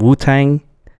Wu-Tang,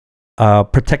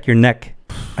 Protect Your Neck.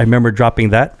 I remember dropping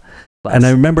that. Nice. And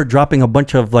I remember dropping a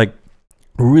bunch of like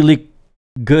really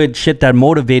good shit that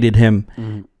motivated him.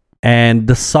 Mm-hmm. And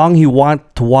the song he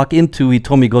wanted to walk into, he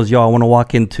told me, he goes, yo, I want to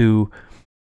walk into,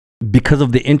 because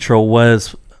of the intro,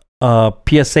 was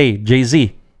PSA,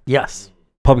 Jay-Z. Yes.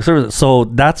 Public service. So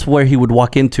that's where he would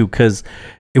walk into, because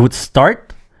it would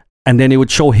start and then it would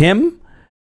show him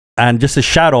and just a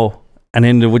shadow, and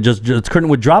then it would the curtain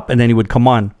would drop and then he would come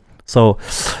on. So,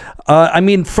 I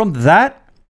mean, from that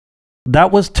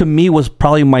was, to me, was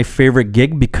probably my favorite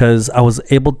gig, because I was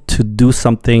able to do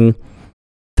something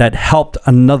that helped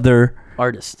another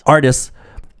artist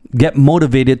get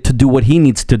motivated to do what he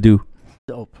needs to do.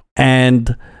 Dope.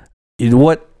 And you know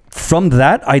what? From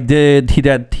that, I did. He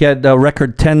had a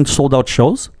record 10 sold out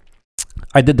shows.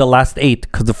 I did the last 8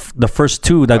 because the first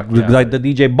 2 that the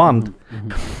DJ bombed.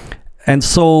 Mm-hmm. And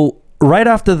so right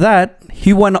after that,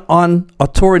 he went on a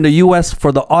tour in the U.S.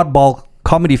 for the Oddball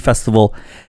Comedy Festival,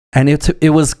 and it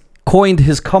was coined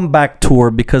his comeback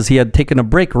tour because he had taken a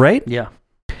break, right? Yeah.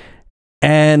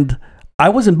 And I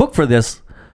wasn't booked for this.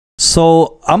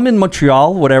 So I'm in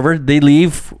Montreal, whatever. They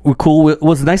leave. We're cool. It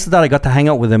was nice that I got to hang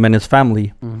out with him and his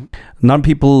family. Mm-hmm. None of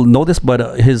people know this,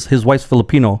 but his wife's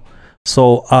Filipino.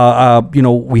 So,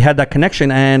 we had that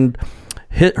connection, and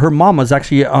her mom was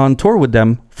actually on tour with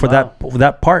them for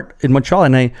that part in Montreal.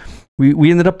 And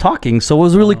we ended up talking. So it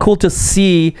was really cool to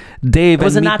see Dave. It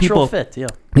was a natural fit. Yeah.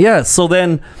 Yeah. So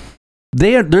then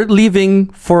they're leaving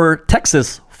for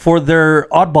Texas for their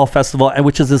Oddball Festival, and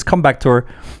which is his comeback tour.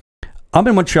 I'm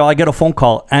in Montreal. I get a phone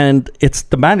call, and it's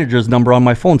the manager's number on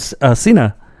my phone,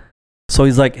 Sina. So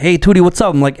he's like, "Hey, Toddy, what's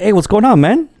up?" I'm like, "Hey, what's going on,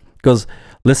 man?" He goes,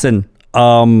 "Listen,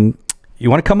 you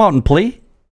want to come out and play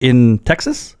in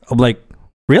Texas?" I'm like,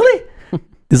 "Really?"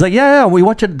 He's like, "Yeah,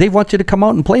 Dave wants you to come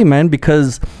out and play, man,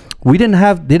 because they didn't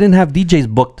have DJs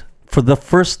booked for the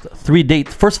first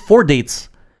 4 dates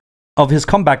of his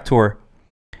comeback tour."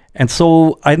 And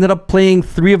so I ended up playing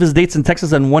 3 of his dates in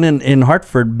Texas and 1 in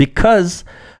Hartford because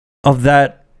of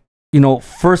that,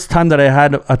 first time that I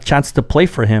had a chance to play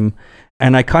for him.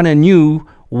 And I kind of knew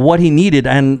what he needed,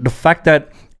 and the fact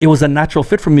that it was a natural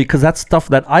fit for me, because that's stuff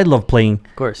that I love playing.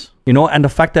 Of course. And the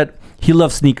fact that he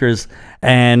loves sneakers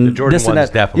and the Jordan this and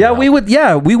that. Definitely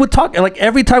Yeah, we would talk. Like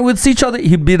every time we'd see each other,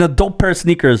 he'd be in a dope pair of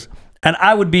sneakers, and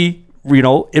I would be,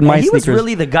 in my sneakers. He was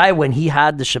really the guy when he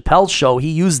had the Chappelle show. He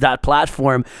used that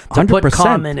platform to 100%. put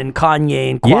Common and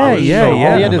Kanye and Yeah.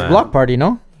 He had his block party,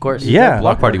 no? Of course. Yeah.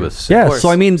 Block party was sick. Yeah. So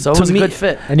I mean, so it was a good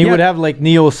fit. And he would have like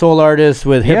neo soul artists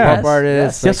with hip hop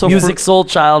artists, like Music Soul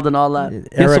Child and all that.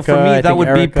 So for me, that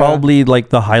would be probably like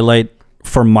the highlight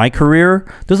for my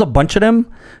career. There's a bunch of them,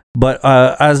 but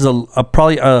as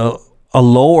probably a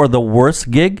low or the worst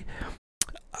gig,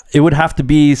 it would have to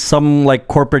be some like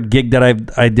corporate gig that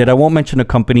I did. I won't mention a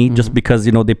company just because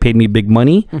they paid me big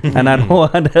money, and I don't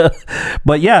want to.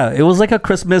 But yeah, it was like a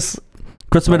Christmas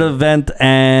event,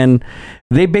 and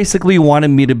they basically wanted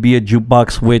me to be a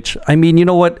jukebox, which, I mean, you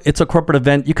know what? It's a corporate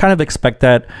event. You kind of expect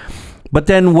that. But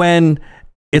then when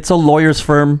it's a lawyer's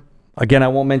firm, again, I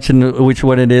won't mention which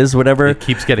one it is, whatever. It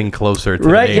keeps getting closer to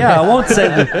right? the name. Yeah, I won't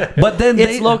say it. But then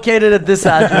it's located at this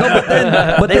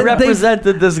address. But they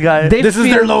represented this guy. This is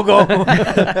their logo.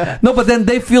 No, but then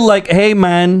they feel like, hey,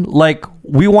 man, like,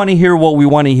 we want to hear what we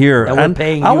want to hear. And we're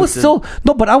paying I was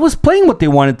but I was playing what they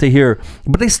wanted to hear.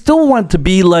 But they still want to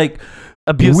be like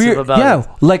abusive about it.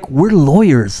 Like we're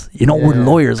lawyers. We're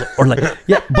lawyers. Or like,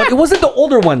 but it wasn't the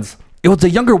older ones. It was the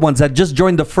younger ones that just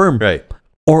joined the firm. Right.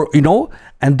 Or,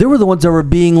 and they were the ones that were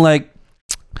being like,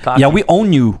 cocky. Yeah, we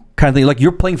own you, kind of thing. Like,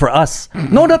 you're playing for us.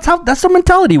 No, that's their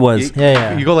mentality was.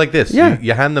 You go like this. Yeah.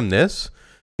 You hand them this.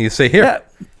 You say, here. Yeah.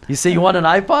 You say you want an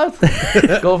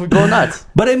iPod? go nuts.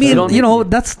 But I mean,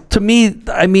 that's, to me,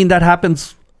 I mean, that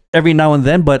happens every now and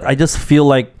then, but I just feel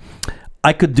like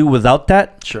I could do without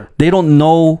that. Sure. They don't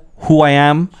know who I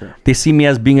am. Sure. They see me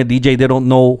as being a DJ. They don't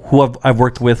know who I've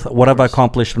worked with, what I've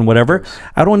accomplished, and whatever.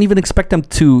 I don't even expect them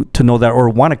to know that or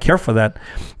want to care for that.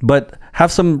 But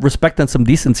have some respect and some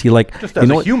decency, like just as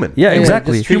a human. Yeah,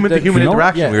 exactly. Human to human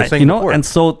interaction. We were saying before. And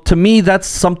so to me, that's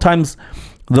sometimes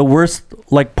the worst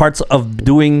like parts of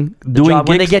doing job, gigs.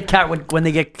 when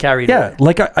they get carried Yeah, away.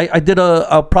 like I did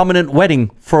a prominent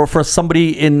wedding for somebody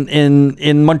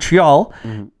in Montreal,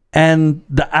 and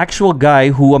the actual guy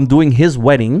who I'm doing his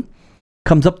wedding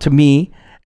comes up to me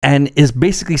and is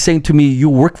basically saying to me, "You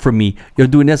work for me. You're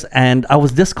doing this." And I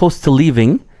was this close to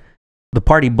leaving the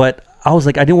party, but I was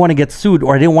like, I didn't want to get sued,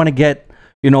 or I didn't want to get,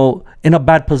 in a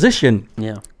bad position.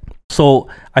 Yeah. So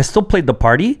I still played the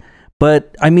party.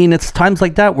 But I mean, it's times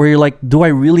like that where you're like, do I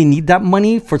really need that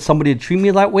money for somebody to treat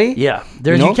me that way? Yeah,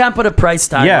 you can't put a price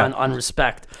tag on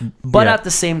respect. But Yeah. at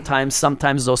the same time,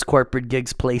 sometimes those corporate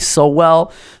gigs play so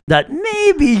well that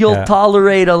maybe you'll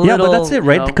tolerate a little. Yeah, but that's it,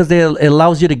 right? Because it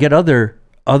allows you to get other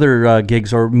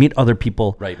gigs or meet other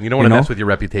people. Right. You don't want to mess with your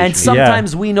reputation. And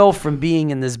sometimes we know from being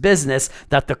in this business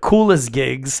that the coolest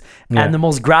gigs and the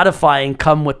most gratifying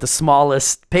come with the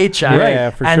smallest paycheck. Right. Yeah,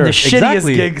 for and sure. the shittiest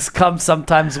Exactly. gigs come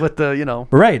sometimes with the,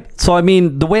 Right. So, I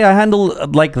mean, the way I handle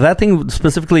like that thing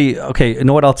specifically, okay, you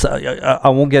know what else? I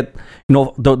won't get,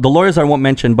 the lawyers I won't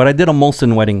mention, but I did a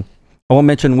Molson wedding. I won't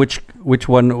mention which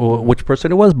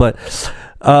person it was, but...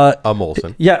 a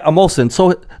Molson. Yeah, a Molson.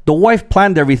 So the wife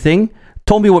planned everything,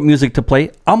 told me what music to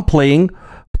play. I'm playing.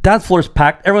 Dance floor's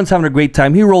packed. Everyone's having a great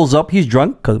time. He rolls up. He's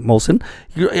drunk because Molson,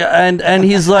 and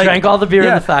he's like, drank all the beer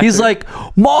in the factory. He's like,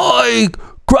 my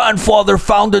grandfather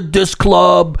founded this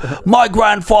club. My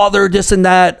grandfather, this and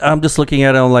that. I'm just looking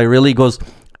at him like, really? He goes,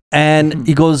 and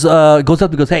he goes up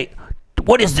and goes, hey,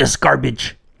 what is this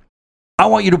garbage? I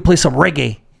want you to play some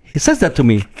reggae. He says that to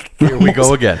me. Here we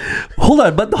go again. Hold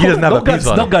on, but He doesn't have a piece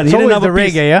on it. No gun. He It's didn't always have the a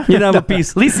piece. reggae, yeah? He didn't have a piece.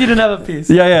 At least you didn't have a piece.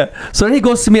 Yeah. So then he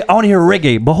goes to me, I want to hear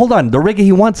reggae. But hold on, the reggae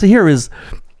he wants to hear is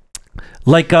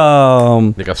like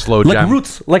Like a slow jam.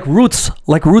 roots, which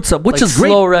Like is great.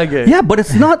 slow reggae. Yeah, but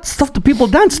it's not stuff that people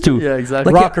dance to. Yeah,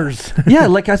 exactly. Like, Rockers. Yeah,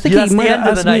 like I think That's he the might end have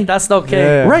of the asked night. me. That's okay.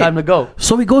 Yeah. Right. Time to go.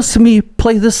 So he goes to me,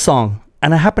 play this song,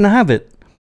 and I happen to have it.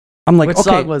 I'm like, Which okay,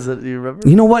 song was it? Do you remember?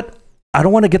 you know what? I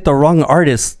don't want to get the wrong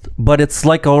artist, but it's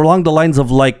like along the lines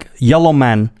of like Yellow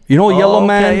Man. You know Yellow okay,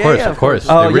 Man? yeah, Of course.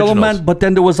 The Yellow originals. Man, but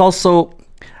then there was also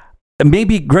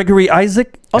maybe Gregory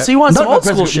Isaac. Oh, so you want some old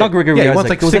school Gregory, shit? not Gregory Yeah, he Isaac. wants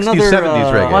like There was 60s, another,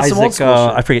 70s reggae. Want some old Isaac, school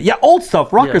shit? I forget. Yeah, old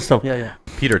stuff, rocker stuff. Yeah.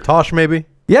 Peter Tosh, maybe?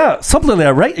 Yeah, something like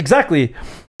that, right? Exactly.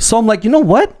 So I'm like, you know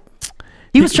what?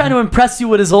 He was trying to impress you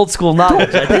with his old school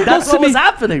knowledge. I think that's to what was me.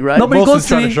 happening, right? Nobody goes Molson's to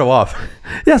trying me. to show off.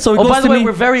 Yeah, so he Oh, goes by the to way, me.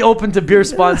 we're very open to beer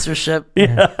sponsorship.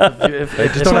 Yeah. They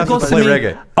just So don't he have goes to to play me,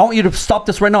 reggae. I want you to stop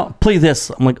this right now. Play this.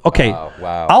 I'm like, okay.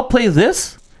 Wow. I'll play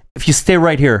this if you stay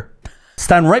right here.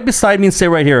 Stand right beside me and stay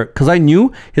right here. Because I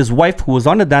knew his wife, who was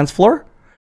on the dance floor,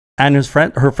 and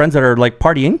her friends that are like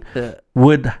partying,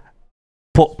 would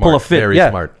pull a fit. Very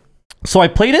smart. So I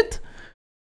played it.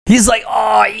 He's like,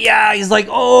 oh, yeah. He's like,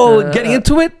 oh, getting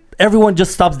into it. Everyone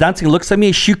just stops dancing, looks at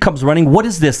me. She comes running. What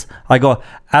is this? I go,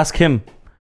 ask him.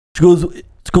 She goes,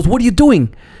 what are you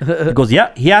doing? He goes,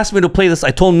 yeah. He asked me to play this. I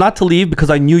told him not to leave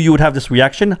because I knew you would have this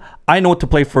reaction. I know what to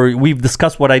play for. We've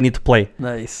discussed what I need to play.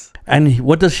 Nice. And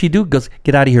what does she do? Goes,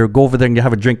 get out of here. Go over there and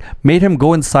have a drink. Made him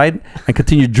go inside and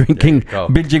continue drinking, go.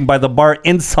 binging by the bar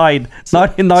inside.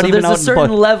 Not So even there's out a certain in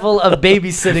the level of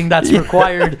babysitting that's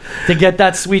required to get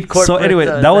that sweet corporate. So anyway,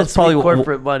 that was sweet probably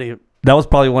corporate money. That was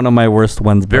probably one of my worst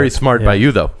ones. Very but, smart yeah. by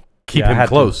you, though. Keep Yeah, I him had to.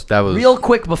 close. That was Real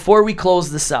quick before we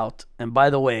close this out, and by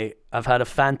the way, I've had a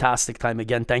fantastic time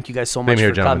again. Thank you guys so much Same here,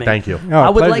 for gentlemen. coming. Thank you. Oh, I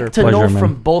would pleasure. like to know Pleasure, man.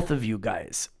 from both of you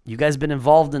guys. You guys been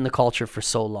involved in the culture for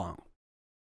so long.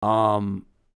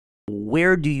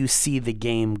 Where do you see the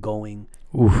game going?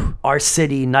 Oof. Our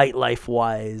city, nightlife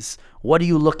wise. What are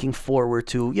you looking forward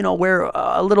to? Where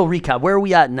a little recap. Where are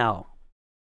we at now?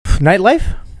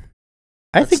 Nightlife?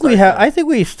 I Let's think we start have. there. I think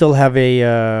we still have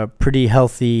a pretty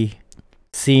healthy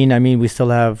scene. I mean, we still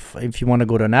have. If you want to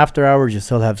go to an after hours, you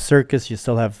still have circus. You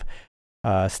still have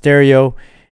stereo.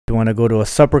 If you want to go to a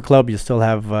supper club, you still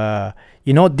have.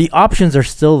 The options are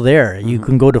still there. You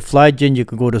can go to Fly Gin. You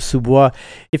can go to Subois.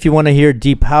 If you want to hear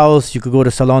deep house, you could go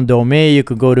to Salon Dome. You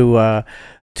could go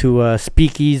to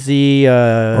Speakeasy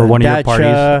Or one of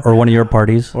your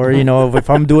parties. Or if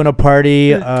I'm doing a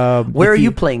party. Where are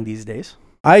you playing these days?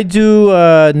 I do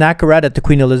Nacarat at the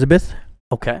Queen Elizabeth.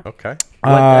 Okay. Okay.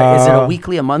 What, is it a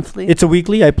weekly, a monthly? It's a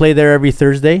weekly. I play there every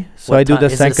Thursday. So What I do time? the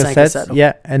Is it a Sanka Sanka sets. set?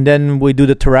 Yeah. And then we do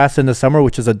the terrace in the summer,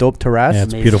 which is a dope terrace. Yeah,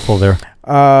 it's Amazing. beautiful there.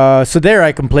 So there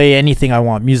I can play anything I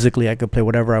want. Musically, I could play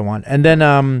whatever I want. And then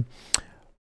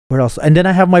where else? And then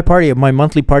I have my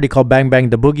monthly party called Bang Bang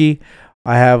the Boogie.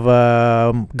 I have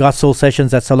Got Soul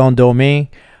Sessions at Salon Dome.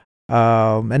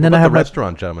 And then I have the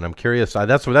restaurant, gentlemen. I'm curious.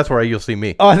 That's where you'll see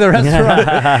me. Oh, the restaurant.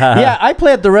 Yeah, I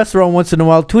play at the restaurant once in a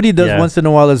while. Toddy does once in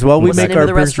a while as well. What's the name of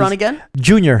the restaurant again?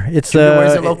 Junior. It's where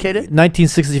is it located?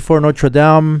 1964 Notre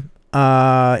Dame.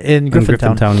 In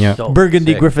Griffintown, yeah.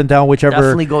 Burgundy, Griffintown, whichever.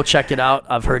 Definitely go check it out.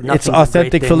 I've heard nothing. It's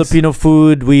authentic Filipino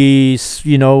food. We're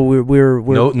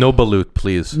no balut,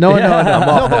 please. No,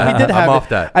 but we did have off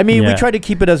that. I mean, we try to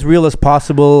keep it as real as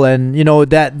possible, and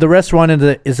that the restaurant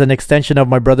is an extension of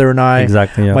my brother and I.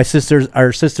 Exactly. Yeah.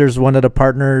 Our sister's one of the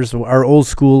partners. Our old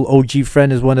school OG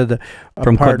friend is one of the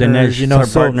from partners. Our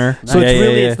partner. So it's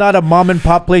really it's not a mom and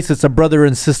pop place. It's a brother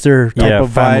and sister type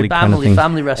of vibe.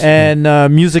 Family restaurant.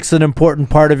 And music's an important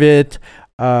part of it.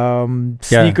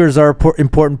 Sneakers are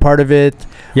important part of it.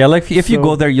 Yeah, like if you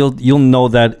go there, you'll know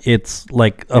that it's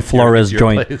like a Flores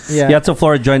joint. Yeah, it's a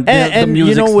Flores joint. And the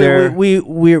music's there.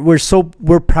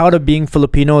 We're proud of being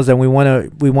Filipinos, and we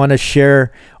wanna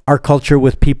share our culture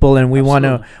with people, and we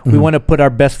wanna put our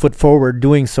best foot forward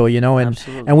doing so.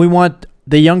 And we want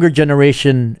the younger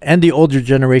generation and the older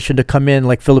generation to come in,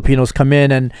 like Filipinos come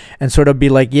in and sort of be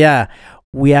like, yeah,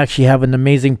 we actually have an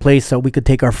amazing place that we could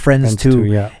take our friends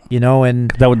to,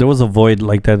 and there was a void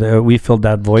like that. We filled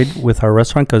that void with our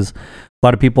restaurant because a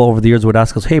lot of people over the years would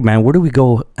ask us, "Hey, man, where do we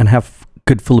go and have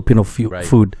good Filipino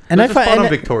food?" And there's a spot on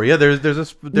Victoria. There's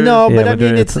no, but I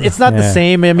mean, it's not the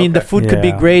same. I mean, the food could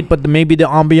be great, but maybe the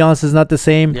ambiance is not the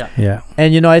same. Yeah.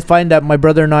 And I find that my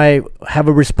brother and I have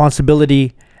a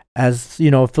responsibility as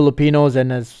Filipinos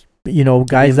and as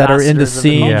guys that are in the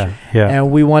scene, and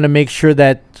we want to make sure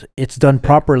that it's done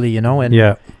properly,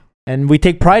 and we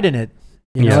take pride in it,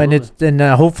 and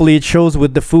hopefully it shows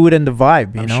with the food and the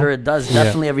vibe. I'm sure it does.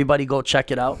 Definitely, everybody go check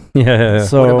it out. Yeah.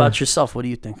 So, what about yourself? What do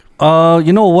you think?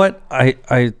 You know what? I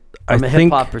from a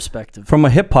think hip hop perspective. From a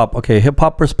hip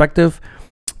hop perspective,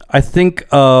 I think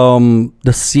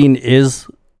the scene is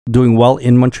doing well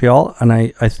in Montreal, and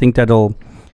I think that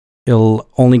it'll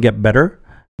only get better.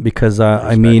 Because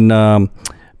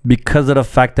because of the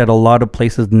fact that a lot of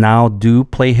places now do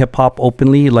play hip hop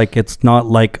openly, like it's not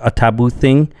like a taboo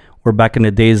thing. Where back in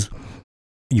the days,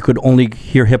 you could only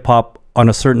hear hip hop on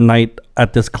a certain night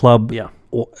at this club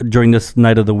during this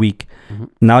night of the week. Mm-hmm.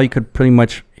 Now you could pretty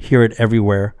much hear it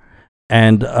everywhere,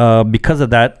 and because of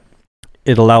that,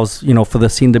 it allows for the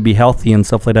scene to be healthy and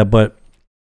stuff like that. But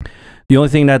the only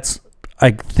thing that's I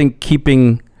think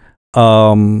keeping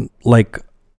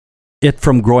it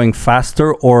from growing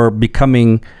faster or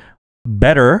becoming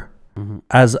better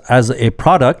as a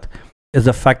product is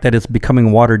the fact that it's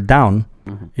becoming watered down.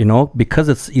 Because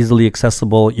it's easily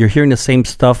accessible. You're hearing the same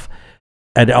stuff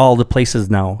at all the places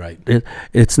now. Right.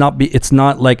 That's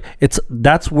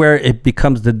where it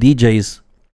becomes the DJ's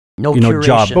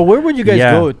job. But where would you guys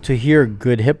go to hear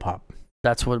good hip hop?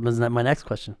 That's what was my next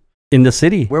question. In the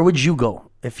city. Where would you go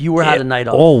if you had a night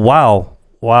off? Oh wow.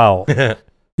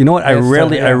 You know what? I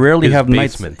rarely have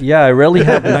basement. nights. Yeah, I rarely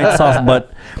have nights off.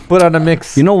 But put on a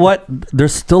mix. You know what?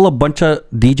 There's still a bunch of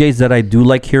DJs that I do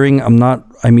like hearing. Not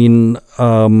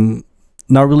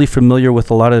really familiar with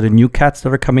a lot of the new cats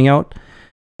that are coming out.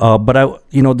 But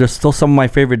there's still some of my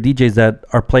favorite DJs that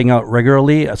are playing out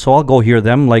regularly. So I'll go hear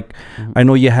them. Like I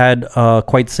know you had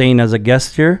Quite Sane as a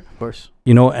guest here. Of course.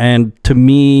 And to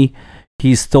me,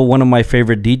 he's still one of my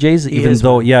favorite DJs, even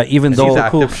though he's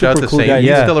active. Shout out to Sane.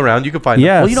 He's still around. You can find him.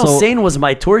 Well, Sane was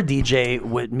my tour DJ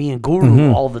with me and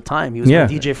Guru all the time. He was my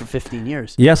DJ for 15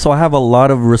 years. Yeah, so I have a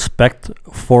lot of respect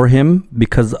for him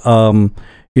because,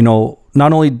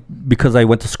 not only because I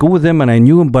went to school with him and I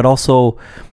knew him, but also,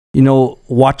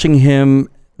 watching him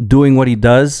doing what he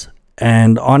does.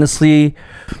 And honestly,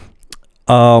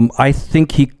 I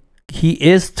think he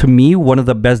is, to me, one of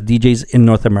the best DJs in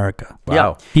North America. Wow.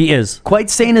 Yeah. He is. Quite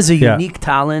Sane is a unique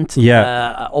talent.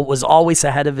 Yeah. Was always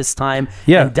ahead of his time.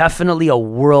 Yeah. And definitely a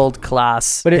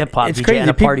world-class hip-hop DJ crazy. and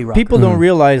a party rocker. People don't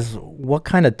realize what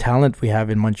kind of talent we have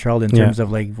in Montreal in terms of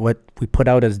like what we put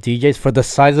out as DJs for the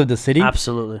size of the city.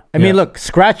 Absolutely. I mean, look,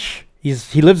 Scratch,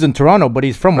 he lives in Toronto, but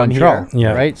he's from Montreal.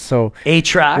 Yeah. Right? So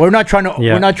A-Track. we're not trying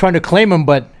to claim him,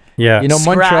 but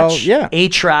Montreal,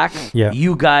 A-Track,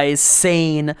 you guys,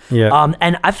 Sane. Yeah.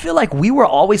 And I feel like we were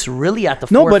always really at the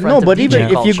forefront of but DJ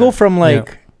even culture. if you go from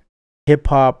like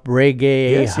hip-hop,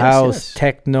 reggae, house,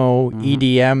 techno,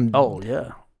 EDM. Oh,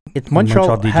 yeah.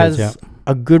 Montreal DJs, has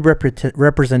a good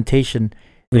representation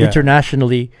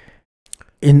internationally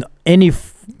in any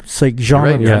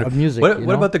genre of music.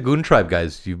 What about the Goon Tribe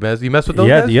guys? You mess with those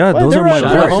guys? Yeah, those are my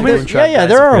homies. Yeah,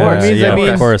 there are homies. I mean,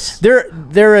 of course,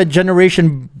 they're a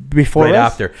generation before right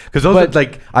us. after, because those are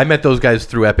like, I met those guys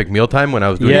through Epic Mealtime when I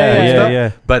was doing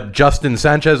stuff. But Justin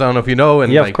Sanchez, I don't know if you know,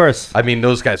 and of course. I mean,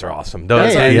 those guys are awesome.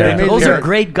 Those are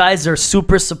great guys. They're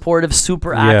super supportive,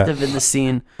 super active in the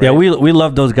scene. Right? Yeah, we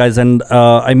love those guys, and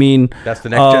I mean, that's the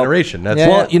next generation. That's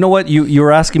well, you know what, you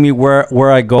were asking me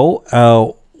where I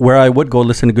go, where I would go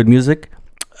listen to good music,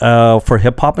 for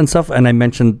hip hop and stuff, and I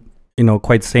mentioned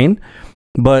Quite Sane.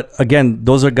 But again,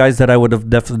 those are guys that I would have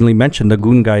definitely mentioned, the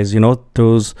Goon guys.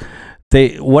 Those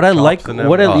what I like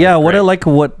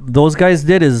what those guys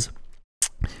did is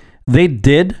they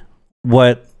did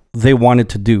what they wanted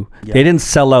to do. Yeah. They didn't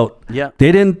sell out. Yeah.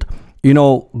 They didn't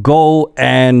go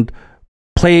and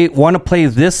want to play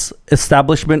this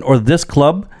establishment or this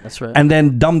club. That's right. And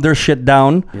then dumb their shit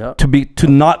down to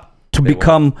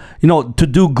become to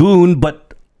do Goon,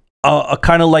 but a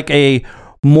kind of like a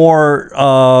more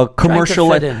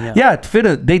commercial, fit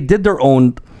in. They did their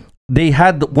own. They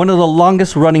had one of the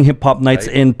longest running hip hop nights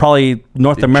in probably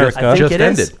North America. I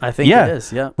think it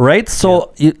is. Yeah. Right.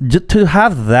 So to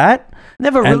have that, they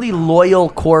have a really loyal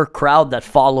core crowd that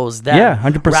follows them. Yeah,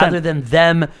 100%. Rather than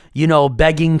them,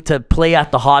 begging to play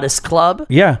at the hottest club.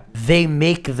 Yeah. They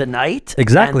make the night.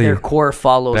 Exactly. And their core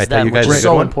follows them, which is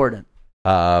so important.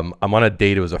 I'm on a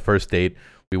date. It was a first date.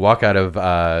 We walk out of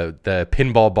the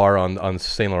pinball bar on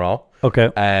Saint Laurent. Okay.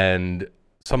 And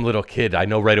some little kid, I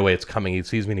know right away it's coming. He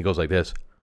sees me and he goes like this.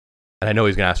 And I know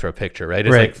he's going to ask for a picture, right?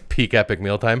 It's like peak Epic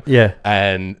Mealtime. Yeah.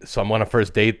 And so I'm on a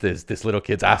first date. This little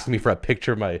kid's asking me for a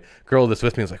picture. My girl that's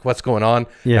with me is like, what's going on?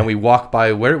 Yeah. And we walk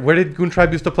by, where did Goon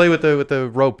Tribe used to play with the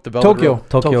rope, the velvet rope?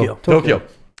 Tokyo.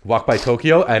 Walk by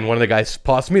Tokyo, and one of the guys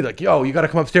spots me like, yo, you got to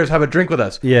come upstairs, have a drink with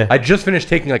us. Yeah. I just finished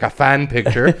taking like a fan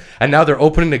picture, and now they're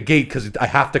opening the gate because I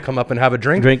have to come up and have a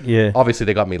drink. Yeah. Obviously,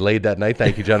 they got me laid that night.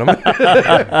 Thank you, gentlemen.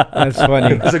 That's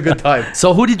funny. It was a good time.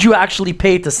 So who did you actually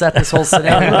pay to set this whole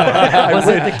scenario? Was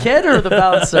it the kid or the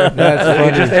bouncer? That's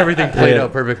funny. Just everything played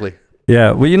out perfectly.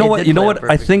 Yeah. Well, you know what?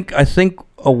 I think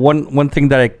one thing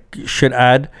that I should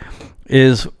add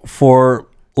is for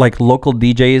like local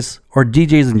DJs or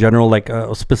DJs in general, like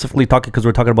specifically talking because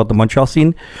we're talking about the Montreal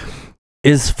scene,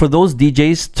 is for those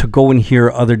DJs to go and hear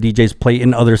other DJs play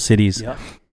in other cities.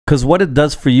 Because what it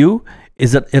does for you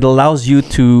is that it allows you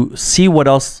to see what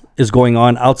else is going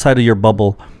on outside of your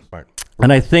bubble. Smart.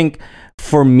 And I think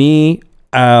for me,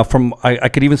 I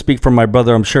could even speak for my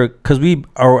brother, I'm sure, because we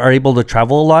are able to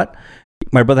travel a lot.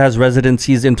 My brother has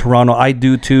residencies in Toronto. I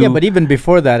do too. Yeah, but even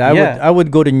before that, I would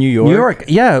go to New York.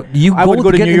 Yeah. I would go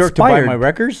to New York inspired. to buy my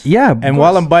records. Yeah. And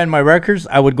while I'm buying my records,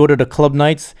 I would go to the club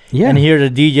nights and hear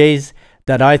the DJs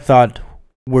that I thought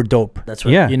were dope. That's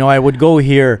right. Yeah. I would go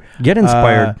here. Get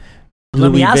inspired.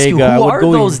 Let me ask you, who are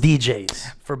those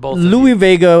DJs for both of you? Louis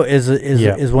Vega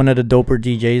is one of the doper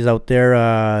DJs out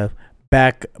there.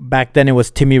 Back then it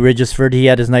was Timmy Regisford. He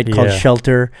had his night called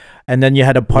Shelter, and then you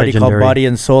had a party called Body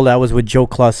and Soul. That was with Joe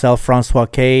Clausel, Francois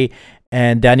K,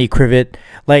 and Danny Krivet.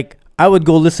 Like, I would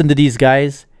go listen to these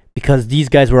guys because these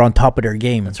guys were on top of their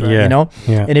game. That's right.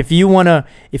 And if you wanna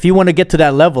get to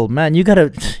that level, man, you gotta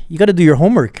do your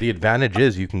homework. The advantage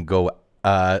is you can go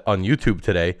on YouTube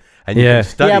today and you can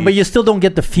study. Yeah, but you still don't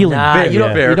get the feeling. You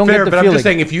don't get the but feeling. I'm just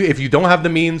saying, if you don't have the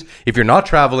means, if you're not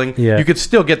traveling, you could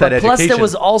still get that education. Plus, there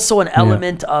was also an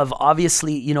element of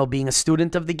obviously, being a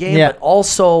student of the game, but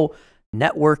also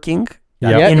networking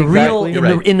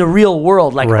in the real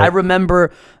world. Like I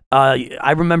remember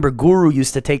Guru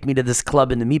used to take me to this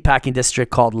club in the meatpacking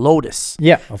district called Lotus.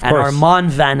 Yeah, of course. And Armand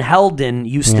Van Helden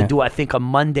used to do, I think, a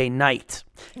Monday night.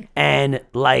 And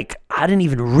like, I didn't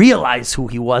even realize who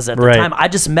he was at the time. I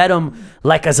just met him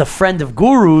like as a friend of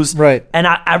Guru's. Right. And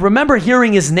I remember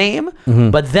hearing his name,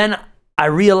 but then I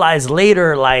realized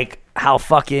later, like, how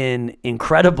fucking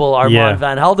incredible Armand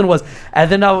Van Helden was. And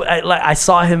then I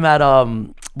saw him at,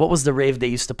 what was the rave they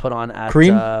used to put on at?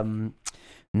 Cream?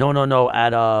 No,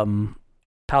 at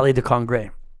Palais de Congrès.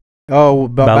 Oh,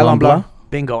 Ballon Blanc.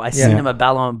 Bingo. I seen him at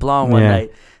Ballon Blanc one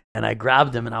night. And I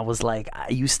grabbed him and I was like, I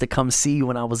used to come see you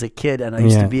when I was a kid and I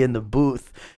used to be in the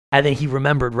booth. And then he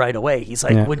remembered right away. He's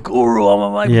like, with Guru.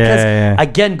 I'm like, because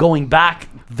again, going back,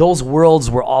 those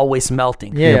worlds were always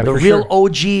melting. Yeah, the real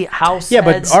OG house. Yeah,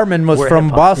 but Armin was from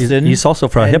Boston. He's also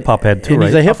from a hip hop head too, right?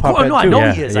 He's a hip hop head too. I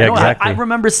know he is. Exactly. I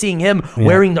remember seeing him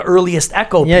wearing the earliest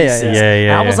Echo pieces.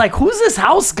 And I was like, who's this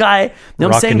house guy? You know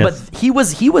what I'm saying? But he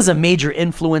was a major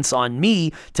influence on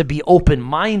me to be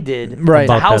open-minded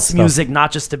to house music,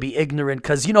 not just to be ignorant.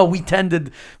 Because, we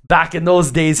tended back in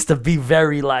those days to be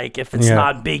very like, if it's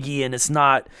not Biggie and it's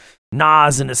not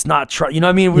Nas and it's not you know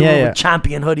what I mean? We were with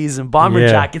champion hoodies and bomber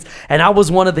jackets, and I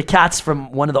was one of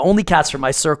the only cats from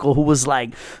my circle who was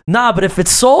like, nah, but if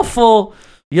it's soulful,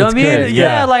 You know what I mean? good.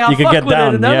 Yeah, like I'll You could fuck get with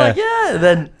down, it. And I'm yeah.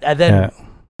 like, and then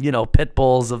you know, pit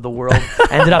bulls of the world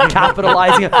ended up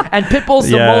capitalizing it. And Pitbull's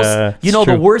the most, you know,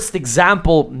 the worst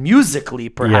example musically,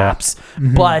 perhaps.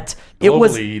 But it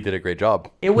was he did a great job.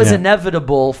 It was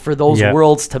inevitable for those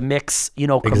worlds to mix, you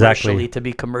know, commercially, to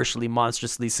be commercially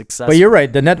monstrously successful. But you're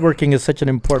right. The networking is such an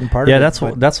important part of it.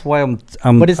 Yeah, that's why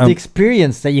I'm but it's the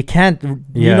experience that you can't,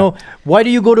 you know, why do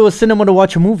you go to a cinema to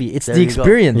watch a movie? It's the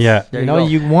experience. Yeah. You know,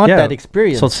 you want that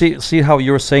experience. So see how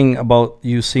you were saying about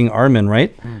you seeing Armin,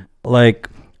 right? Like,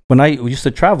 when I used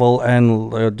to travel,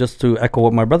 and just to echo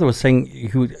what my brother was saying,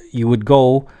 you would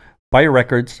go buy your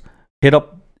records, hit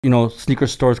up, you know, sneaker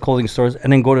stores, clothing stores,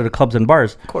 and then go to the clubs and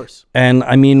bars. Of course. And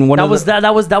I mean, that was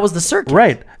the circuit.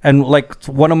 Right. And like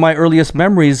one of my earliest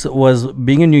memories was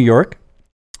being in New York,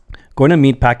 going to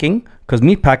meatpacking, because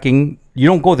meatpacking, you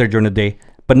don't go there during the day.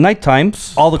 But nighttime,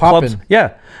 all the clubs.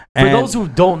 Yeah. For those who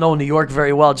don't know New York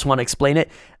very well, I just want to explain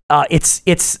it.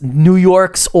 It's New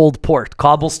York's old port,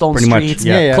 cobblestone streets,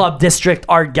 club district,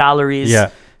 art galleries. Yeah.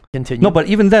 Continue. No, but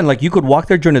even then, like, you could walk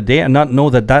there during the day and not know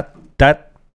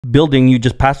that building you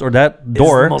just passed, or that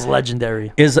door, is the most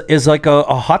legendary, is like a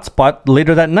hot spot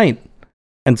later that night.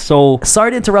 And so,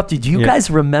 sorry to interrupt you. Do you guys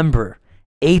remember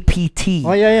APT?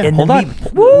 Oh yeah. Hold on.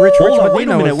 Rich Wait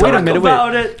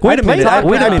a minute.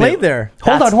 I played there.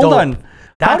 Hold on.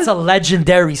 That's a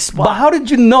legendary spot. But how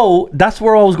did you know that's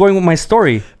where I was going with my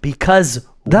story? Because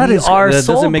that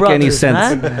doesn't make any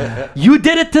sense. Man. You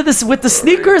did it with the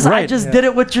sneakers. Right. I just did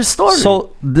it with your story.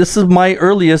 So this is my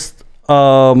earliest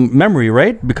memory,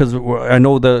 right? Because I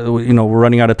know we're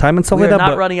running out of time and stuff like that. We're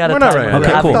not running out of time.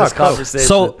 Okay, cool. This conversation.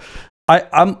 So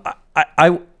I'm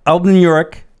out in New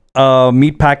York,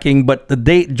 meatpacking, but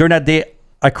during that day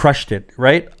I crushed it.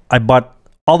 Right? I bought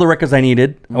all the records I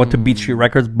needed. I went to Beach Street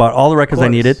Records, bought all the records I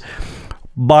needed,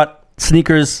 bought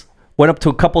sneakers, went up to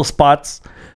a couple spots,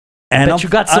 and you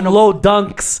got some low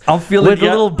dunks. I'm feeling with a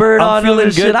little bird on them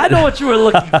and shit. I know what you were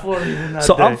looking for.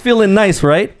 So I'm feeling nice,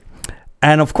 right?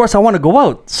 And of course, I want to go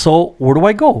out. So where do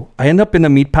I go? I end up in a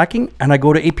meatpacking, and I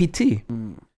go to APT.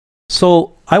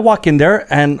 So I walk in there,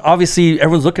 and obviously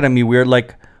everyone's looking at me weird,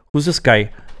 like, who's this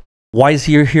guy? Why is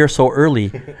he here so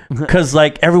early? Because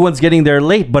like everyone's getting there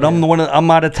late, but I'm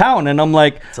out of town, and I'm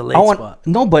like, it's a late spot.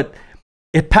 No, but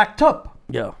it packed up.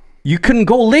 Yeah, you couldn't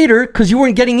go later because you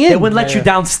weren't getting in. They wouldn't let you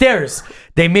downstairs.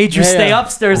 They made you stay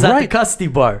upstairs at the custody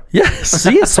bar. Yeah,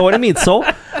 see, so what I mean. So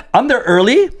I'm there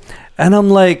early, and I'm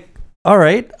like, all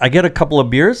right. I get a couple of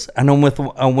beers, and I'm with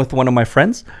one of my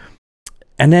friends,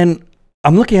 and then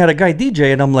I'm looking at a guy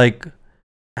DJ, and I'm like,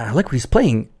 I like what he's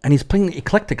playing, and he's playing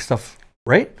eclectic stuff.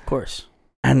 Right? Of course.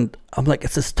 And I'm like,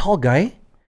 it's this tall guy,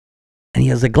 and he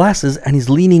has the glasses, and he's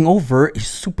leaning over. He's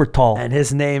super tall. And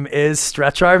his name is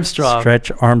Stretch Armstrong.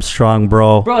 Stretch Armstrong,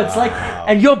 bro. Bro, it's like,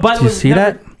 and by the way, you see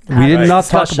that? We did not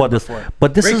talk about this.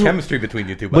 But this is chemistry between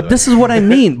you two. But this is what I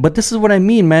mean. But this is what I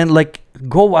mean, man. Like,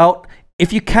 go out.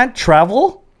 If you can't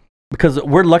travel, because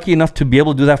we're lucky enough to be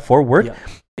able to do that for work. Yeah.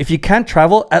 If you can't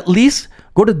travel, at least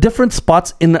go to different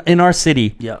spots in our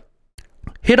city. Yeah.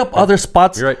 Hit up other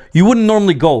spots you wouldn't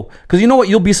normally go. Because you know what?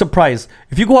 You'll be surprised.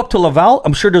 If you go up to Laval,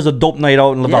 I'm sure there's a dope night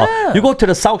out in Laval. Yeah. You go to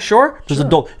the South Shore, there's a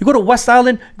dope. You go to West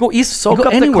Island, go east, soak go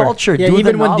up anywhere. The culture. Yeah,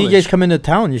 even when DJs come into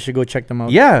town, you should go check them out.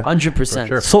 Yeah. 100%.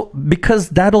 Sure. So, because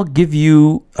that'll give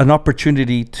you an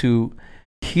opportunity to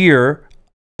hear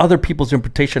other people's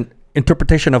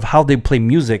interpretation of how they play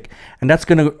music. And that's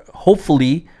going to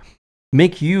hopefully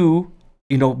make you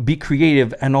be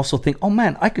creative and also think, oh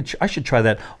man, I should try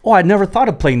that. Oh, I never thought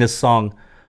of playing this song.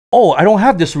 Oh, I don't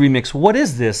have this remix. What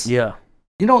is this? Yeah.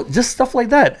 Just stuff like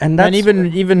that. And that's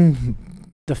even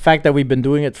the fact that we've been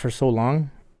doing it for so long,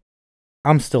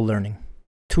 I'm still learning.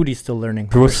 Toddy's still learning.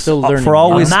 We're still learning. For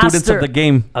always students of the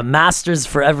game. A master's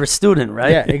forever student,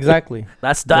 right? Yeah, exactly.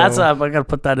 that's I gotta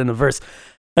put that in a verse.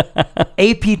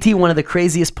 APT, one of the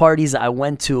craziest parties I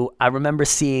went to. I remember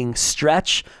seeing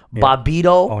Stretch,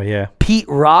 Bobbito, Pete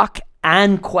Rock,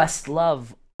 and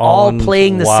Questlove all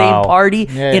playing the same party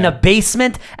in a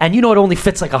basement, and it only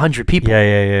fits like 100 people.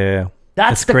 Yeah.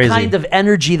 That's the kind of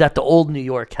energy that the old New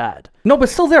York had. No, but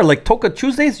still there, like Toka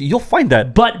Tuesdays, you'll find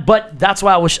that. But that's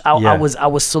why I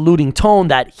was saluting Tone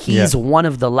that he's one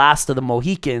of the last of the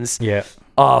Mohicans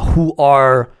who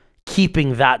are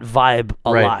keeping that vibe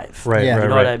alive. Right. You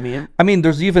know what I mean? I mean,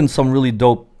 there's even some really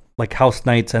dope like house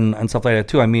nights and stuff like that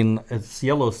too. I mean,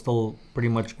 Cielo still pretty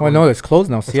much. Oh no, it's closed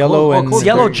now.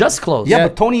 Cielo just closed. Yeah,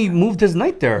 but Tony moved his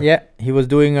night there. Yeah, he was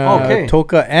doing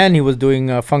Toka and he was doing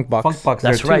Funkbox. Funkbox.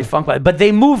 That's right, Funkbox. But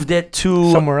they moved it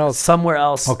to somewhere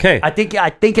else. Okay. I think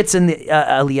it's in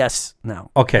the LES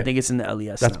now. Okay. I think it's in the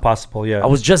LES. That's possible. Yeah. I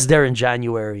was just there in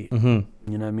January. Mm-hmm.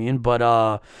 You know what I mean?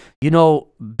 But,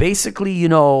 basically,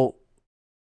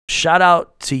 shout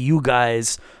out to you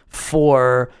guys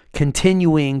for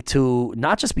continuing to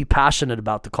not just be passionate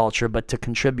about the culture, but to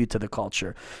contribute to the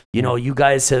culture. You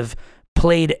guys have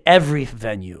played every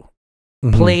venue,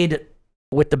 played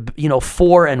with the,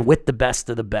 for and with the best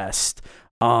of the best,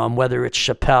 whether it's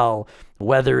Chappelle,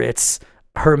 whether it's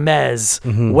Hermes,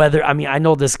 I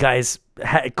know this guy's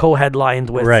co-headlined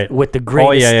with the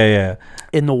greatest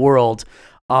in the world.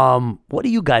 What do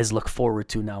you guys look forward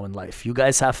to now in life? You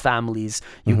guys have families.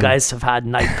 You guys have had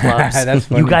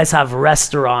nightclubs. You guys have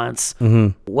restaurants.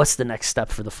 What's the next step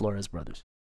for the Flores brothers?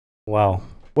 Wow.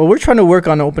 Well, we're trying to work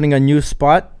on opening a new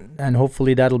spot, and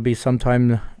hopefully that'll be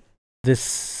sometime this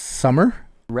summer.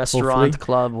 Restaurant,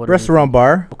 club, whatever. Restaurant,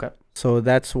 bar. Okay. So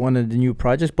that's one of the new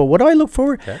projects. But what do I look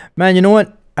forward? Okay. Man, you know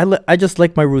what? I just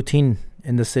like my routine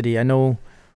in the city. I know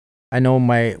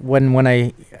my when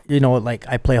I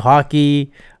I play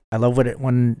hockey. I love it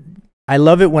when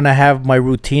I have my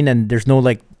routine and there's no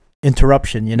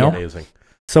interruption. Amazing.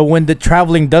 So when the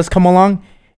traveling does come along,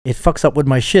 it fucks up with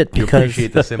my shit because you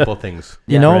appreciate the simple things.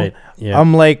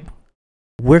 I'm like,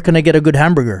 where can I get a good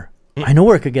hamburger? I know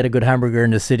where I could get a good hamburger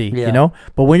in the city,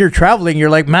 But when you're traveling, you're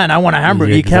like, man, I want a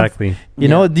hamburger. Exactly. You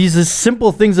can't, these are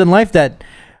simple things in life that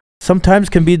sometimes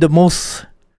can be the most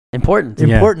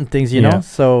important things, you know.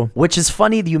 So, which is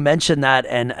funny that you mentioned that,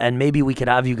 and maybe we could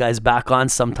have you guys back on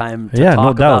sometime to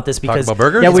talk about this because talk about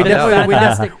burgers. Yeah, we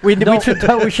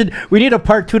need a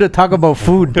part 2 to talk about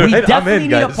food. We definitely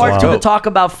need a part 2 to talk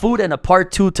about food and a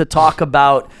part 2 to talk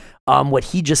about what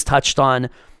he just touched on.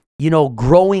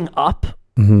 Growing up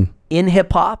in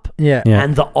hip hop,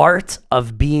 and the art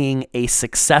of being a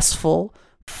successful,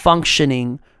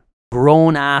 functioning,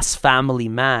 grown ass family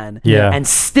man, and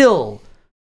still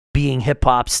being hip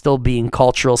hop, still being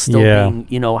cultural, still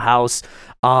being house,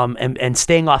 and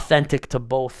staying authentic to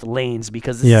both lanes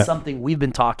because this is something we've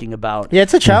been talking about. Yeah,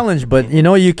 it's a challenge, but you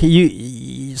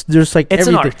there's like it's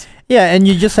everything. An art. Yeah, and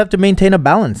you just have to maintain a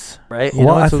balance, right?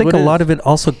 I think a lot of it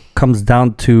also comes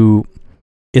down to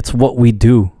it's what we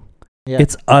do. Yeah.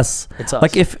 It's us.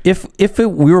 Like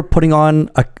we were putting on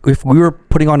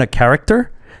a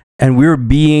character and we're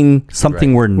being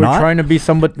something we're not. We're trying to be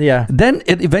somebody, then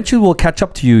it eventually will catch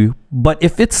up to you. But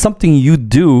if it's something you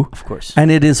do, of course, and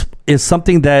it is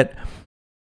something that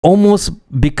almost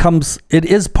becomes, it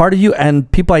is part of you and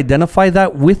people identify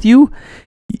that with you,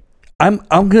 I'm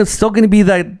still going to be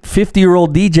that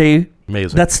 50-year-old DJ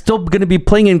that's still going to be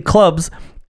playing in clubs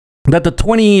that the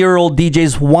 20-year-old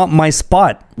DJs want my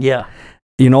spot. Yeah.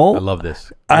 I love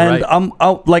this. And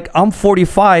I'm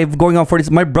 45 going on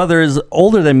 40. My brother is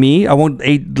older than me. I won't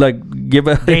give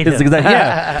his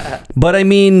exact But I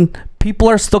mean, people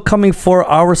are still coming for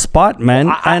our spot, man.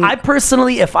 I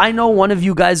personally, if I know one of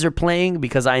you guys are playing,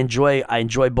 because I enjoy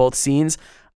both scenes,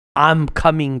 I'm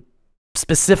coming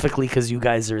specifically because you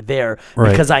guys are there,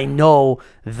 because I know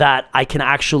that I can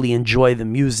actually enjoy the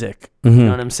music. You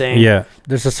know what I'm saying? Yeah.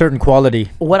 There's a certain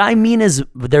quality. What I mean is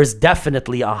there's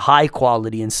definitely a high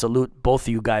quality, and salute both of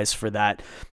you guys for that.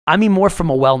 I mean more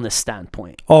from a wellness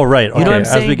standpoint. Oh, right. Okay. You know what I'm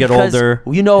saying? As we get because, older.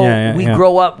 We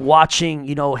grow up watching,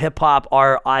 hip hop,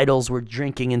 our idols were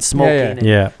drinking and smoking.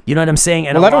 And, you know what I'm saying?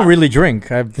 And I don't really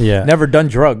drink. I've never done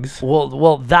drugs.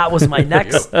 Well, that was my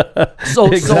next.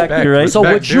 Exactly right. So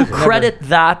would you credit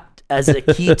that as a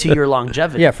key to your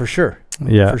longevity? Yeah, for sure.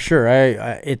 Yeah. For sure.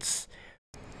 It's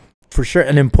for sure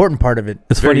an important part of it.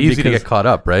 It's very easy to get caught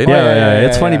up, right? Yeah.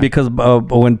 It's funny because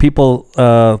when people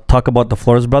talk about the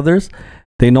Flores brothers,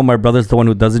 they know my brother's the one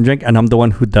who doesn't drink and I'm the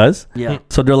one who does. Yeah.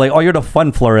 So they're like, "Oh, you're the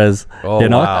fun Flores." Oh,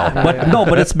 wow.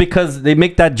 But it's because they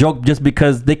make that joke just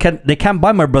because they can't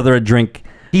buy my brother a drink.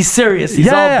 He's serious. He's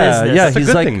all business. Yeah, That's a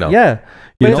good thing, though. Yeah.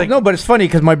 But it's funny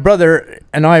because my brother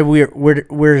and I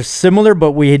we're similar,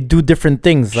 but we do different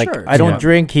things. Like I don't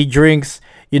drink, he drinks.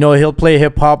 He'll play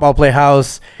hip hop, I'll play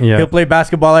house. Yeah. He'll play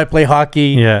basketball, I play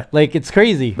hockey. Yeah. Like it's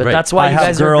crazy. But that's why you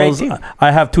guys are a great team.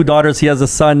 I have 2 daughters, he has a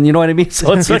son, you know what I mean?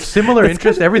 So it's like similar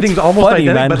interests, everything's almost funny,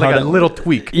 identical, man, but a little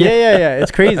tweak. Yeah.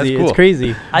 It's crazy. Cool. It's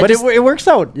crazy. But it works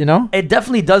out, It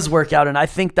definitely does work out, and I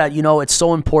think that, it's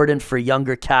so important for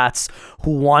younger cats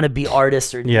who want to be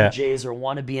artists or DJs or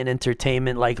want to be in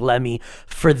entertainment like Lemmy,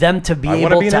 for them to be able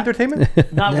to... be in entertainment?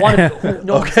 Not want to...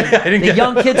 No, okay, the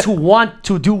young kids who want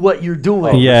to do what you're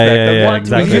doing.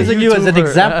 Exactly. We're using you as an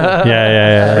example.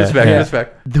 Yeah.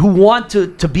 Respect. Who want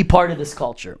to be part of this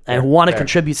culture and who want to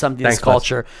contribute something to this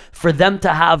culture, for them to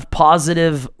have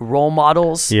positive role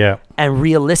models and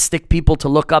realistic people to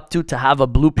look up to have a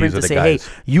blueprint to say, guys.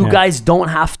 Hey, you guys don't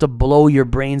have to blow your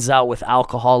brains out with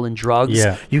alcohol and drugs.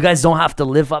 Yeah. You guys don't have to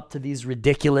live up to these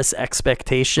ridiculous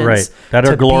expectations. That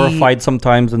are glorified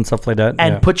sometimes and stuff like that.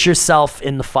 And put yourself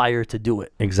in the fire to do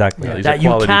it. Exactly. These are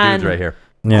quality dudes right here.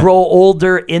 Grow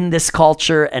older in this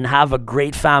culture and have a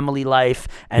great family life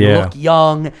and look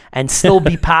young and still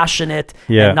be passionate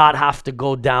and not have to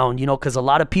go down, because a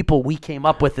lot of people we came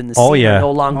up with in the scene are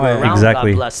no longer around. God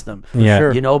bless them.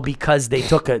 Because they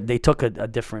took a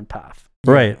different path.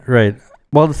 Right.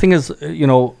 Well, the thing is,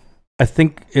 I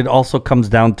think it also comes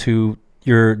down to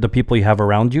the people you have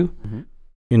around you.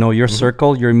 Your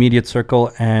circle, your immediate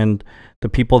circle, and the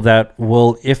people that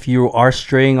will, if you are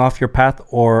straying off your path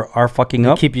or are fucking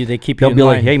up, they keep you they'll be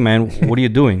like, hey man, what are you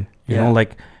doing?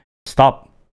 Stop.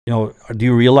 Do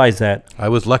you realize that? I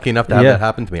was lucky enough to have that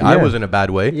happen to me. I was in a bad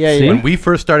way. When we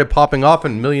first started popping off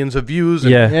and millions of views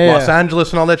in Los Angeles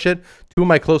and all that shit, two of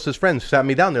my closest friends sat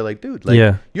me down. They're like, dude,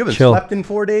 you haven't slept in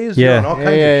 4 days. You're on all kinds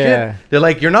of shit. They're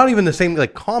like, you're not even the same,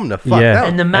 calm the fuck down.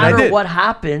 And no matter what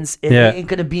happens, it ain't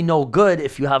going to be no good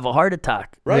if you have a heart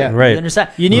attack. Right. You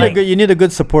understand? You need a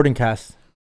good supporting cast.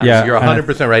 Yeah, you're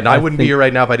 100% right. And I wouldn't be here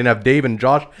right now if I didn't have Dave and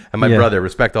Josh and my brother.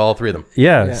 Respect to all three of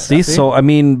them. See, so I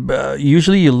mean,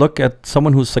 usually you look at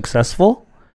someone who's successful.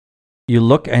 You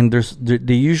look and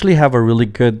they usually have a really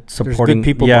good supporting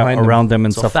people around them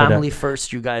and stuff like that. So family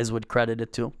first, you guys would credit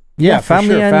it to.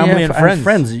 Family and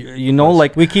friends.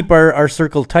 We keep our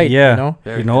circle tight. I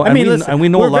mean, listen, and we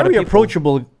know we're a lot of very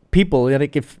approachable people.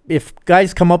 Like if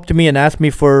guys come up to me and ask me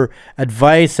for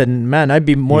advice, and man, I'd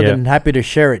be more than happy to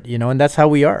share it. And that's how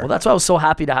we are. Well, that's why I was so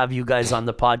happy to have you guys on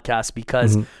the podcast,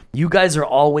 because you guys are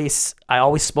always. I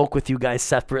always spoke with you guys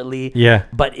separately.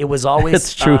 But it was always.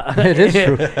 It's true. It is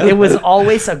true. It was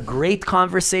always a great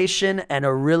conversation and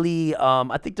a really.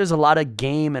 I think there's a lot of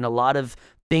game and a lot of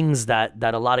things that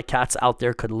a lot of cats out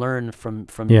there could learn from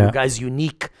you guys'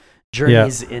 unique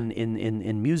journeys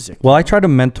in music. Well, I try to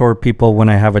mentor people when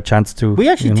I have a chance to. We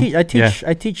actually teach.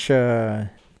 I teach.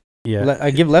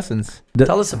 I give lessons.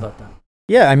 Tell us about that.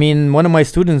 Yeah, I mean, one of my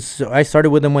students, I started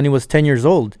with him when he was 10 years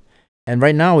old, and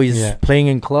right now he's playing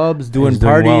in clubs, doing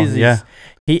parties.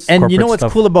 And you know what's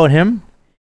cool about him?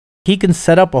 He can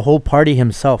set up a whole party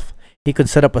himself. He could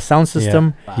set up a sound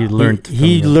system. Wow.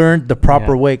 He learned the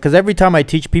proper way. Because every time I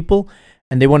teach people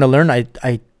and they want to learn,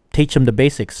 I teach them the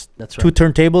basics. That's right. 2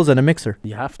 turntables and a mixer.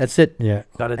 You have to. That's it. Yeah.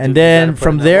 And then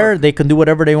from there, they can do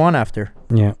whatever they want after.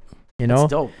 Yeah. That's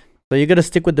dope. So you got to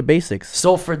stick with the basics.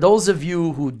 So for those of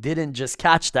you who didn't just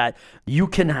catch that, you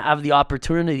can have the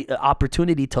opportunity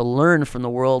to learn from the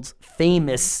world's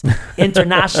famous,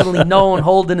 internationally known,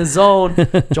 holding his own,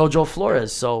 JoJo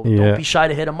Flores. So don't be shy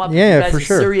to hit him up. Yeah, if you guys for are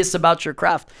sure. serious about your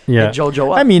craft, hit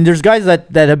JoJo up. I mean, there's guys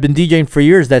that have been DJing for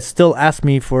years that still ask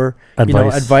me for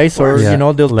advice or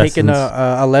they'll take in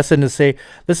a lesson to say,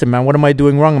 listen, man, what am I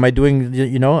doing wrong? Am I doing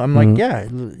I'm like,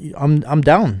 I'm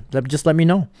down. Just let me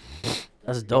know.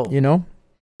 That's dope.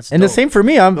 That's dope. The same for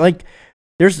me. I'm like,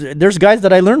 there's guys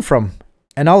that I learn from,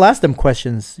 and I'll ask them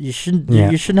questions. You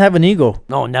shouldn't have an ego.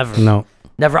 No, never. No.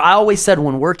 Never. I always said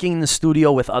when working in the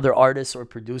studio with other artists or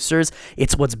producers,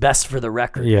 it's what's best for the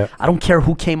record. Yeah. I don't care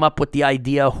who came up with the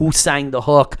idea, who sang the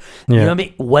hook. You know what I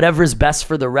mean? Whatever's best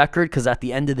for the record, because at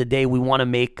the end of the day, we want to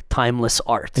make timeless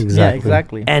art. Exactly. Yeah,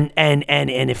 exactly.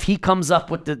 And if he comes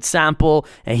up with the sample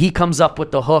and he comes up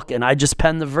with the hook and I just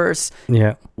pen the verse,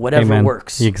 whatever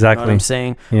works. Exactly. You know what I'm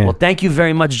saying? Yeah. Well, thank you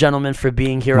very much, gentlemen, for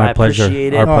being here. My I pleasure.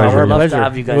 appreciate it. Our pleasure. I'd love to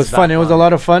have you guys. It was fun. It was a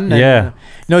lot of fun. And,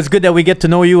 it's good that we get to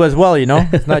know you as well.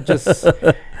 It's not just.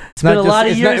 It's been a lot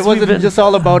of years. It wasn't just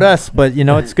all about us, but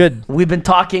it's good. We've been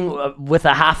talking with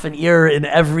a half an ear in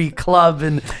every club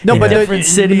in different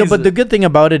cities. No, but the good thing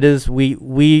about it is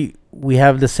we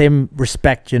have the same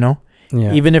respect.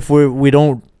 Even if we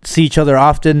don't see each other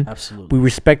often, absolutely, we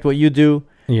respect what you do.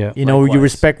 Yeah, you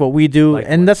respect what we do,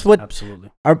 and that's what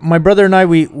absolutely. My brother and I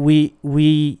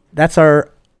we that's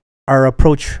our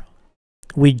approach.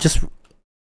 We just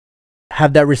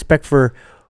have that respect for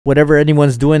whatever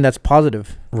anyone's doing that's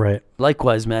positive. Right.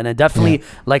 Likewise, man. And definitely,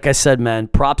 like I said, man,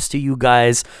 props to you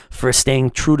guys for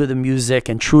staying true to the music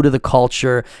and true to the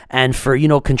culture and for,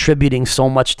 contributing so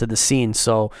much to the scene.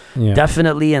 So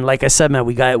definitely, and like I said, man,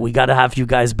 we got to have you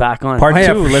guys back on. Part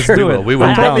 2, let's do it. We will.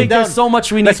 I think there's so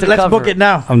much we need to cover. Let's book it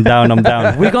now. I'm down.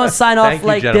 We're going to sign off Thank you,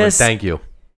 like gentlemen. this. Thank you.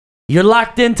 You're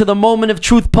locked into the Moment of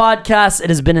Truth podcast. It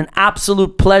has been an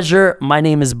absolute pleasure. My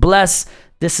name is Bless.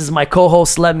 This is my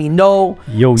co-host, Let Me Know.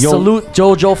 Yo. Salute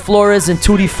JoJo Flores and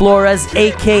Toddy Flores,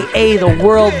 a.k.a. the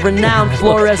world-renowned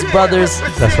Flores brothers.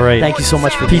 That's right. Thank you so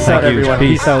much for Peace out, here. everyone.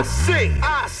 Peace out.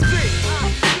 I sing.